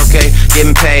bay, okay?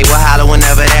 Getting paid, we'll holler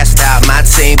whenever that stop. My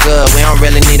team good, we don't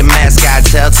really need a mascot.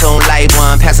 Tell Tune Light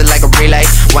One, pass it like a relay.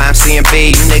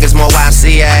 YMCMB, you niggas more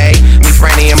YMCA. Me,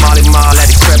 Franny, and Molly Mall at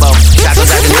the cribbo. Chocolates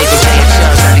like the niggas, they ain't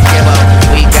chugs like the Gibbo.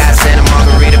 We got Santa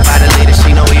Margarita by the leader.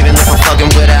 She know even if I'm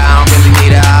fucking with her, I don't really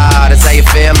need her. That's how you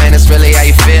feel, man, that's really how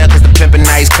you feel. Cause the pimpin'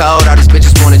 nice cold, all these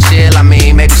bitches wanna chill. I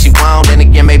mean, maybe she won't, then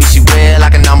again, maybe she will.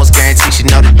 I can almost guarantee she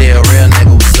know the deal, real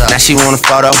nigga, what's up? Now she want a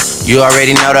photo, you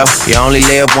already know though. You only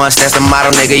live once, that's the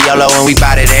motto, nigga, YOLO. And we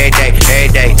bout it every day,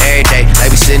 every day, every day. Like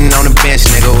we sitting on the bench,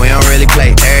 nigga, we don't really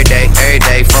play. Every day, every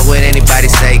day, fuck what anybody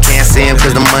say. Can't see him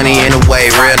cause the money in the way,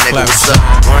 real nigga, what's up?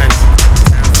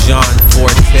 John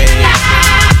Forte,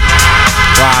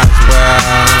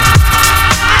 Roswell.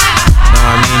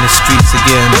 I mean the streets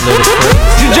again, a little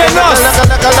crazy. DjNos!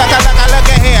 Look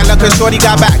at here, look at shorty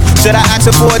got back. Should I ask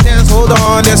her for a dance? Hold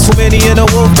on, there's too many in a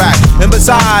wolf pack. And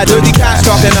besides, dirty cash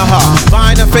talking to her,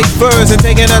 buying her fake furs and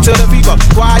taking her to the fever.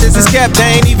 Quiet as it's kept,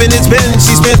 they ain't even his Benz.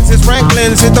 She spends his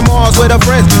Franklin's, hit the malls with her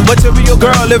friends. Material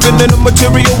girl living in the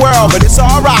material world, but it's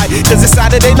alright, cause it's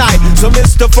Saturday night. So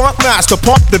Mr. Funk Master,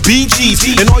 pump the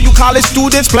BGs. And all you college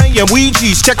students playing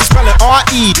Ouija's. Check the spelling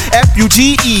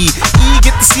R-E-F-U-G-E.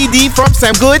 Get the CD from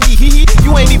Sam Goody.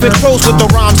 You ain't even close with the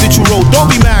rhymes that you wrote.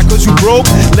 Don't be mad cause you broke.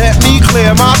 Let me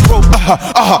clear my throat.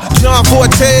 John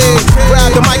Forte,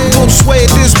 grab the mic and don't sway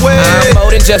it this way. I'm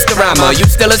more than just a rhymer. You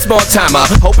still a small timer.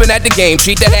 Hoping at the game,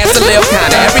 treat that ass a little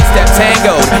kinda. Every step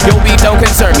tango. Your beat don't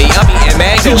concern me. I'm eating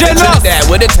mangoes. That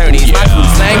with attorneys. My crew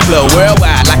slang flow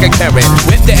worldwide like a current.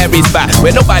 Went to every spot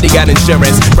where nobody got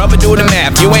insurance. Brother, do the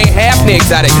math. You ain't half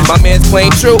exotic. My man's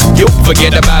plain true. You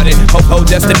forget about it. Ho,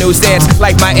 just a new stance.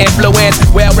 Like my influence.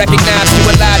 Well recognized, you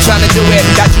alive trying to do it.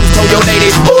 Got you told your lady,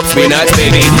 oops, we nuts,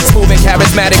 baby. Smooth and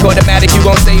charismatic, automatic, you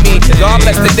gon' save me. God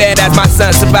bless the dead as my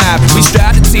son survive. We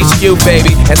strive to teach you,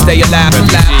 baby, and stay alive.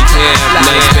 Yeah,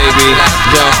 nice baby.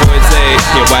 John Forte.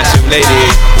 Yeah, watch your lady.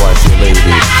 Watch your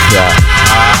lady. Yeah.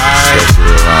 Alright.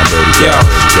 Yo,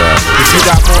 if you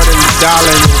got more than $1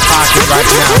 in your pocket right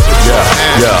now, yeah.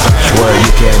 Well, you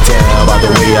can't tell by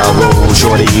the way I roll,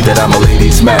 shorty, that I'm a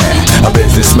ladies' man, a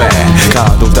businessman.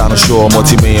 Condos down the shore,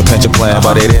 multi-million pension plan,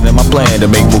 but it ain't in my plan to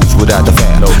make moves without the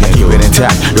fan. I keep it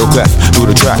intact, real cleft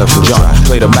through the track. John,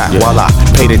 play the map while I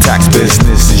pay the tax.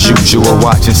 Business as usual,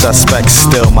 watching suspects.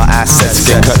 Still my assets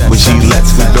get cut with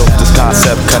G-Lets. We built this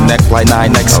concept, connect like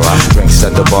 9X. Drinks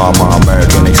at the bar, my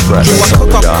American Express. you a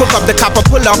cook up the copper,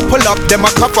 pull up, then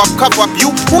my cup up.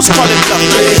 You, who's calling bluff?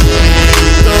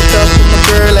 Broke up with my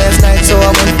girl last night, so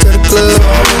I went to the club.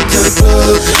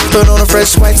 Put on a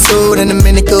fresh white suit and a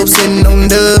mini coupe, sitting on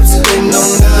dubs.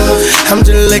 I'm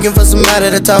just looking for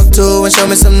somebody to talk to and show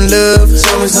me some love.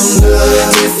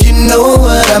 If you know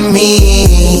what I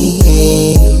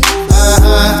mean.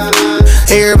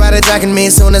 Everybody jacking me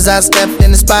as soon as I stepped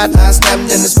in the spot.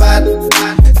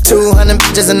 200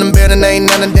 bitches in the building, ain't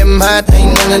none of them hot.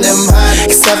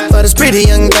 Except for this pretty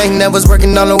young thing that was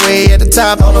working all the way at the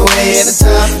top.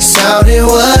 Shouted,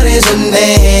 what is her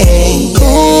name?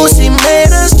 Ooh, she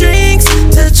made us drinks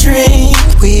to drink.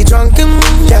 We drunk and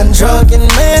got drunk, and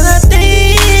man, I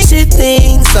think she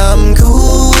thinks I'm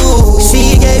cool.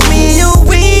 She gave me a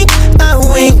wink, I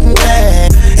winked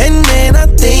back, and then I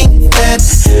think that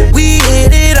we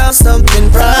hit it off something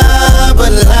proper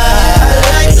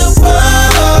like the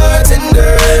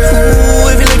bartender.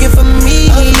 Ooh, if you're looking for me,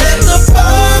 I'm at the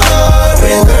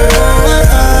bartender.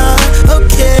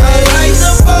 Okay, I like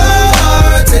the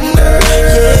bartender.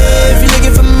 Yeah, if you're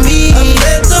looking for me, I'm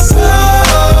at the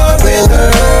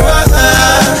bartender.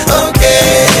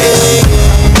 Okay.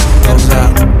 Goes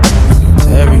out to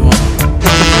everyone.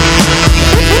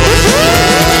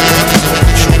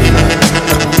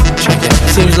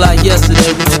 Seems like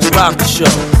yesterday we used to rock the show.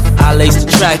 I laced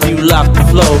the track, you locked the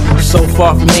flow. So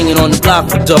far from hanging on the block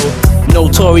for dough.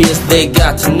 Notorious, they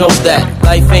got to know that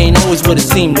life ain't always what it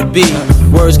seemed to be.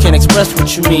 Words can't express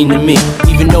what you mean to me.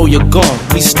 Even though you're gone,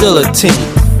 we still a team.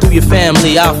 Through your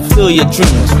family, I'll fulfill your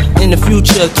dreams. In the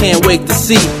future, can't wait to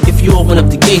see if you open up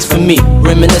the gates for me.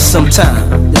 Reminisce sometime,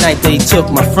 the night they took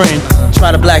my friend.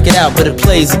 Try to black it out, but it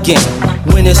plays again.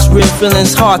 When it's real,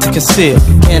 feeling's hard to conceal.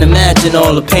 Can't imagine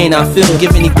all the pain I feel.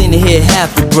 Give anything to hear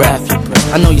half your breath.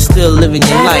 I know you're still living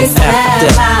your life after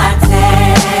death.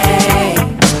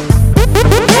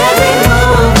 Every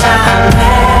move I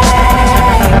make,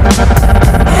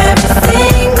 every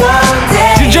single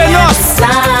day, every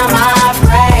time I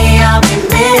pray, I'll be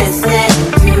missing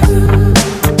you.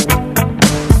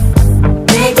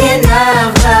 Thinking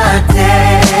of the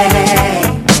day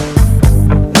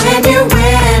when you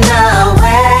went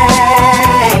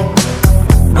away.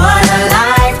 What a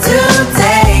life to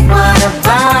take, what a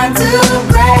bond to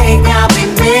break. I'll be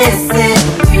missing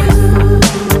you.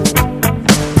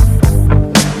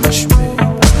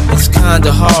 It's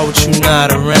kinda hard with you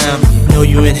not around. Know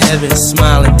you in heaven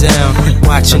smiling down,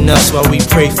 watching us while we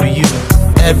pray for you.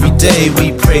 Every day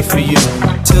we pray for you,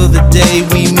 till the day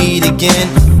we meet again.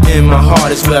 In my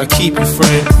heart is where I keep you,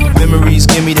 friend. Memories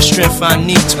give me the strength I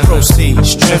need to proceed,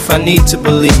 strength I need to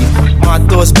believe. My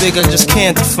thoughts big, I just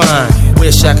can't define.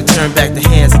 Wish I could turn back the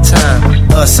hands of time.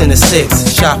 Us in the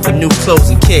six, shop for new clothes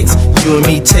and kicks. You and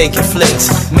me taking flicks,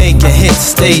 making hits,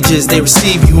 stages they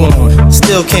receive you on.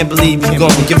 Still can't believe you're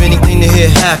gone. Give anything to hear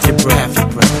half your breath.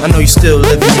 I know you still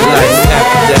living your life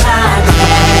after that.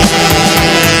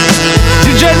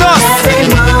 Every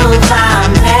move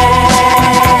I make,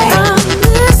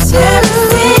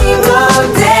 every single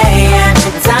day,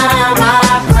 every time I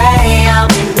pray, I'll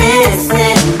be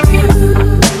missing you.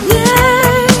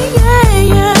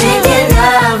 Thinking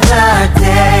of the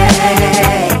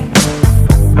day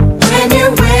when you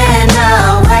went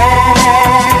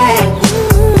away.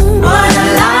 What a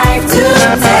life to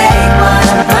take, what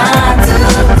a bond to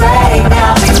break.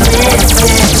 I'll be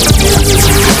missing you.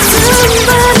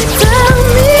 Somebody tell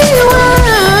me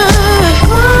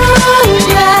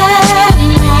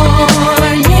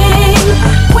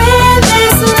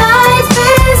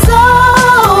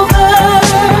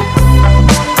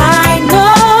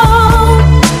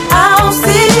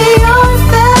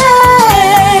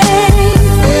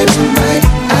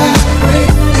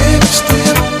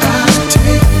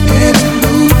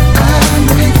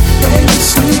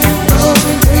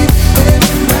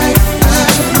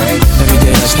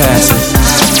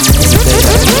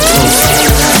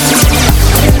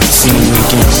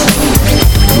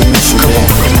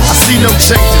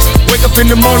changes. Wake up in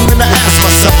the morning and I ask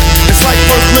myself, it's like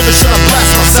worth living, should I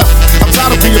blast myself? I'm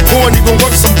tired of being poor and even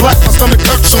worse, I'm black. stomach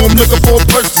hurt, so I'm looking for a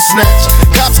purse to snatch.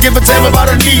 Cops give a damn about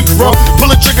a Negro.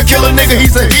 Pull a trigger, kill a nigga,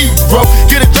 he's a hero.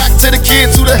 Get it back to the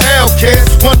kids who the hell cares.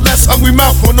 One less hungry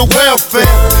mouth on the welfare.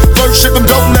 First ship them,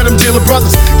 don't let them deal with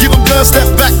brothers. Give them guns, step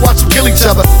back, watch them kill each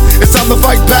other. It's time to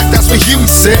fight back, that's what Huey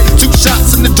said. 2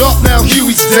 shots in the dark, now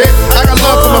Huey's dead. I got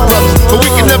love for my brothers, but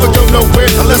we can never go nowhere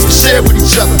unless we share with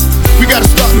each other. We gotta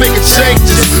start making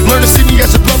changes. Learn to see me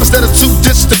as a brother instead of 2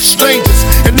 distant strangers.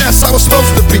 And that's how it's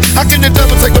supposed to be. How can the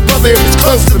devil take a brother if it's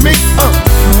close to me?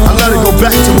 I let it go back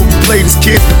to when we played as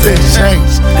kids, but then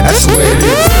changed. That's the way it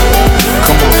is.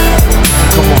 Come on,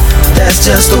 come on. That's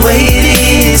just the way it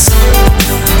is.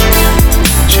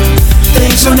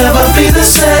 Things will never be the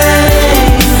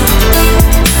same.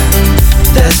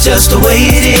 That's just the way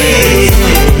it is.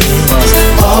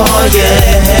 Oh yeah.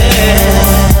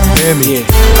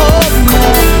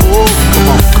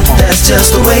 That's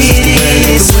just the way it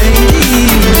is.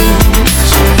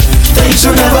 Things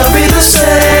will never be the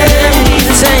same.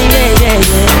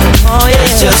 Oh yeah.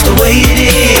 That's just the way it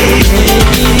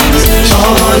is.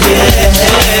 Oh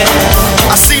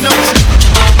yeah. I see no.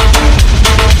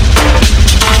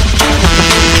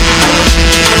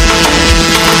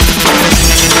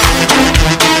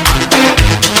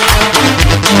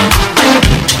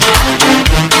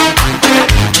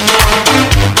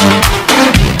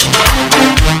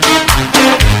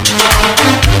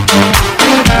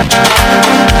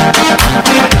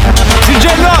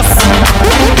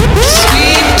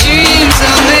 Sweet dreams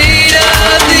are made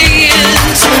of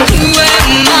these. Who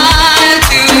am I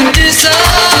to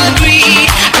disagree?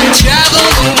 I travel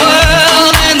the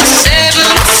world and the 7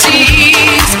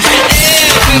 seas.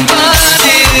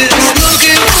 Everybody's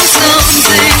looking for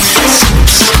something.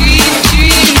 Sweet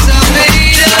dreams are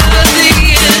made of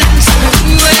these.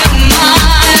 Who am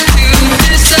I to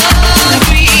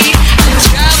disagree? I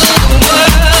travel the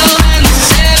world and the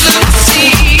 7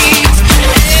 seas.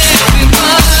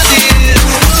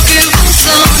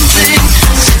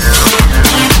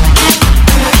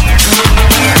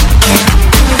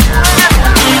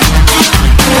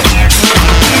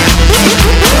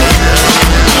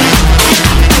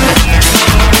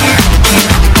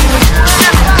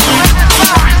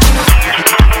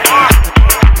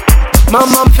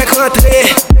 Maman me fait rentrer,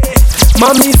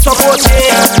 mamie son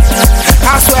côté.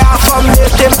 Assois à femme,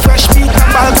 t'es fresh beat,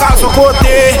 t'as pas son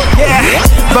côté. Yeah,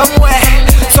 bah ouais,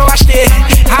 sont achetés,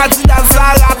 Adidas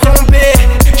Zara tombé.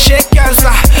 Shakers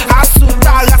là, à sous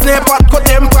ta race, n'importe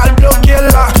côté m'pral bloquer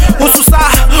là. Ou sous ça,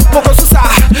 pourquoi sous ça?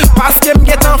 Parce que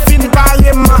m'guette en fin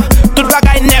barrément. Tout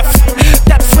bagay neuf,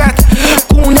 tête frette,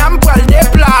 Kounia m'pral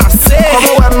déplacer.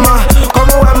 Como Emma,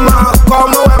 como Emma,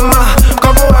 como Emma,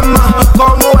 como Emma,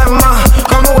 como Emma,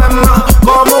 como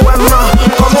Emma,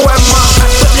 como Emma.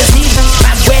 Ma plaisir,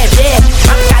 ma brève,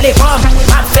 ma calé comme,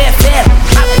 ma fait faire.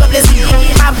 Ma plaisir,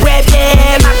 ma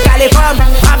brève, ma calé comme,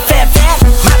 ma fait faire.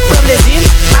 Ma plaisir,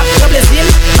 ma plaisir,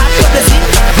 ma plaisir,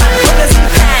 ma plaisir.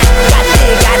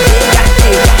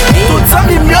 Gardez. Tout ça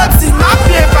mi mieux dit, ma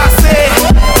bien passé,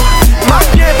 ma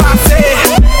bien passé,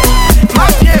 ma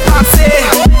bien passé,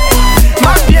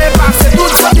 ma bien passé.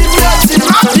 Tout ça mi mieux dit,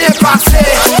 ma bien passé,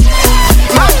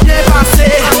 ma bien passé,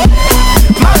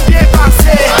 ma bien passé,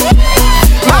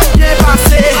 ma bien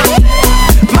passé,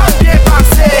 ma bien passé, ma bien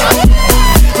passé,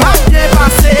 ma bien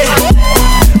passé,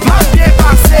 ma bien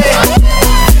passé,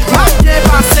 ma bien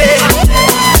passé,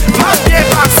 ma bien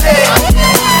passé,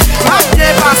 ma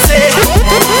bien passé,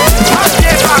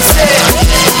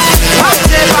 ma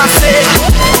bien passé,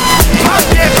 ma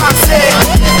bien passé,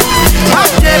 ma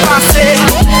bien passé,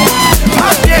 ma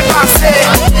bien passé,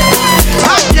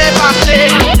 ma bien passé.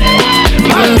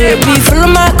 Baby, follow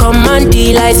my command,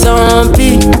 like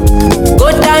zombie. Go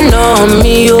down on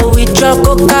me, oh, with your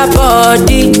coca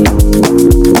body.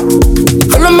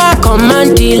 Follow my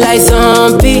command, like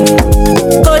zombie.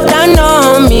 Go down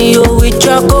on me, oh, with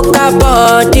your coca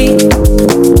body.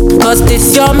 Cause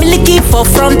this your milky for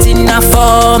fronting now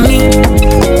for me.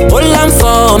 Hold on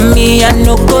for me, I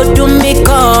no go do me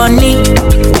corny.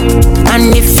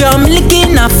 And if you're milky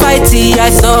na fighty, I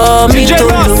saw me to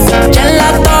look.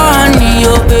 Gelatoni,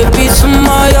 oh baby,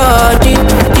 sumoyo deep.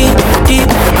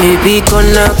 Baby,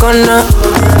 gonna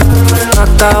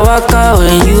waka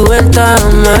when you enter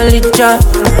my licha.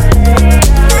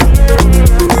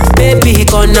 Baby,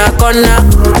 gonna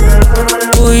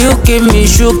will you give me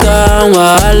sugar,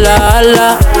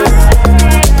 wahala.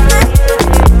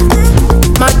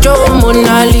 Macho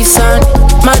Mona Lisa,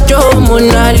 Macho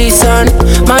Mona Lisa,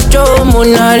 Macho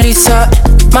Mona Lisa,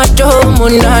 Macho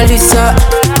Mona Lisa,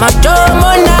 Macho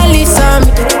Mona Lisa,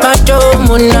 Macho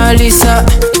Mona Lisa,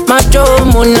 Macho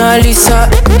Mona Lisa,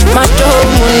 Macho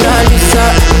Mona Lisa.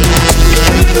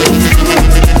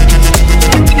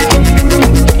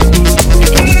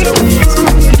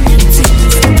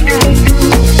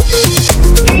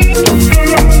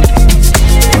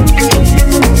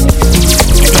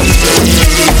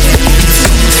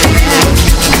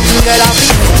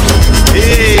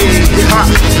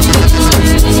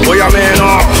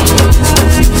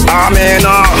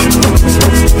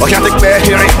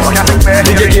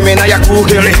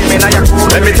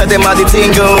 Let me tell them how the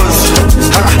thing goes.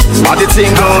 How the thing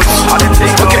goes.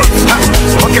 Okay,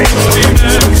 okay.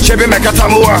 Chevy make a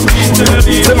tamua.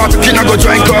 Say my kina go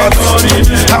join God.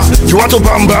 You want to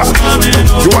bamba?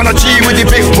 You wanna G with the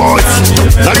big boys?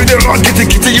 Now you the wrong, get the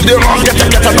kitty, you the wrong, get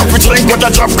enough with drink, what a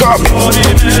drop cup.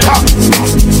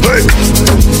 Hey,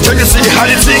 so you see how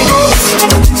the thing goes?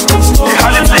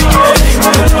 How the thing goes?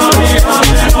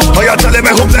 Oh, you tell them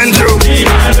who blend you.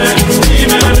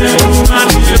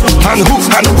 And who?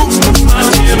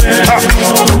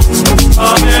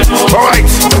 Alright,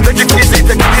 take it easy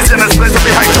and let's play some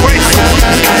behind the weight.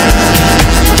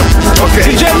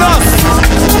 Okay. DjNos.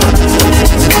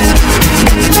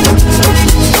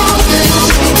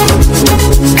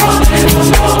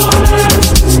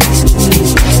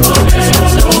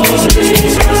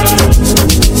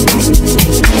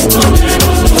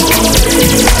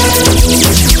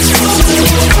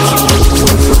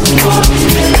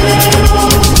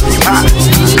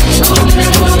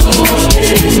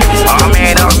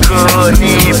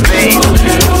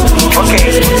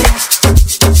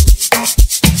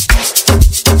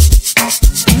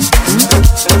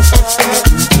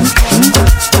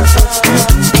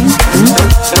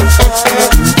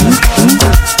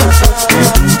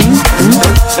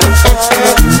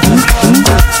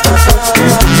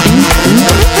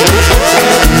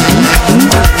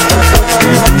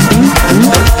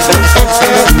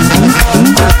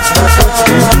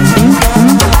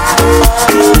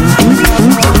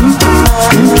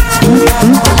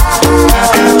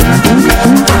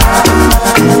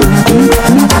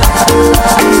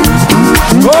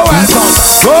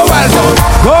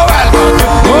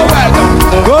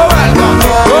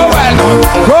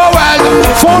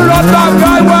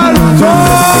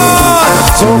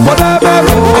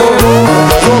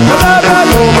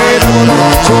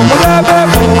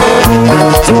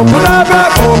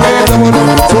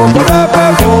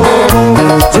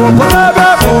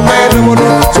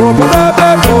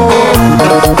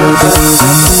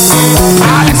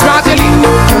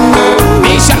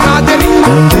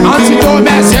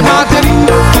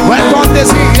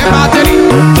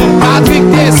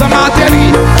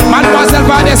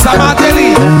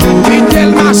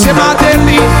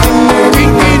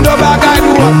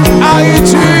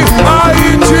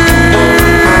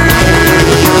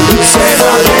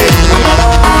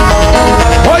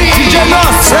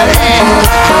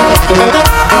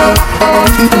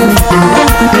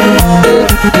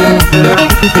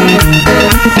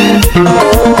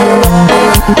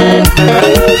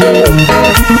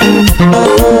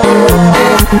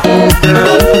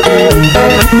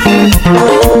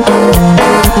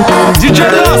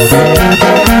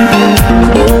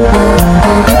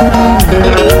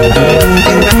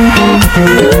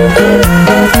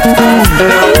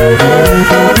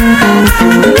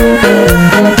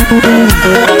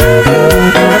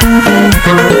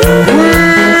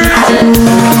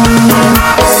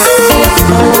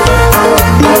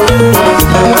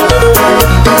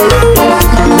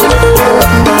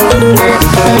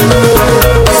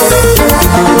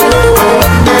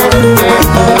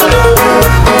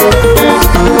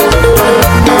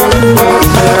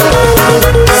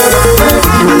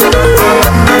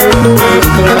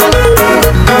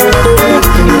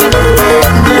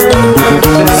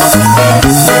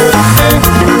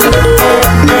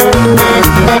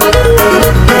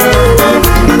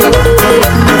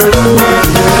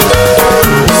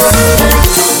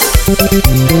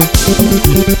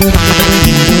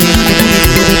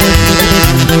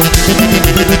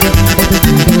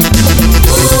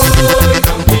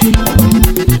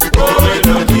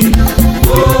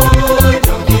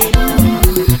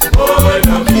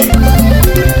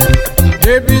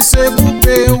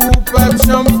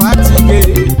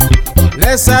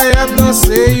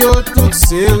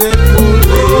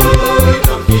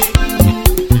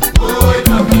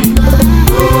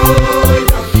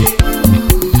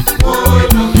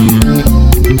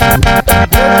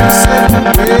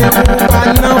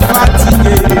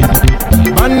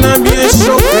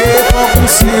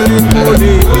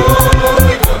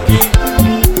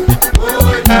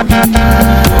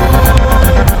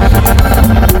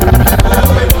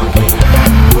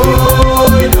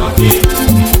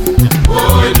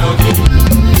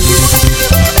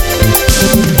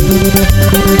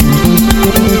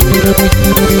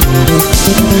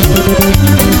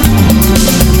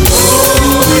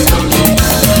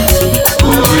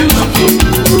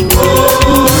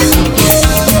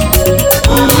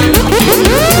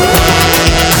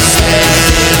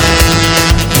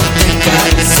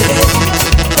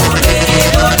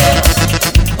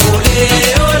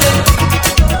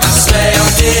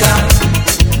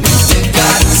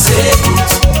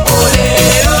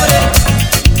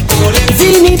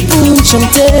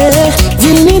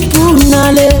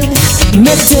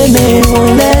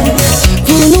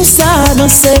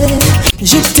 danser.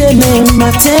 Je t'aimais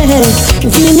matin,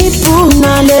 vini pour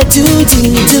n'aller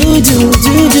doudou.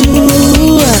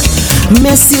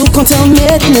 Mais si vous comptez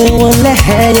mettre nous en l'air, I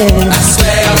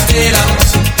swear I'm still up,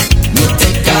 nous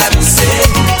t'es cadencé.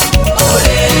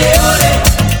 Olé, olé,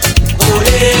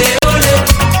 olé.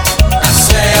 I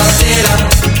swear I'm still up,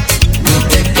 nous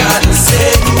t'es cadencé.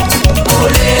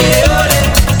 Olé, olé.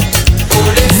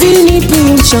 Vini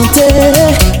pour chanter,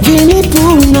 vini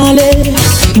pour n'aller.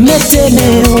 Mettez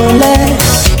mes en l'air,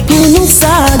 pour nous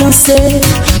ça danser.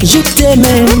 Je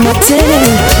t'aimais matin,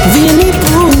 vini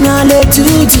pour n'aller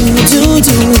doudou.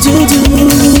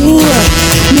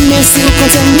 Mais si vous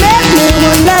comptez mettre mes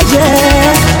en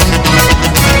l'air,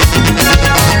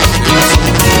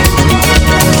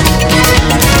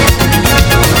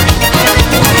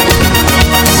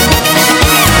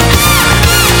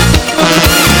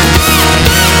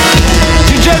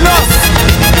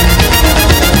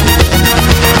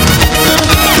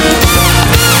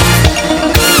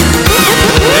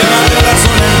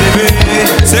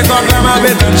 c'est comme la ma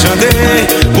bête de chanter.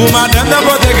 Pour madame n'a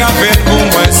pas de café, pour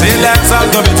moi c'est la salle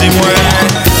de petit moi.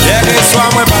 Hier et soir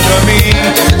moi pas dormi,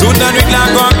 toute la nuit la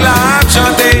coque la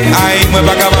chanter. Aïe moi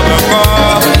pas capable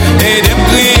encore, et de me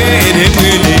crier et de me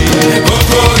brûler.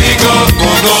 Cocorico,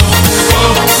 coco,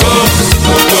 coco,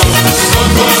 coco,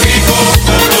 cocorico,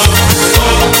 coco,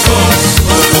 coco,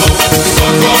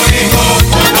 cocorico,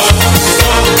 coco, coco.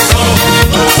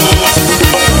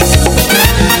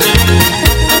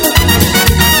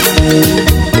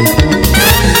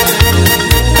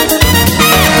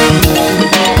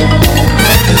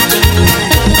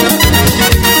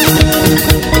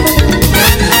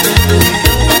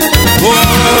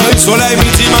 Soleil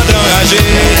midi m'a enragé,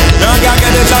 un gars qui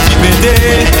a déjà pété.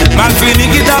 Mal fini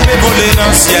qui t'a fait voler dans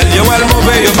le ciel. Yo elle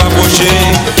mauvais yo pas approché.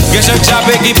 Y'a chaque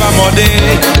chapé qui pas mordé,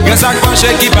 y'a sac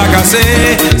penché qui pas cassé.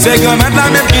 C'est comme mettre la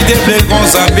même qui déplaît comme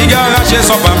ça. Puis y'a arraché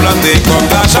son pas planté comme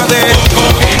t'as chanté.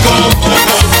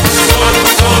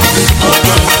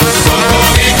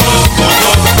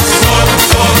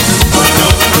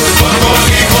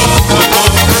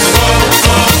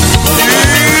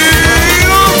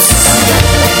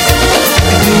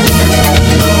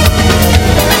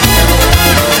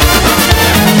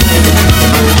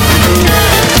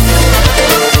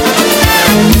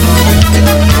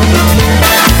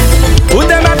 Où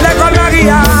t'es mettre l'école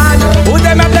Marianne, où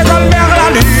t'es mettre l'école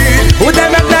Merlanu, où t'es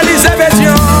mettre l'Elisabeth,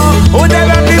 où t'es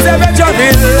mettre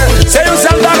l'Elisabeth-Ville. C'est une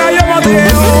seule bagaille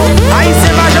montrée, aïe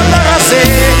c'est pas jamais d'arraser,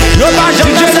 nous pas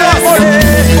jamais de voler.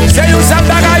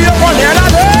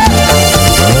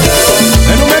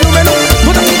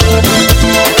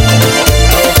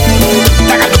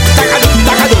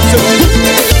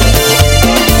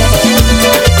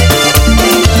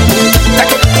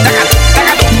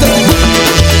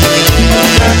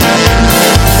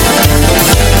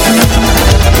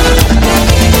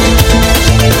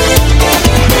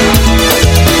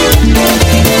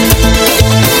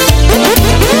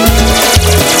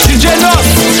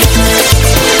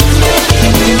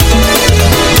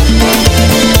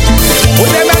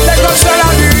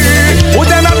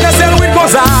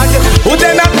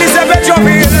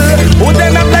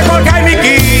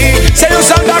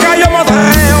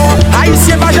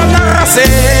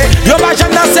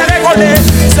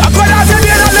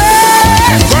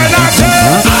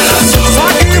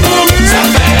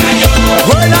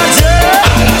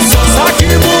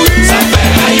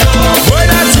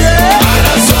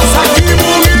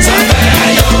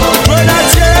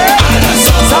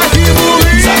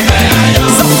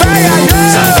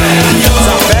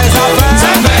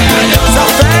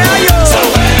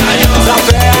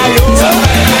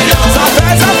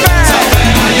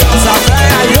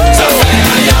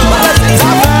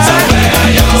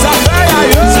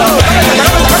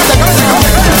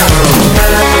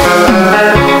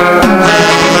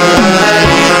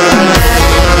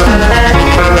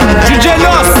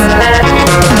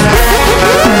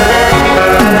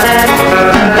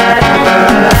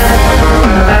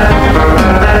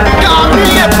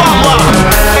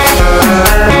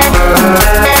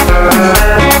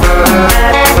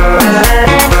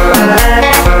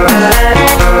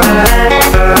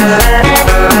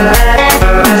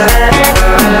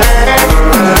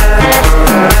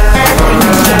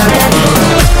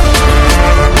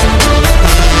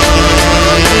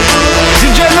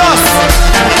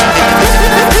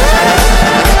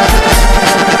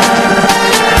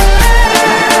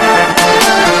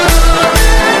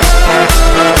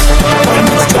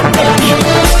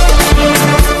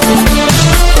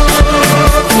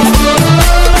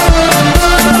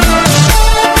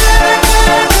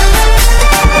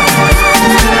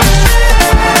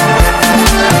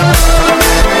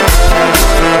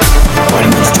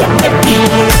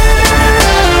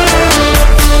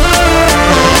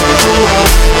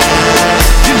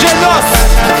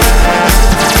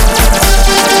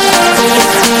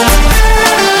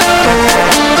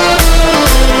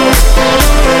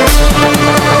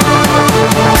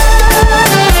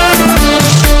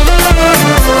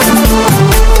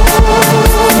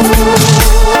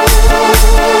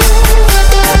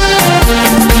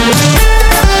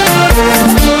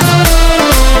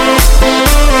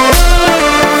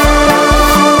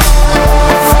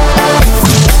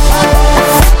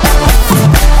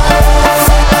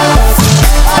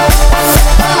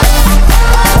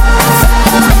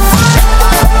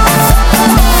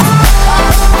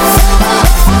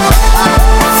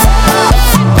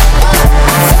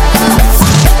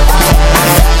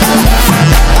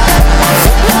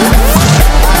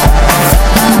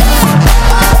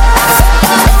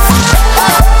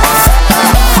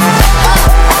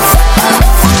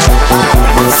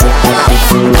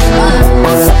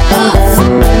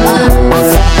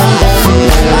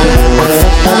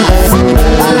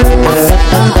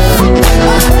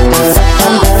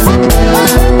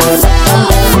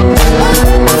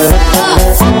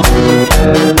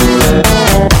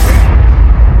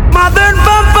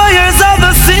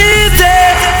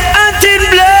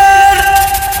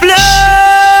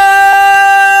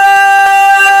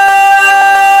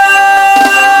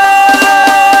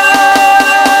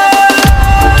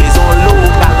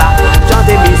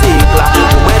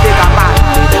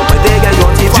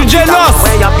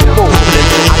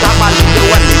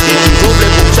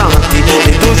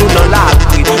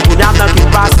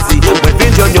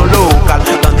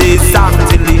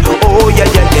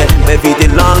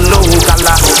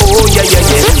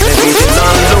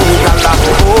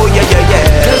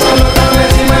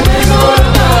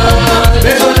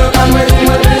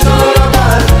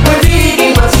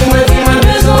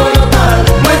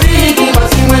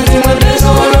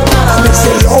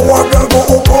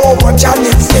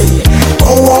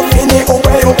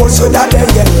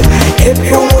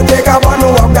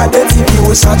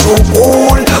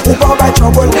 cool. Ou pas by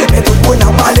trouble, mais tout le monde a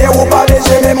parlé. Ou pas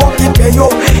besoin même mon qui paye yo.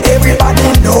 Everybody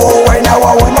know when I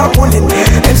wanna pull in.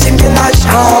 Même si m'y la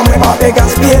chambre, ma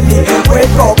Vegas baby.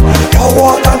 Wake up, yo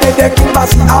walk on the deck, il va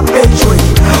s'y appeler jouer.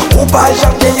 Ou pas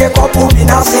jamais comme pour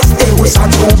venir assister. Ou sans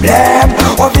problème,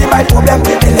 on vit by problème.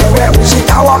 Et les ouais, ou si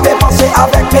t'as oublié penser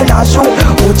avec ménage ou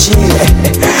chill.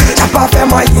 T'as pas fait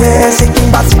moyen, c'est qui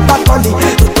m'a si pas collé.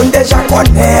 Tout le monde déjà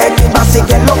connaît, qui m'a si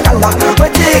quel local là. Me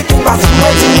dis qui m'a si moi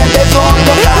tu mets des gens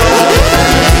locales.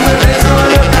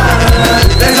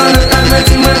 Des gens locales, me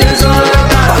dis moi des gens locales.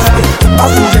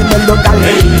 Parce que j'aime le local,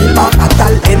 il pas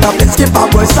fatal. Et dans place qui pas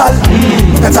beau sale.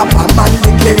 Quand ça pas mal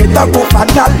éclairé dans le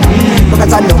fatal. Quand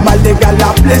ça normal légal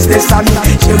la place des amis.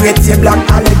 J'ai retiré black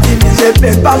à l'église, j'ai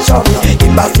fait pas chori.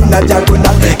 Il m'a si na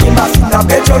diagonale, il m'a si na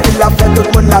pécho, il a fait tout le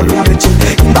monde la roue de chill.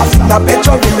 Il m'a si na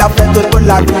pécho, il a fait tout le monde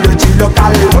la roue de chill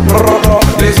local.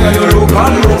 This is your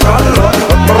local. This is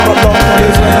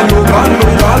your local.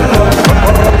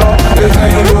 This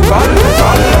is your local.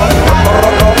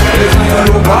 This is your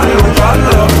local.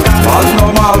 Bas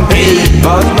normal.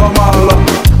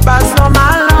 Bas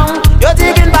normal long. Yo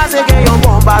dis qu'il passe que yon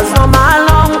bon bas normal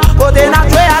long. Côté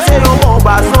naturel c'est yon bon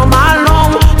bas normal long.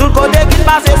 Tout côté qu'il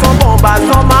passe son bon bas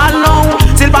normal long.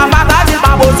 S'il pas fatal, s'il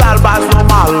pas beau sale bas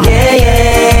normal. Yeah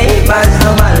yeah, bas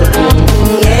normal.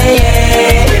 Yeah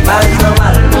yeah, bas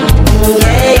normal.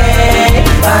 Yeah yeah,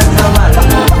 bas normal.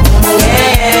 Yeah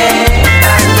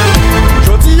yeah.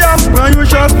 Jodi a prend une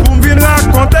chance pour me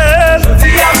raconter.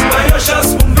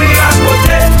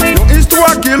 Une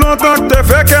histoire qui longtemps te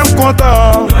fait qu'elle me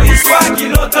content.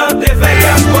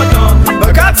 Le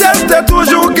quartier t'es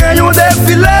toujours gagné au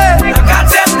défilé.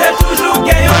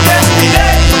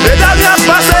 Les dernières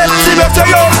passées, si monsieur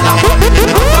yo.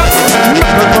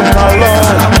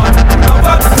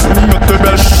 Mettez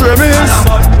belle chemise.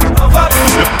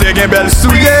 Mettez belle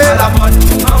soulier.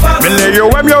 Mais les yo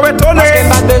aiment yo étonné.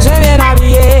 Parce que pas besoin bien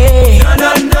habillé.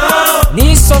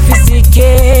 Ni sophistiqué.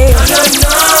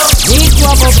 Ni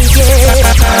trop compliqué.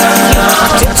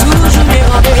 J'ai toujours bien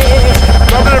rempli.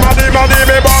 Mandi,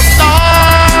 mais bon, non.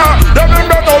 Devine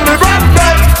me ton livre.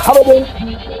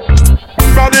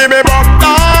 Mandi, mais bon,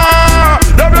 non.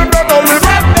 Devine me ton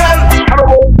livre.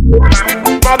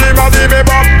 Mandi, mais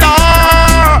bon, non.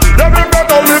 Devine me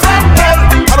ton livre.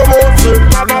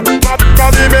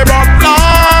 Mandi, mais bon, non.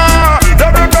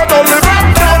 Devine me ton livre.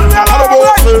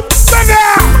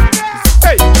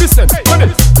 Hey, listen,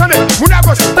 tenez, moun à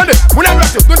gauche, tenez, moun à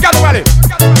droite, tout le cas aller.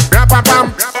 Rapapam.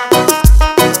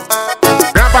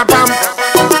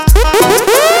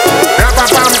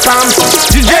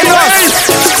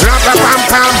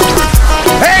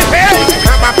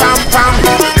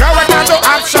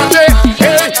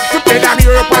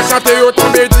 Chanter au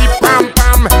tombé dit pam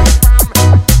pam.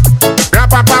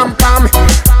 Rapa pam pam.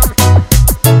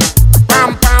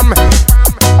 Pam pam.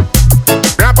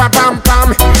 Rapa pam pam.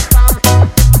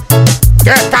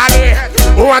 Qu'est-ce calé?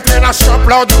 Ou entrer dans le shop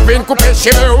là, ou vin couper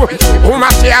chez vous. Ou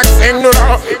marcher avec 5 nous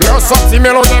là. L'on sorti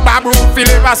mélanger babou,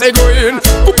 filer passer goïne.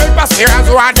 Couper passer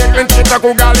raso avec l'intite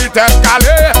qu'on galit tête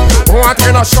calé. Ou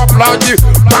entrer dans le shop là, dit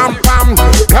pam pam.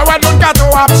 Là ouais notre gâteau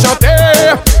a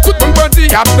chanter. Tout le monde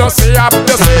dit a danser, a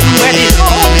danser.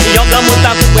 Yon grand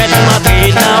mouton pour être monté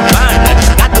dans ban.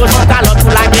 Gâteau jusqu'à l'autre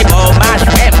pour la gueule, marche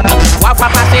même. Trois fois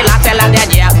passé là, c'est la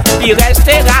dernière. Puis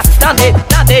restera, tendez,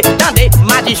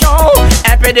 madichon.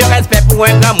 Un peu de respect pour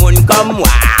un grand monde comme moi.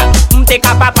 M'te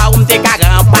ka papa ou m'te ka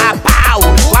grand papa.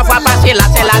 Trois fois passé là,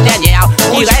 c'est la dernière.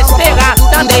 Puis restera,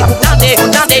 tendez.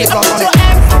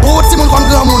 Oh, ti moun kon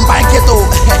grand moun, pas inquiéto.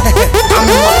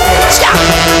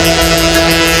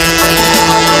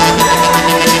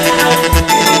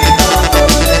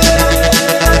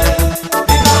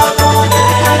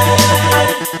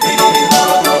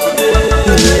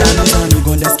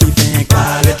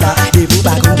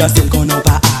 Celle qu'on n'a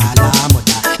pas à la mode.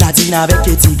 Nadine avec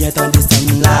Ketty get on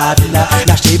descend la villa.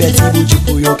 L'acheter Betty Bougie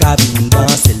pour yo cabine dans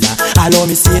celle-là. Alors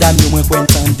messieurs dames, yo moins point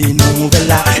entendre des nouvelles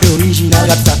là. Original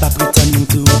rap ça pas prétendre nous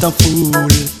tout en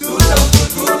foule.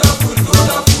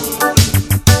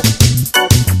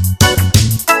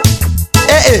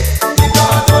 Eh eh.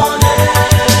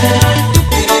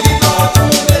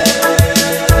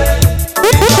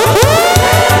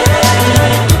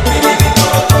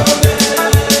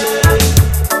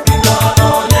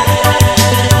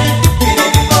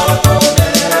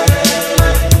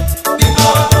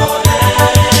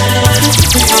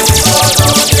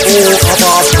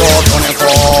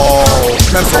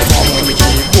 Même sans mon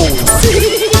qui aussi.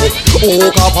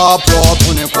 Au capable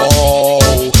on est fort.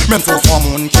 Même sans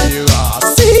mon qui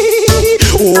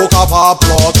rassis. Au capable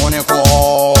on est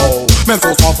fort. Même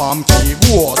sans femme qui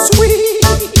bosse, oui.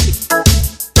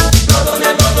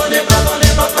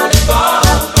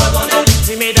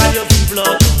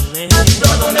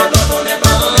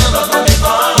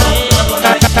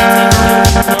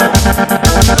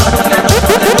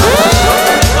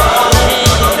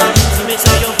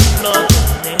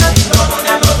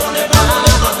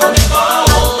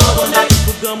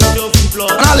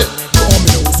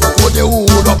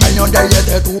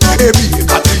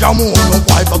 D'amour, non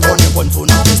pas pas qu'on est bonne pour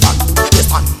nous descendre,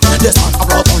 à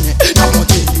plat on est, n'a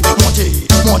monter, à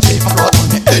plat on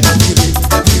est, n'a virer,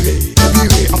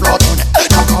 à plat on est,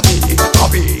 n'a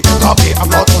camper, à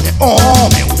plat on est. Oh,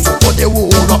 mais où sont côté où,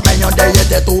 l'autre mais y'en derrière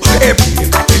tête tout. Et puis,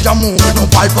 d'amour, non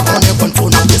pas pas qu'on est bonne pour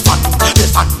nous descendre, à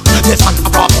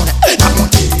plat on est, n'a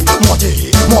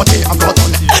monter, à plat on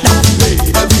est, n'a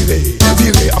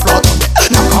virer, à plat on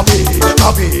est, n'a camper,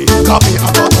 à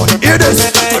plat on est. It is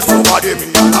somebody, me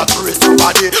not tourist,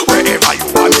 somebody. Wherever you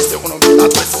are, me say one of me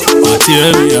not tourist.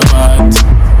 Tell me about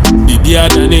baby, I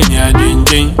done in your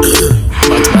ding.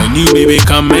 But my new baby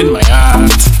come in my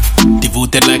heart.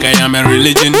 Devoted like I am a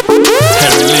religion. When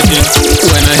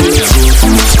I hit the road,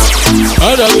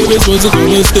 other babies supposed to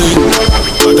come and stay,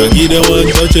 but I give them one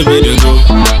touch and make them go.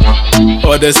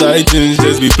 All the side things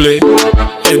just be play,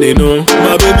 and they know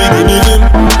my baby give me them.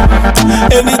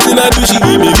 Anything I do, she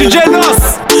give me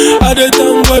DjNos. I the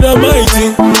thank God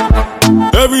Almighty.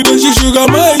 Every day she sugar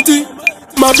mighty.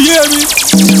 My baby,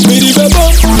 me the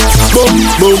bum,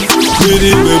 me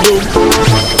the bum.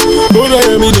 Oh, I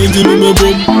am in the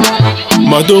bum,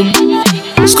 madam,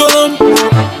 skolum.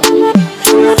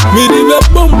 Me the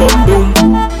bum,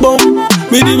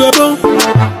 me the bum.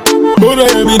 Oh, I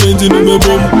am in the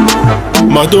bum,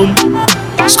 madam,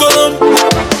 skolum.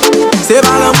 C'est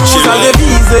pas l'amour ça le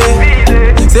vise,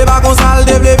 c'est pas qu'on ça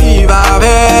le veut vivre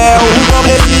avec. Ou comme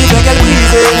les filles fait qu'elle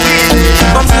brise,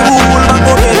 comme si vous voulez pas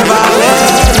qu'on le valait.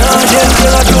 Non, j'ai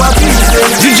le tout à puiser.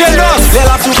 DjNos, les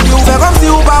la souffle ou fait comme si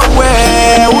ou pas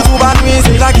ouais. Ou tout pas nuit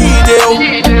c'est la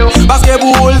quitte. Parce que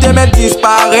vous voulez te mettre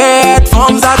disparaître.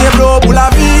 Femmes ça développe pour la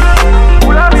vie.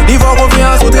 Il faut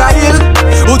confiance ou trahir.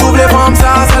 Ou tous les femmes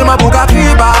ça seulement pour qu'à crier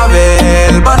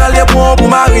avec. Pendant les points pour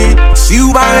mari. Si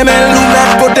ou pas remède nous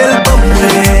mettre côté le bon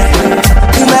ouais.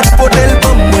 Ou mettre côté le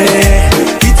bon ouais.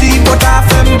 Piti pour ta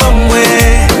femme bon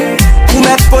ouais. Ou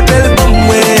mettre côté le bon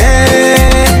ouais.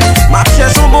 Ma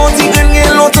cherche son bon tigre n'y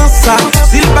longtemps ça.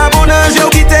 S'il pas bon âge ou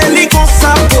quitte li comme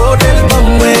ça. Côté le bon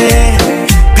ouais.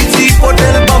 Piti côté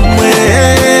le bon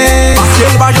ouais. Si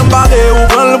elle va j'en parler ou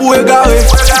prend le bout égaré.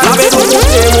 La bête au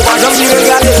côté, mon pas j'en me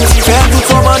regarder. Si faire tout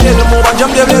son bandel, mon pas j'en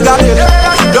me regarder.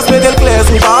 Just mette le clair,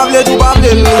 si pas vle, tout pas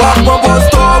vle. Wap mon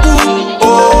poste au bout.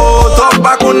 Oh, top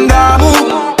pas qu'on d'amour.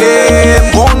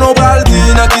 Eh, mon nom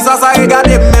baldine, qui ça regarde.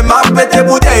 Mais ma pète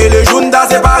bouteille, le jaune d'à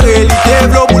séparé. Il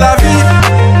développe pour la vie.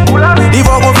 Il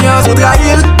faut confiance ou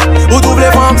trahir. Ou tous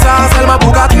les femmes ça seulement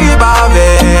pour qu'à trier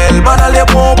bavel. Pendant les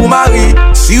ponts pour mari.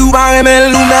 Si ou pas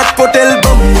remède, nous mettre côté le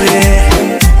bon ouais.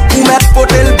 Ou mettre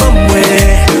côté le bon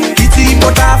ouais. Kitty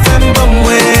pour ta femme bon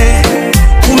ouais.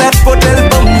 Ou mettre côté le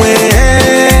bon ouais.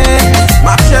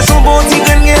 Ma cherche son bon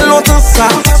tigre n'y longtemps ça.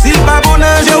 S'il pas bon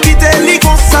âge ou quitte li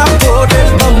comme ça. Côté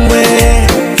le bon ouais.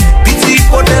 Kitty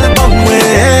côté le bon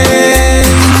ouais.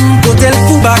 Côté le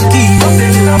pour Baki.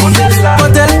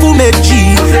 Côté le pour Meji.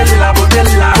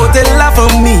 Côté la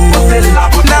famille.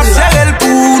 N'a géré le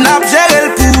pour, n'a géré le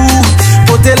pour.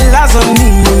 Côté la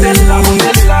famille.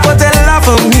 Côté la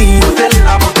famille.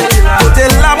 Côté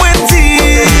la moitié.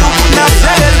 N'a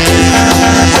géré le pour.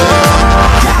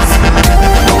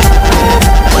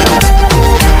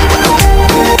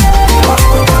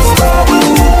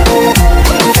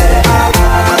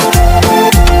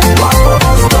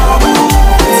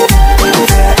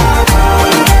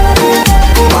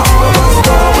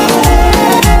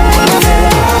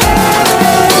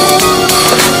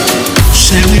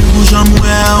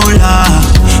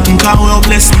 M'ka wè ou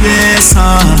bles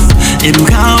pesan. E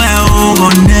m'ka wè ou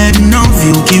goneg nan vi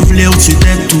ou ki vle ou tu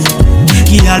tè tout.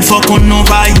 Ki al fò kon non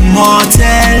pa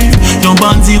immortel. Yon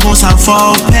bandi kon sa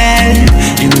fò pel.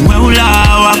 E m'wè ou la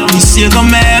wak misye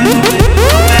kanmèm.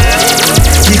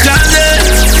 Ki kade,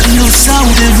 nou sa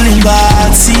ou te vle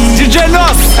mbati.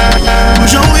 DjNos Ou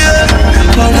jan wè,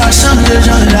 kon la chan de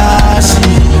jan la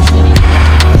si.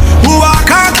 Ou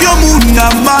akak yo moun nga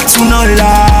batou nan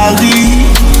la ri.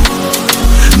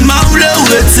 Ma voulait ou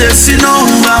rester, sinon on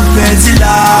m'a perdu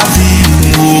la vie.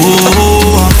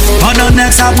 Oh, pendant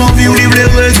que ça prend vie, on voulait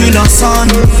réduire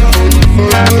l'ensemble.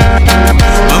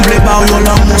 On voulait pas où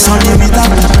l'amour sans limite à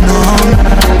non.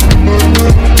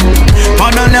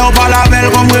 Pendant que on parle la belle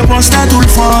comme réponse, t'as tout le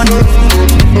fun.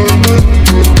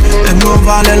 Et nous on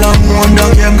valait l'amour, on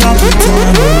doit qu'elle me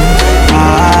capitane.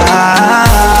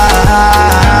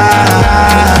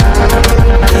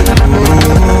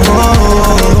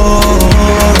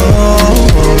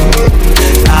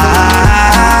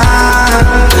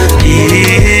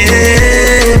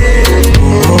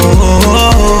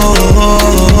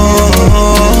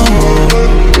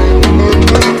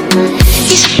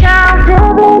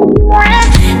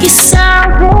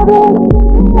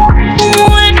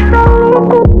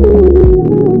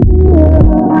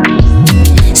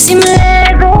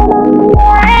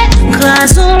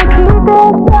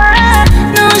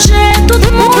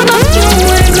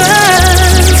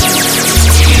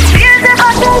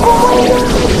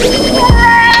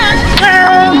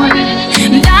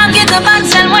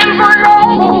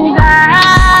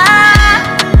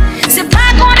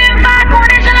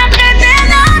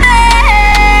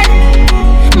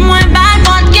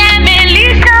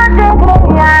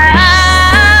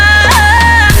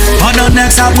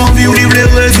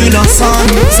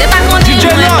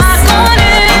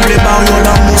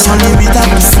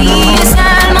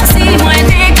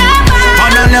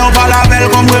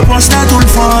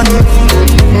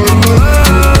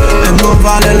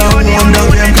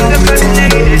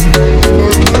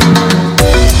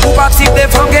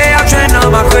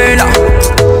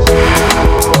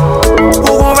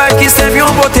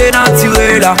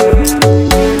 là.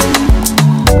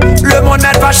 Le monde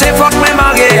n'est pas chez fuck mais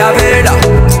marié avec là.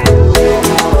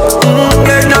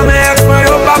 Girl, now me ex me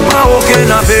yo back my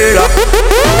walking a villa.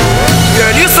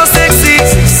 Girl, you so sexy.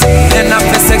 And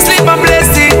after sex sleep I'm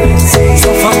blessed. So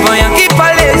fuck my young keep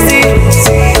a lazy.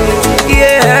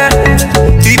 Yeah.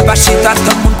 Tu pas chita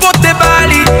tout le monde pour te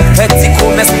bali. Et tu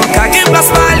promesses pour qu'à game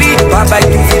place Bali. Bye bye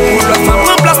tout fait pour le femme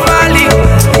remplace Bali.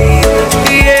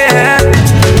 Yeah.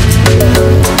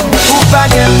 Ou pas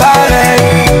game pareil.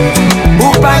 Ou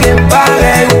pas game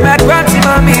pareil. Ou mettre parti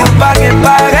mami ou pas game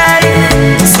pareil.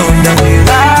 Son dernier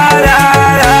la la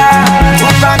la. Ou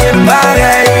pas game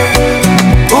pareil.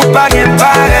 Ou pas game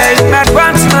pareil. Ou mettre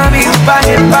parti mami ou pas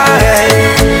game pareil.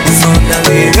 Son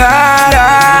dernier la la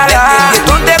la.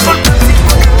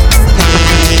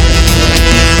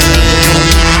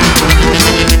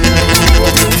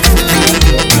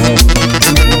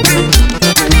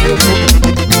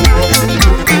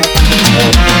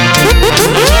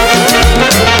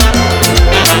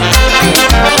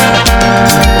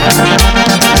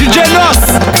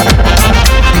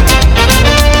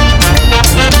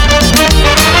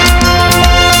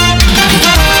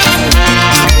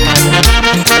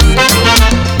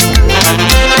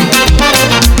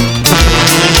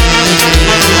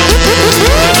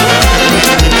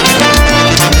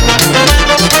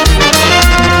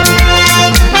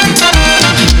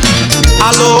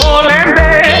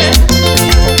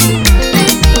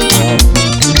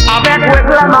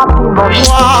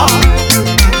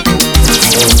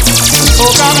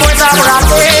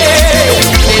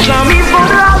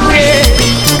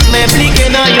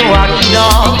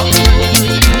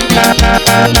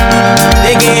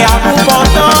 Dégay à vous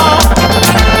content.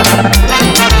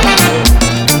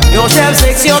 Yon chef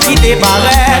section qui te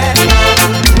paraît.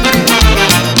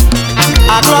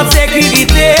 À quoi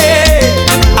sécurité.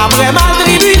 Après mal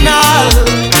tribunal.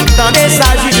 Tandis ça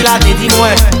juge la te dit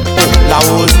moi. La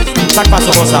hausse, ça passe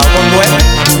comme ça, on moi.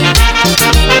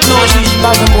 Non, juge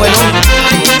pas de moi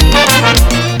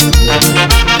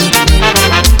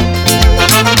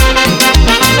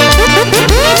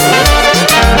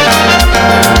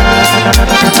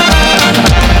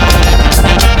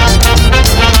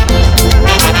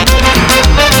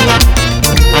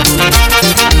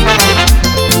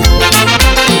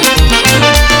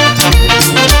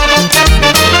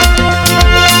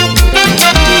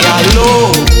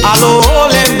Allo,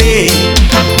 lembe.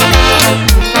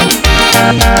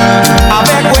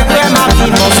 Avec ouais Martin,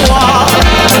 bonsoir.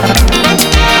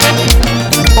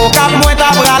 Au cap moi t'a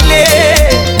bralé.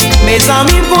 Mes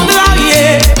amis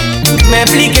contrariés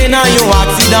m'impliqué dans un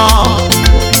accident.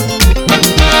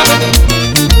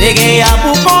 Des gars à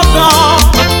pour content.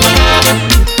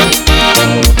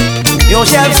 Yon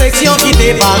chef section qui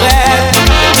te paraît.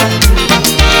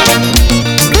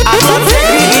 À toute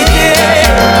sécurité.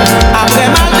 Après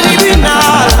ma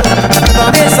tribunal,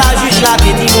 tandis ça juge la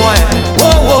te dit moi. Oh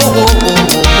oh oh oh oh.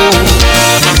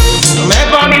 Mais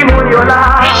famille moun yo là,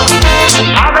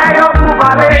 avec yo pour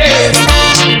parler.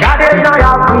 Gardez gens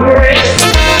y'a prié,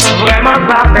 vraiment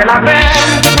ça fait la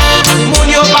peine. Moun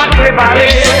yo pas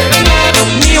préparé,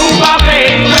 ni ou pas fait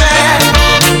une main.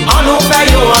 On nous fait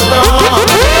yo entendre,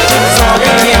 sans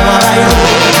gagner mal yo.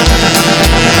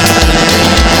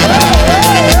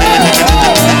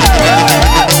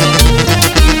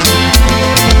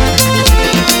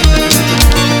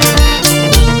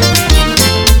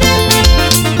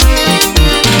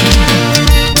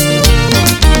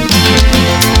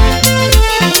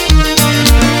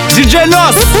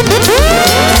 DjNos.